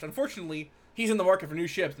has left. Unfortunately, he's in the market for new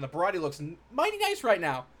ships, and the Barati looks mighty nice right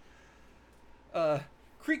now.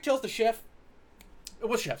 Krieg tells the chef...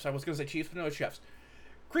 What chefs? I was going to say chiefs, but no, it's chefs.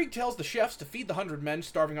 Krieg tells the chefs to feed the 100 men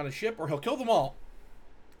starving on his ship, or he'll kill them all.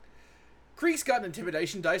 Krieg's got an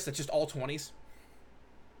intimidation dice that's just all 20s.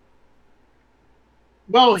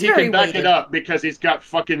 Well, It's he very can back weighted. it up because he's got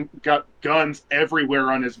guns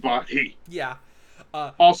everywhere on his body. Yeah.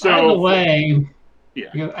 Also, By the way,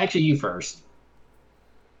 yeah. actually, you first.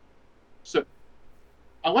 So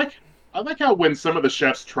I like how when some of the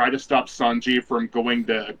chefs try to stop Sanji from going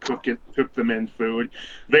to cook them in food,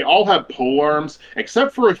 they all have pole arms,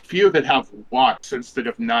 except for a few that have woks instead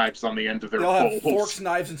of knives on the end of their They all have poles. forks,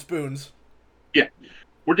 knives, and spoons. Yeah.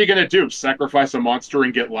 What are you gonna do? Sacrifice a monster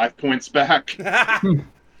and get life points back?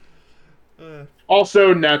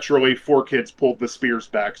 Also, naturally, 4Kids pulled the spears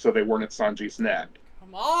back so they weren't at Sanji's neck.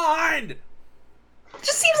 Come on! It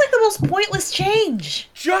just seems like the most pointless change.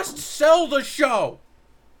 Just sell the show!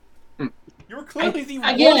 You're clearly the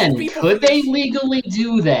worst Again, people could for they this. legally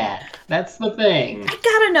do that? That's the thing. I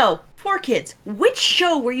gotta know, 4Kids, which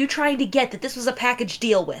show were you trying to get that this was a package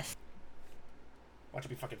deal with? Watch it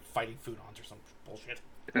be fucking fighting food-ons or some bullshit.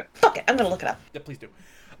 Fuck it, I'm gonna look it up. Yeah, please do.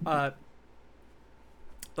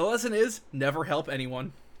 The lesson is, never help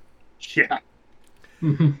anyone. Yeah.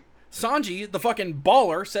 Sanji, the fucking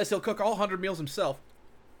baller, says he'll cook all 100 meals himself.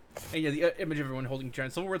 And yeah, the image of everyone holding a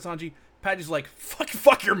giant silverware at Sanji. Patty's like,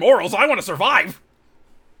 fuck your morals, I want to survive!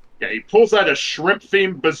 Yeah, he pulls out a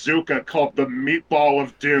shrimp-themed bazooka called the Meatball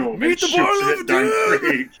of Doom Meet and the shoots Ball it of at Don Doom!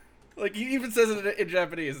 Krieg. Like, he even says it in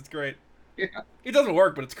Japanese, it's great. Yeah. It doesn't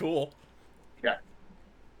work, but it's cool. Yeah.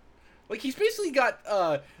 Like, he's basically got,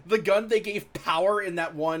 the gun they gave Power in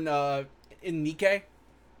that one, in Nikkei.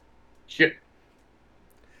 Shit.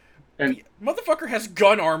 And Motherfucker has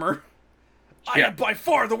gun armor. I Yeah. am by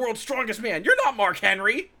far the world's strongest man. You're not Mark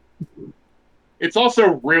Henry. it's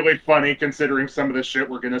also really funny considering some of the shit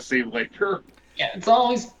we're gonna see later. Yeah, it's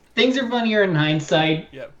always things are funnier in hindsight,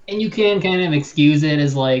 Yeah. and you can kind of excuse it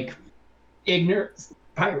as like ignorance.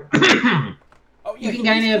 Pirate. Oh, yeah, You can he's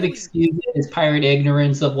kind of really- excuse it as pirate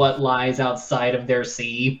ignorance of what lies outside of their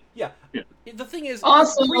sea. Yeah. Yeah. The thing is,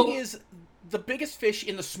 Also- Krieg is the biggest fish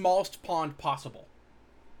in the smallest pond possible.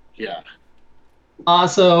 Yeah.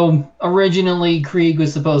 Also, originally Krieg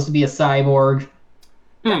was supposed to be a cyborg.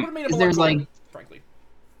 That would've made him a lot There's cooler, like frankly.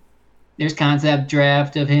 there's concept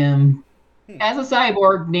draft of him Hmm. as a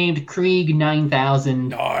cyborg named Krieg 9000.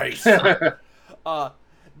 Nice.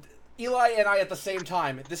 Eli and I at the same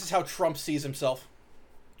time. This is how Trump sees himself.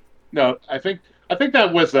 No, I think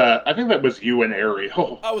that was you and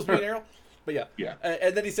Ariel. I was being Errol, but yeah. Yeah.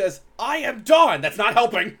 And then he says, "I am done." That's not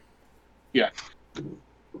helping. Yeah.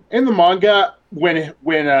 In the manga, when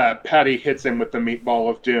Patty hits him with the Meatball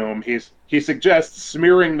of Doom, he suggests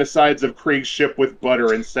smearing the sides of Krieg's ship with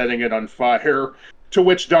butter and setting it on fire. To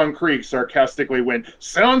which Don Krieg sarcastically went,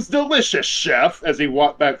 "Sounds delicious, chef," as he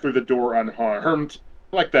walked back through the door unharmed.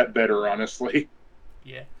 I like that better, honestly.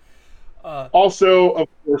 Yeah. Also, of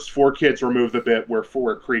course, 4Kids remove the bit where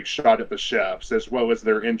Krieg shot at the chefs, as well as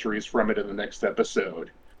their injuries from it in the next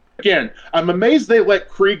episode. Again, I'm amazed they let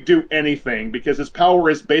Krieg do anything, because his power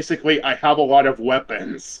is basically, I have a lot of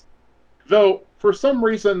weapons. Though, for some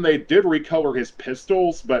reason, they did recolor his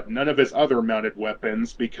pistols, but none of his other mounted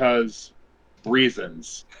weapons, because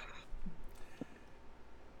reasons.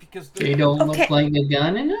 Because They don't Okay. look like a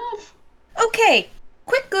gun enough? Okay,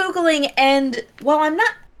 quick Googling, and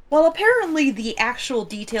while apparently the actual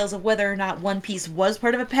details of whether or not One Piece was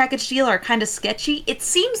part of a package deal are kind of sketchy, it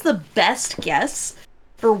seems the best guess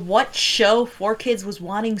for what show 4Kids was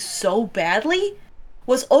wanting so badly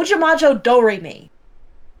was Ojamajo Doremi.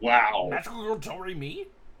 Wow. Magical Girl Doremi?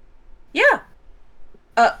 Yeah.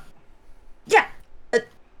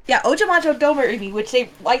 Yeah, Ojamajo Doremi, which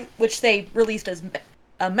they released as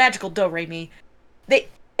Magical Doremi. They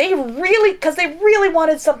really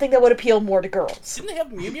wanted something that would appeal more to girls. Didn't they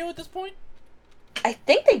have Mew Mew at this point? I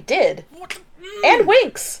think they did. What? And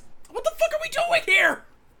Winx. What the fuck are we doing here?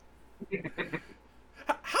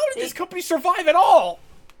 How did this company survive at all?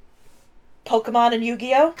 Pokemon and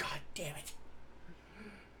Yu-Gi-Oh! God damn it.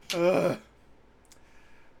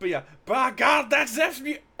 But yeah, by God, that's Zeph's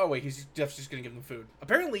Mew. Oh wait, Zeph's just gonna give them food.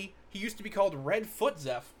 Apparently, he used to be called Red Foot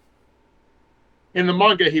Zeph. In the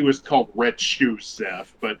manga, he was called Red Shoe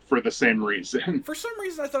Zeph, but for the same reason. For some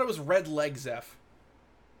reason, I thought it was Red Leg Zeph.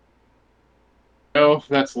 No,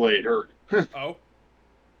 that's later. Oh.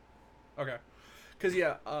 Okay. Cause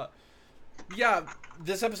yeah,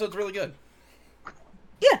 this episode's really good.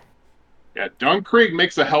 Yeah, Don Krieg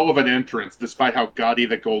makes a hell of an entrance, despite how gaudy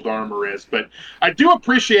the gold armor is, but I do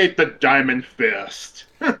appreciate the Diamond Fist.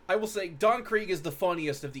 I will say, Don Krieg is the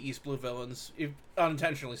funniest of the East Blue villains, if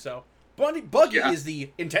unintentionally so. Buggy Yeah. is the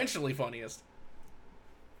intentionally funniest.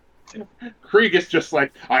 Krieg is just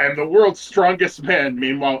like, I am the world's strongest man.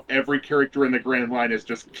 Meanwhile, every character in the Grand Line is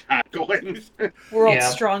just cackling. World's Yeah.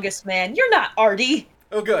 strongest man. You're not Artie.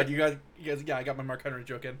 Oh, good. You guys, yeah, I got my Mark Henry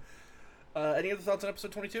joke in. Any other thoughts on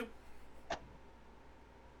episode 22?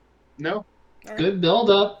 No? Good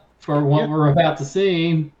build-up for what we're about to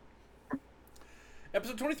see.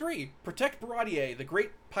 Episode 23, Protect Baradier, the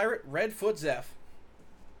Great Pirate Redfoot Zeph.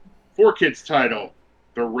 4Kids title,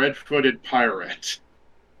 The Red-Footed Pirate.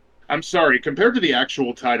 I'm sorry, compared to the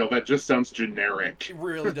actual title, that just sounds generic. It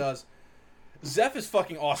really does. Zeph is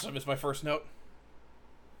fucking awesome, is my first note.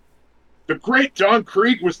 The great Don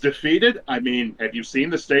Krieg was defeated? I mean, have you seen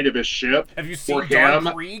the state of his ship? Have you seen For him?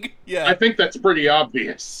 Don Krieg? Yeah. I think that's pretty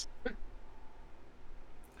obvious.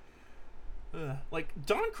 Like,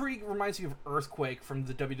 Don Krieg reminds me of Earthquake from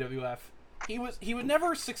the WWF. He would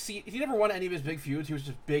never succeed. He never won any of his big feuds. He was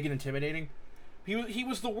just big and intimidating. He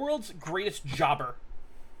was the world's greatest jobber.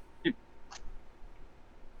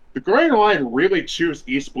 The Grand Line really chews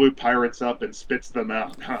East Blue pirates up and spits them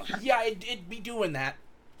out, huh? Yeah, it'd be doing that.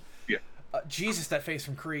 Yeah. Jesus, that face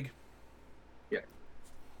from Krieg. Yeah.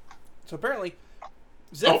 So apparently,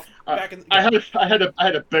 Zeph back in. I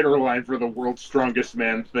had a better line for the world's strongest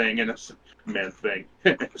man thing in a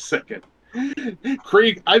second.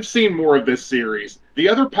 Krieg, I've seen more of this series. The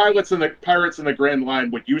other pirates in the Grand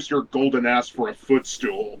Line would use your golden ass for a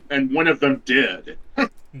footstool, and one of them did.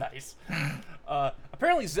 Nice.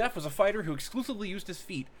 Apparently, Zeph was a fighter who exclusively used his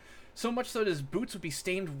feet, so much so that his boots would be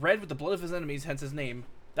stained red with the blood of his enemies, hence his name.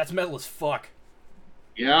 That's metal as fuck.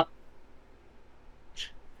 Yeah.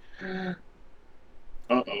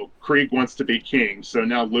 Uh-oh. Krieg wants to be king, so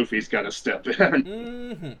now Luffy's got to step in.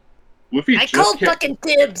 Mm-hmm. Luffy I just called can't- fucking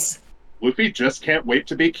dibs. Luffy just can't wait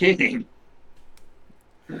to be king.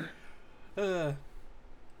 Zeph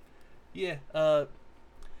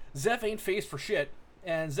ain't phased for shit,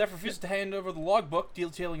 and Zeph refuses to hand over the logbook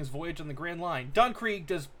detailing his voyage on the Grand Line. Don Krieg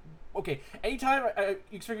does... Okay, anytime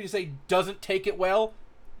you expect me to say doesn't take it well,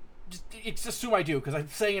 just assume I do, because I'm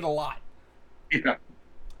saying it a lot. Yeah.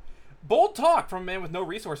 Bold talk from a man with no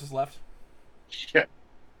resources left. Yeah.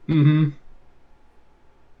 Mm-hmm.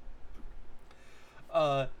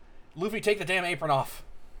 Luffy, take the damn apron off.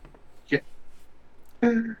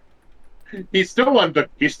 He's still on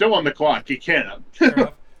the clock. He can't. Fair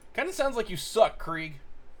enough. Kind of sounds like you suck, Krieg.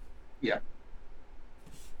 Yeah.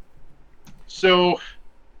 So,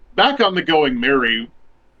 back on the Going Merry,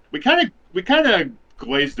 we kind of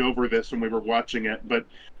glazed over this when we were watching it, but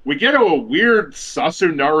we get a weird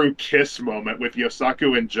Sasunaru kiss moment with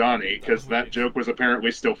Yosaku and Johnny, because that joke was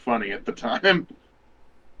apparently still funny at the time.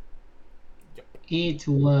 It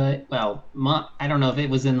was, well, I don't know if it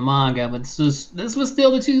was in the manga, but this was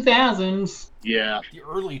still the 2000s. Yeah. The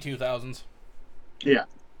early 2000s. Yeah.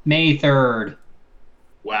 May 3rd.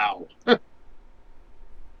 Wow.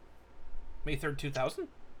 May 3rd, 2000?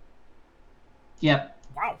 Yep.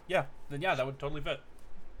 Wow, yeah. Then yeah, that would totally fit.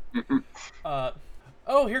 Mhm.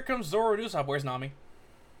 Oh, here comes Zoro and Usopp. Where's Nami?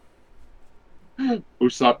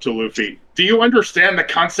 Usopp to Luffy. Do you understand the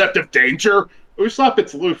concept of danger? Usopp,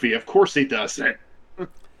 it's Luffy. Of course he doesn't.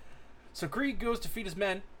 So Krieg goes to feed his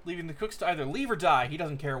men, leaving the cooks to either leave or die. He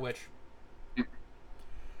doesn't care which.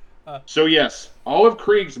 So yes, all of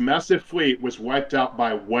Krieg's massive fleet was wiped out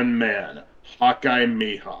by one man, Hawkeye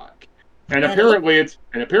Mihawk. And apparently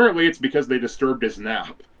it's because they disturbed his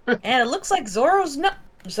nap. And it looks like Zoro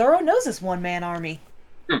knows this one-man army.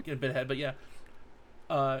 Get a bit ahead, but yeah.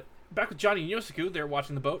 Back with Johnny and Yosaku, they're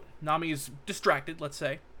watching the boat. Nami is distracted, let's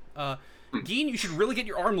say. Gin, you should really get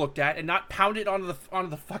your arm looked at and not pound it onto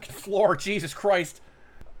the fucking floor. Jesus Christ!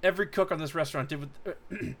 Every cook on this restaurant did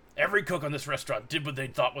what they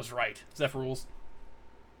thought was right. Zeph rules.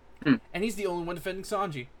 And he's the only one defending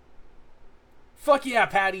Sanji. Fuck yeah,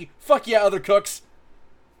 Patty. Fuck yeah, other cooks.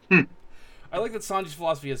 I like that Sanji's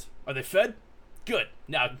philosophy is: are they fed? Good.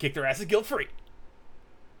 Now I can kick their asses guilt-free.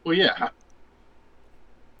 Well, yeah.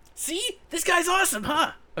 See? This guy's awesome,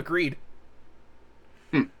 huh? Agreed.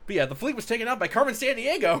 But yeah, the fleet was taken out by Carmen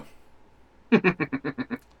Sandiego.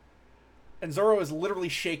 And Zoro is literally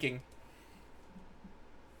shaking.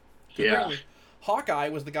 Yeah. Apparently, Hawkeye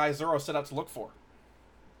was the guy Zoro set out to look for.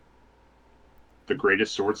 The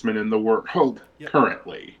greatest swordsman in the world, Yep.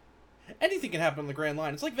 currently. Anything can happen on the Grand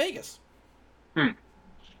Line. It's like Vegas.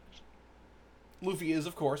 Luffy is,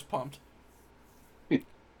 of course, pumped.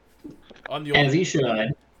 I'm the As only he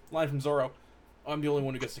should. line from Zoro. I'm the only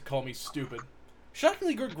one who gets to call me stupid.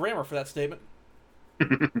 Shockingly good grammar for that statement.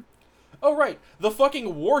 Oh right, the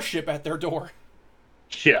fucking warship at their door.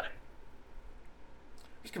 Yeah.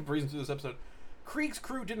 Just kind of breezing through this episode. Krieg's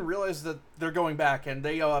crew didn't realize that they're going back, and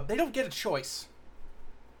they don't get a choice.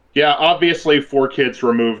 Yeah, obviously 4Kids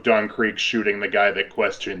removed Don Krieg shooting the guy that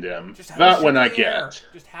questioned him. Just have him That shoot one in I the air. get.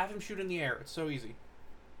 Just have him shoot in the air. It's so easy.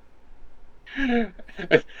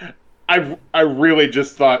 I really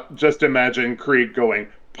just imagine Krieg going,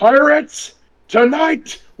 "Pirates,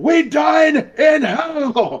 Tonight we dine in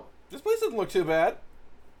hell! This place doesn't look too bad.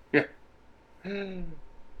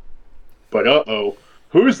 But uh-oh,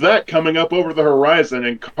 who's that coming up over the horizon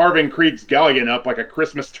and carving Krieg's galleon up like a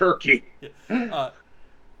Christmas turkey? Oh,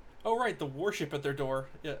 right, the warship at their door.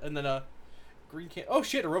 Yeah, and then, green can. Oh,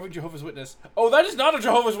 shit, a roving Jehovah's Witness. Oh, that is not a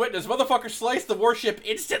Jehovah's Witness. Motherfucker sliced the warship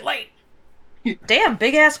instantly. Damn,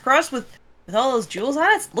 big ass cross with all those jewels on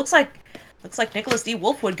it. Looks like Nicholas D.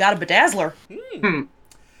 Wolfwood got a bedazzler. The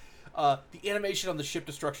animation on the ship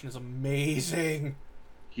destruction is amazing.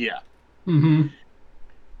 Yeah. Mm-hmm.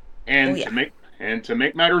 And Oh, yeah. to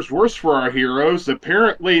make matters worse for our heroes,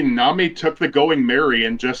 apparently Nami took the Going Merry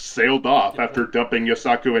and just sailed off after dumping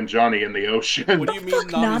Yosaku and Johnny in the ocean. What do you mean,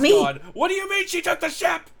 fuck, Nami's Nami? gone? What do you mean she took the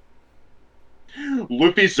ship?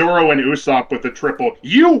 Luffy, Zoro, and Usopp with the triple.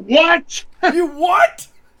 You what? You what?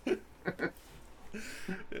 Look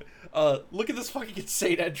at this fucking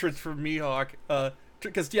insane entrance from Mihawk.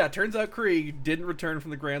 Because, yeah, turns out Krieg didn't return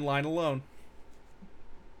from the Grand Line alone.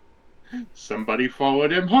 Somebody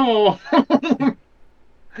followed him home.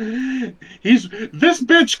 This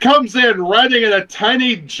bitch comes in riding in a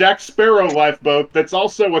tiny Jack Sparrow lifeboat that's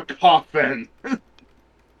also a coffin.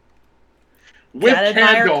 With Gotta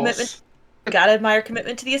admire candles. commitment. Gotta admire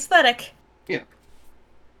commitment to the aesthetic. Yeah.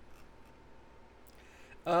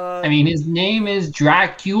 I mean, his name is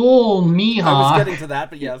Dracule Mihawk. I was getting to that,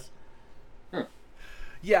 but yes. Huh.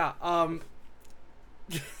 Yeah,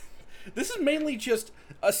 this is mainly just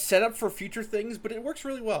a setup for future things, but it works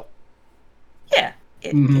really well. Yeah,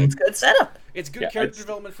 it's good setup. It's good Yeah, character it's-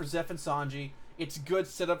 development for Zeph and Sanji. It's good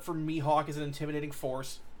setup for Mihawk as an intimidating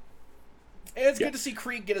force. And it's Yeah. good to see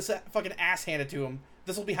Krieg get his fucking ass handed to him.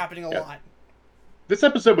 This will be happening a lot. This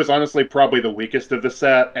episode was honestly probably the weakest of the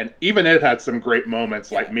set, and even it had some great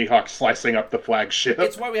moments, like Yeah. Mihawk slicing up the flagship.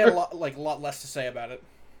 It's why we had a lot less to say about it.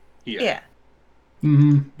 Yeah.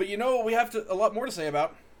 Mm-hmm. But you know what we have a lot more to say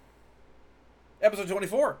about? Episode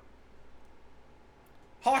 24.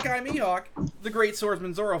 Hawkeye Mihawk, the great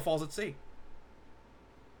swordsman Zoro falls at sea.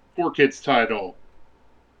 4Kids title,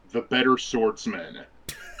 The Better Swordsman.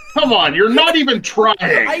 Come on, you're not even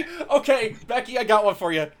trying! Okay, Becky, I got one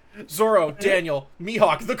for you. Zoro, Daniel,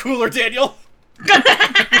 Mihawk, the cooler Daniel.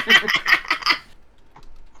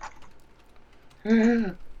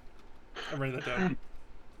 I'm writing that down.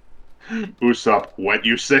 Usopp, what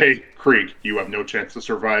you say? Krieg, you have no chance to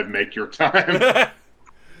survive, make your time.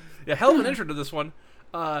 Yeah, hell of an intro to this one.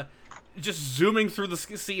 Just zooming through the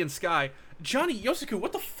sea and sky. Johnny, Yosaku,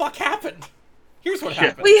 what the fuck happened? Here's what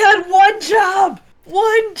happened. We had one job.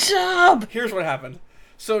 One job. Here's what happened.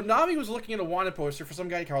 So Nami was looking at a wanted poster for some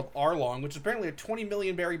guy called Arlong, which is apparently a 20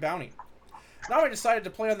 million berry bounty. Nami decided to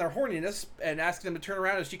play on their horniness and ask them to turn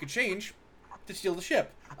around as she could change to steal the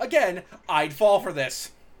ship. Again, I'd fall for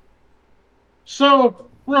this. So,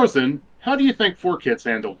 Rosen, how do you think 4Kids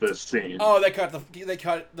handled this scene? Oh, they cut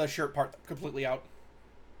the shirt part completely out.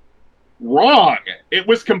 Wrong! It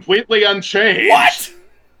was completely unchanged. What?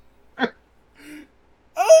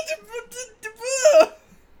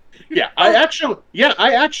 Yeah, I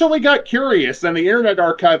actually got curious, and the Internet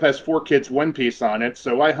Archive has 4Kids One Piece on it,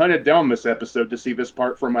 so I hunted down this episode to see this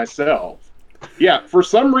part for myself. Yeah, for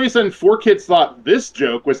some reason, 4Kids thought this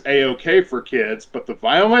joke was A-okay for kids, but the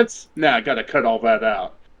violence? Nah, I gotta cut all that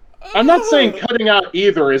out. I'm not saying cutting out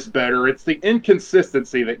either is better, it's the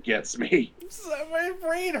inconsistency that gets me. My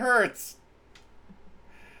brain hurts.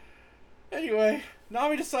 Anyway,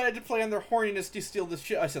 Nami decided to play on their horniness to steal this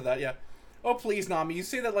ship. I said that, yeah. Oh, please, Nami, you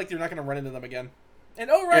say that like you're not going to run into them again. And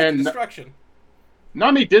oh, right, And- destruction.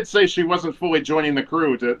 Nami did say she wasn't fully joining the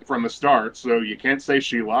crew from the start, so you can't say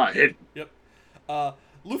she lied. Yep.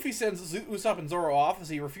 Luffy sends Usopp and Zoro off as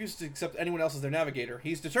he refuses to accept anyone else as their navigator.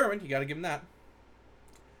 He's determined. You got to give him that.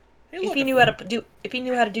 Hey, If look, he knew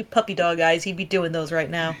how to do puppy dog eyes, he'd be doing those right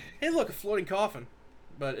now. Hey, look, a floating coffin.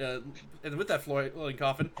 But and with that floating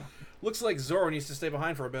coffin, looks like Zoro needs to stay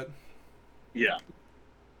behind for a bit. Yeah.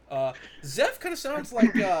 Zeph kind of sounds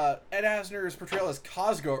like Ed Asner's portrayal as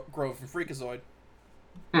Cosgrove from Freakazoid.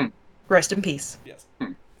 Rest in peace. Yes.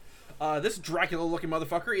 This Dracula-looking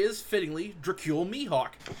motherfucker is fittingly Dracule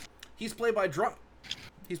Mihawk. He's played by John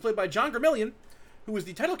Gramillion, who was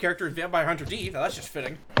the title character in Vampire Hunter D. Now that's just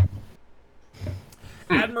fitting.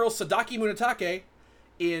 Admiral Sadaki Munetake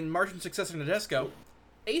in Martian Successor Nadesco.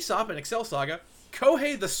 Aesop in Excel Saga.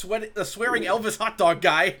 Kohei the swearing Elvis hot dog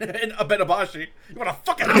guy in Abenabashi. You want a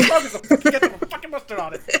fucking hot dog with some fucking mustard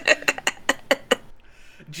on it.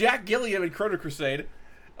 Jack Gilliam in Chrono Crusade.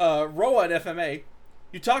 Roa in FMA.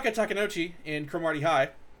 Yutaka Takanouchi in Cromartie High.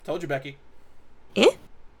 Told you, Becky. Eh?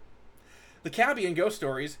 The Cabbie in Ghost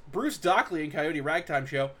Stories. Bruce Dockley in Coyote Ragtime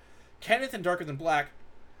Show. Kenneth in Darker Than Black,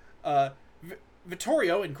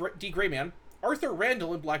 Vittorio in D. Greyman, Arthur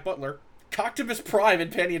Randall in Black Butler, Coctopus Prime in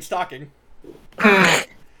Panty and Stocking,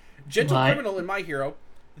 Gentle Criminal in My Hero,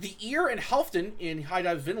 The Ear and Halfdan in High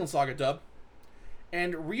Dive's Vinland Saga dub,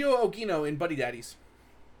 and Ryo Ogino in Buddy Daddies.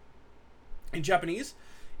 In Japanese,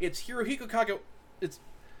 it's Hirohiko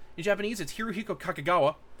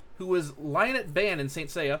Kakagawa, who was Lionett Ban in Saint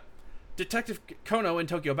Seiya, Detective Kono in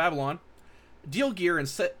Tokyo Babylon, Dilgear in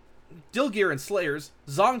Slayers,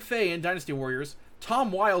 Zhang Fei in Dynasty Warriors,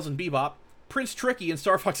 Tom Wiles in Bebop, Prince Tricky in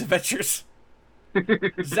Star Fox Adventures,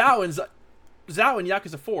 Zhao in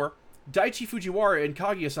Yakuza 4, Daichi Fujiwara in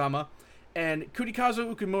Kaguya-sama, and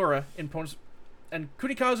Kunikazu Okamura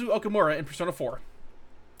in Persona 4.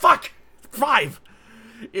 Fuck! 5!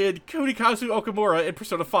 In Kunikazu Okamura in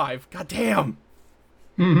Persona 5. God damn!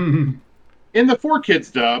 In the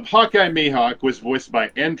 4Kids dub, Hawkeye Mihawk was voiced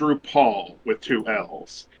by Andrew Paul with 2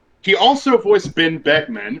 L's. He also voiced Ben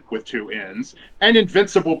Beckman with 2 N's, and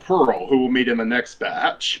Invincible Pearl, who we'll meet in the next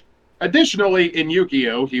batch. Additionally, in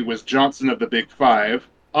Yu-Gi-Oh!, he was Johnson of the Big Five,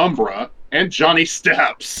 Umbra, and Johnny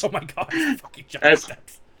Steps. Oh my god, fucking Johnny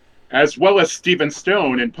Steps. As well as Steven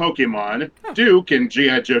Stone in Pokemon, Duke in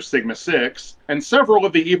G.I. Joe Sigma 6, and several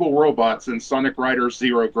of the evil robots in Sonic Riders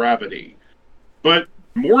Zero Gravity. But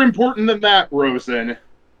more important than that, Rosen,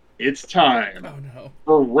 it's time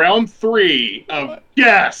for round 3 of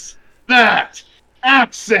Guess That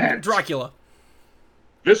Accent! Dracula.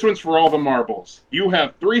 This one's for all the marbles. You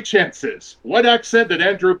have 3 chances. What accent did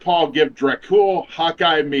Andrew Paul give Dracul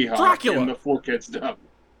Hawkeye Mihawk Dracula. in the 4Kids dub?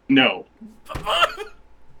 No.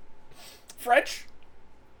 French?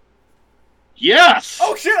 Yes!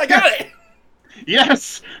 Oh shit, I got it!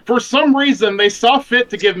 Yes! For some reason, they saw fit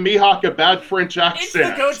to give Mihawk a bad French accent. It's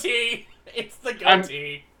the goatee! It's the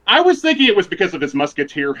goatee! I was thinking it was because of his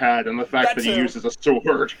musketeer hat and the fact That that he too. uses a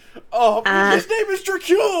sword. Oh, his name is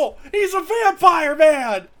Dracul! He's a vampire,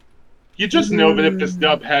 man! You just know that if this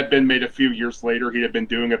dub had been made a few years later, he'd have been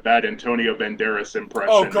doing a bad Antonio Banderas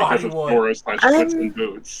impression because of Boros / Splits and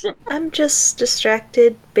Boots. I'm just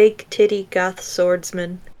distracted, big titty goth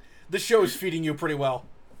swordsman. This show is feeding you pretty well.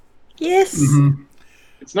 Yes.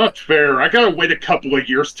 It's not fair. I gotta wait a couple of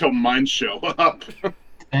years till mine show up.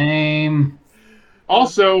 Same.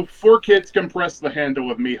 Also, 4Kids compressed the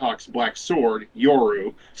handle of Mihawk's black sword,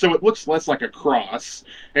 Yoru, so it looks less like a cross,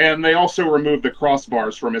 and they also removed the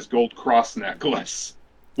crossbars from his gold cross necklace,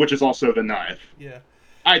 which is also the knife. Yeah.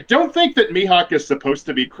 I don't think that Mihawk is supposed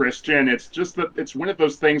to be Christian, it's just that it's one of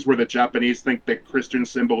those things where the Japanese think that Christian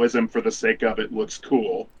symbolism for the sake of it looks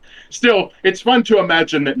cool. Still, it's fun to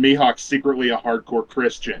imagine that Mihawk's secretly a hardcore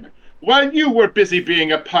Christian. While you were busy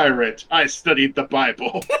being a pirate, I studied the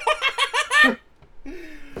Bible.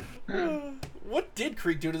 What did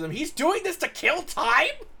Krieg do to them? He's doing this to kill time?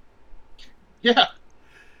 Yeah,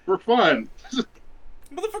 for fun.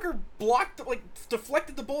 Motherfucker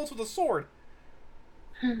deflected the bullets with a sword.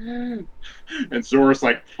 And Zora's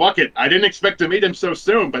like, fuck it, I didn't expect to meet him so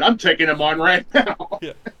soon, but I'm taking him on right now.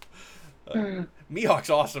 Yeah. Mihawk's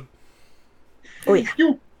awesome. Oh yeah.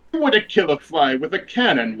 You wouldn't kill a fly with a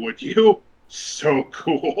cannon, would you? So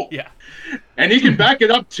cool. Yeah. And he can back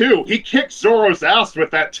it up too. He kicked Zoro's ass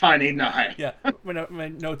with that tiny knife. Yeah. My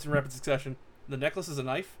notes in rapid succession. The necklace is a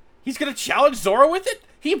knife. He's gonna challenge Zoro with it?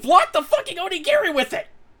 He blocked the fucking Onigiri with it!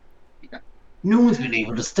 No one's been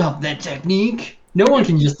able to stop that technique. No one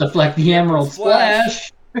can just deflect the Emerald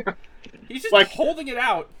Splash. He's just holding it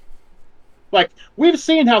out. Like, we've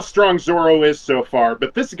seen how strong Zoro is so far,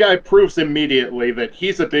 but this guy proves immediately that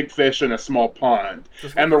he's a big fish in a small pond,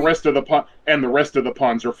 and the rest of the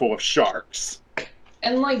ponds are full of sharks.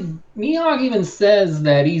 And like Mihawk even says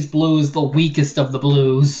that East Blue is the weakest of the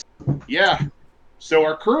blues. Yeah. So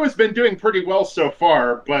our crew has been doing pretty well so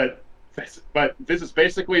far, but this is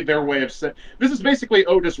basically their way of saying. This is basically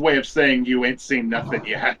Oda's way of saying you ain't seen nothing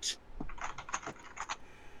yet.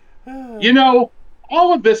 You know,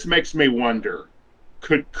 all of this makes me wonder,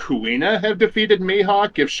 could Kuina have defeated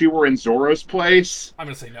Mihawk if she were in Zoro's place? I'm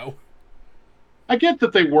gonna say no. I get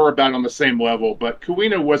that they were about on the same level, but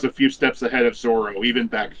Kuina was a few steps ahead of Zoro, even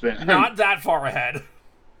back then. Not that far ahead.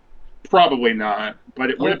 Probably not, but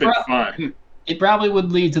it would have been fun. It probably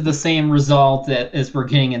would lead to the same result as we're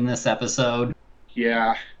getting in this episode.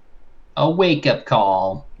 Yeah. A wake-up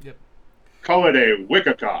call. Yep. Call it a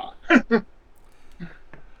Wikaka.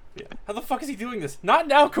 Yeah. How the fuck is he doing this? Not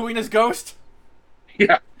now, Kuina's ghost!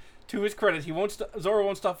 Yeah. To his credit, Zoro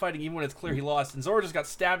won't stop fighting even when it's clear he lost, and Zoro just got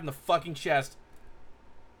stabbed in the fucking chest.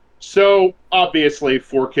 So, obviously,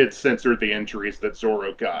 4Kids censored the injuries that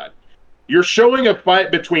Zoro got. You're showing a fight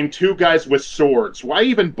between two guys with swords. Why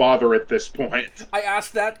even bother at this point? I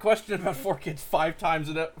asked that question about 4Kids five times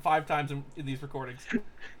in these recordings.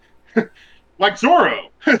 Like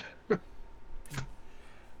Zoro.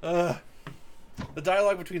 The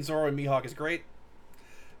dialogue between Zoro and Mihawk is great.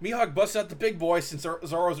 Mihawk busts out the big boy since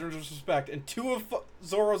Zoro's earned his respect, and two of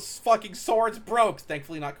Zoro's fucking swords broke.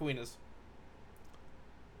 Thankfully, not Kuina's.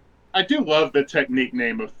 I do love the technique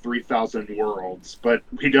name of 3000 Worlds, but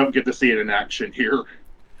we don't get to see it in action here.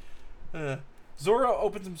 Zoro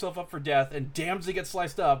opens himself up for death, and damns he gets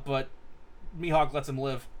sliced up, but Mihawk lets him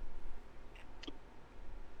live.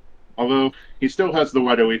 Although, he still has the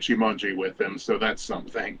Wado Ichimonji with him, so that's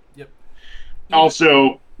something. Yep.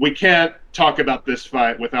 Also, we can't talk about this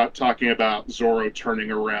fight without talking about Zoro turning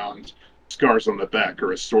around. Scars on the back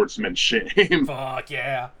are a swordsman's shame. Fuck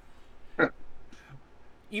yeah.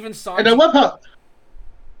 Even Sanji. And I love how...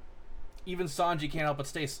 Even Sanji can't help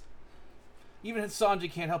but Even Sanji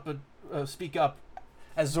can't help but speak up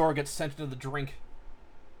as Zoro gets sent into the drink.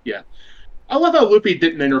 Yeah. I love how Luffy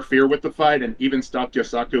didn't interfere with the fight and even stopped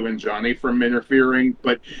Yosaku and Johnny from interfering,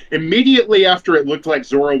 but immediately after it looked like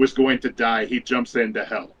Zoro was going to die, he jumps in to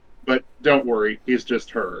help. But don't worry, he's just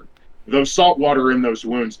hurt. Though salt water in those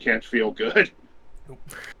wounds can't feel good. Nope.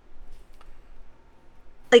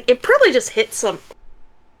 Like, it probably just hit some...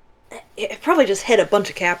 It probably just hit a bunch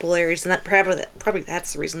of capillaries, and probably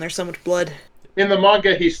that's the reason there's so much blood. In the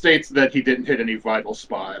manga, he states that he didn't hit any vital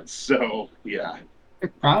spots, so, yeah.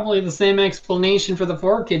 Probably the same explanation for the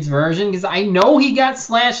 4Kids version, because I know he got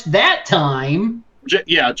slashed that time.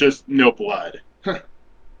 Yeah, just no blood.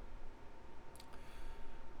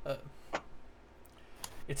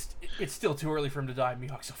 It's still too early for him to die.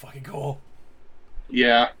 Mihawk's so fucking cool.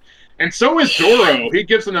 Yeah. And so is Zoro. He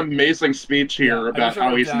gives an amazing speech here about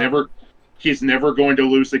how he's never going to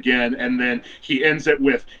lose again, and then he ends it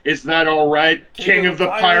with, "Is that all right, King of the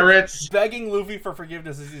Pirates?" Begging Luffy for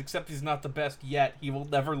forgiveness, except he's not the best yet. He will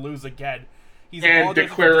never lose again. He's and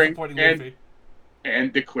declaring Luffy.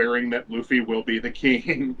 And declaring that Luffy will be the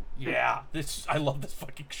king. Yeah, I love this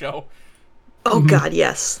fucking show. Oh god,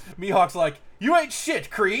 yes. Mihawk's like, "You ain't shit,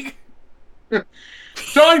 Krieg."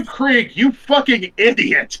 Don Krieg, you fucking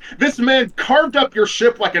idiot! This man carved up your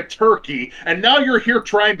ship like a turkey, and now you're here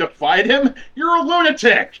trying to fight him? You're a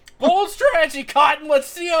lunatic! Bold strategy, Cotton! Let's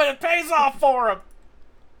see how it pays off for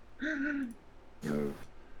him!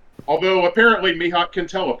 Although, apparently, Mihawk can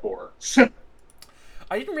teleport.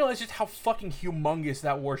 I didn't realize just how fucking humongous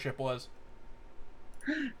that warship was.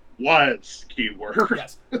 Was, keyword.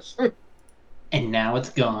 Yes. And now it's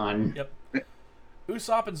gone. Yep.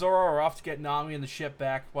 Usopp and Zoro are off to get Nami and the ship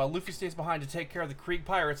back, while Luffy stays behind to take care of the Krieg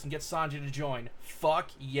pirates and get Sanji to join.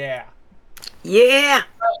 Fuck yeah. Yeah!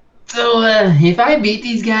 So, if I beat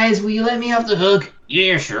these guys, will you let me off the hook?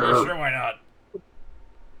 Yeah, sure. Sure, why not?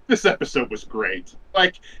 This episode was great.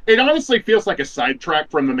 Like, it honestly feels like a sidetrack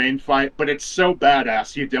from the main fight, but it's so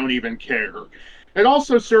badass you don't even care. It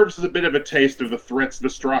also serves as a bit of a taste of the threats the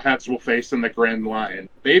Straw Hats will face in the Grand Line.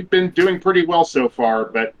 They've been doing pretty well so far,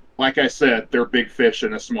 but like I said, they're big fish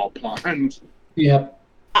in a small pond. Yep.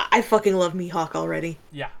 I fucking love Mihawk already.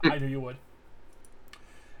 Yeah, I knew you would.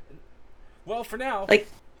 Well, for now, like,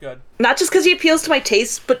 good. Not just because he appeals to my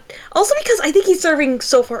taste, but also because I think he's serving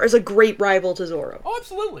so far as a great rival to Zoro. Oh,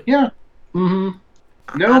 absolutely. Yeah.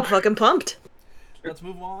 Mm-hmm. No. I'm fucking pumped. Let's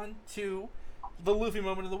move on to the Luffy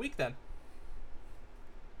moment of the week, then.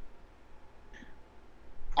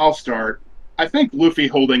 I'll start. I think Luffy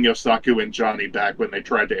holding Yosaku and Johnny back when they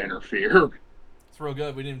tried to interfere. It's real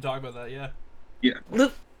good. We didn't even talk about that, yeah. Yeah.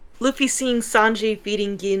 Luffy seeing Sanji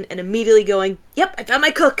feeding Gin and immediately going, "Yep, I found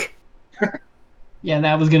my cook." Yeah,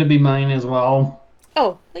 that was gonna be mine as well.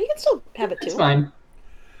 Oh, well, you can still have it too. It's fine.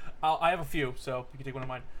 I have a few, so you can take one of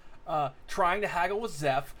mine. Trying to haggle with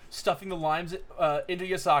Zeph, stuffing the limes into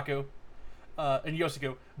Yosaku, and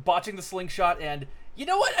Yosaku, botching the slingshot, and you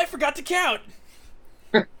know what? I forgot to count.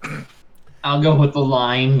 I'll go with the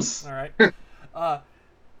limes. All right.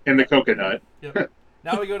 And the coconut. Yep.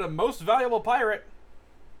 Now we go to most valuable pirate.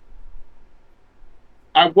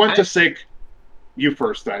 I want to say you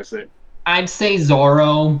first, Isaac. I'd say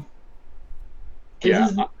Zoro. Yeah.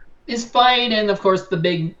 His fight and, of course,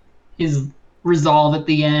 his resolve at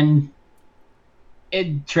the end,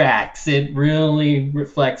 it tracks. It really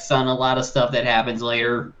reflects on a lot of stuff that happens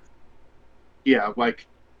later. Yeah, like,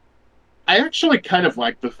 I actually kind of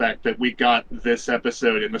like the fact that we got this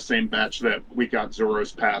episode in the same batch that we got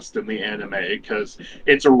Zoro's past in the anime, because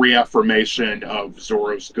it's a reaffirmation of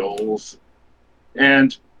Zoro's goals.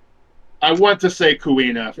 And I want to say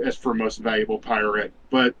Kuina as for most valuable pirate,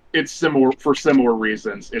 but it's similar for similar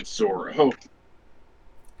reasons. It's Zoro.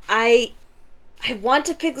 I I want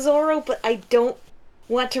to pick Zoro, but I don't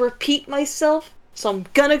want to repeat myself, so I'm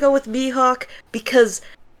gonna go with Mihawk because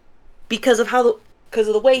of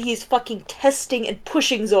the way he's fucking testing and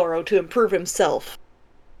pushing Zoro to improve himself.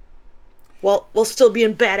 While still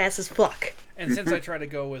being badass as fuck. And since I try to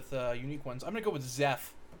go with unique ones, I'm gonna go with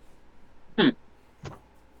Zeph.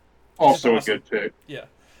 Also awesome. a good pick. Yeah.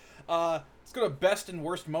 Let's go to best and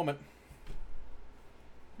worst moment.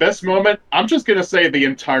 Best moment, I'm just gonna say the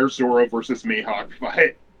entire Zoro versus Mihawk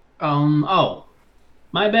fight.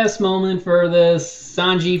 My best moment for this,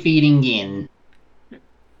 Sanji feeding Gin.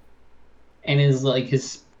 And his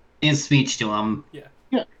speech to him. Yeah.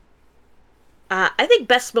 I think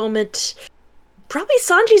best moment, probably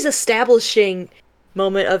Sanji's establishing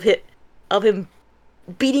moment of him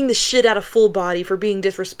beating the shit out of Full Body for being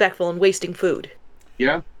disrespectful and wasting food.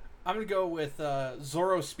 Yeah. I'm gonna go with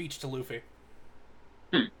Zoro's speech to Luffy.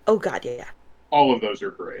 Oh god, yeah. All of those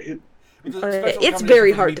are great. With the special It's combination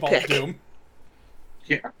very with hard to Meatball pick. Doom.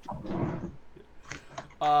 Yeah.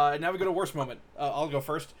 Now we go to worst moment. I'll go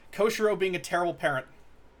first. Koshiro being a terrible parent.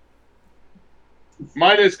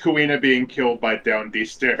 Mine is Kuina being killed by down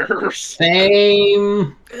these stairs.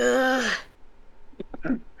 Same. Ugh.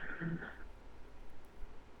 I'm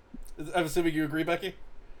assuming you agree, Becky?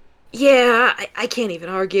 Yeah, I can't even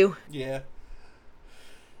argue. Yeah.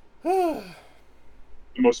 The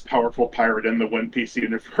most powerful pirate in the One Piece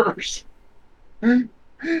universe.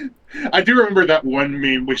 I do remember that one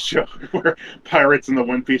meme we showed where pirates in the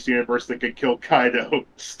One Piece universe that could kill Kaido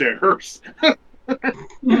stares.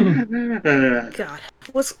 God,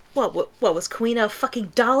 what was Queen a fucking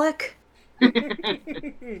Dalek?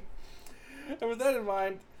 And with that in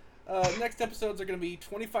mind, next episodes are going to be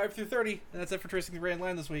 25 through 30, and that's it for Tracing the Grand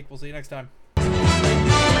Line this week. We'll see you next time.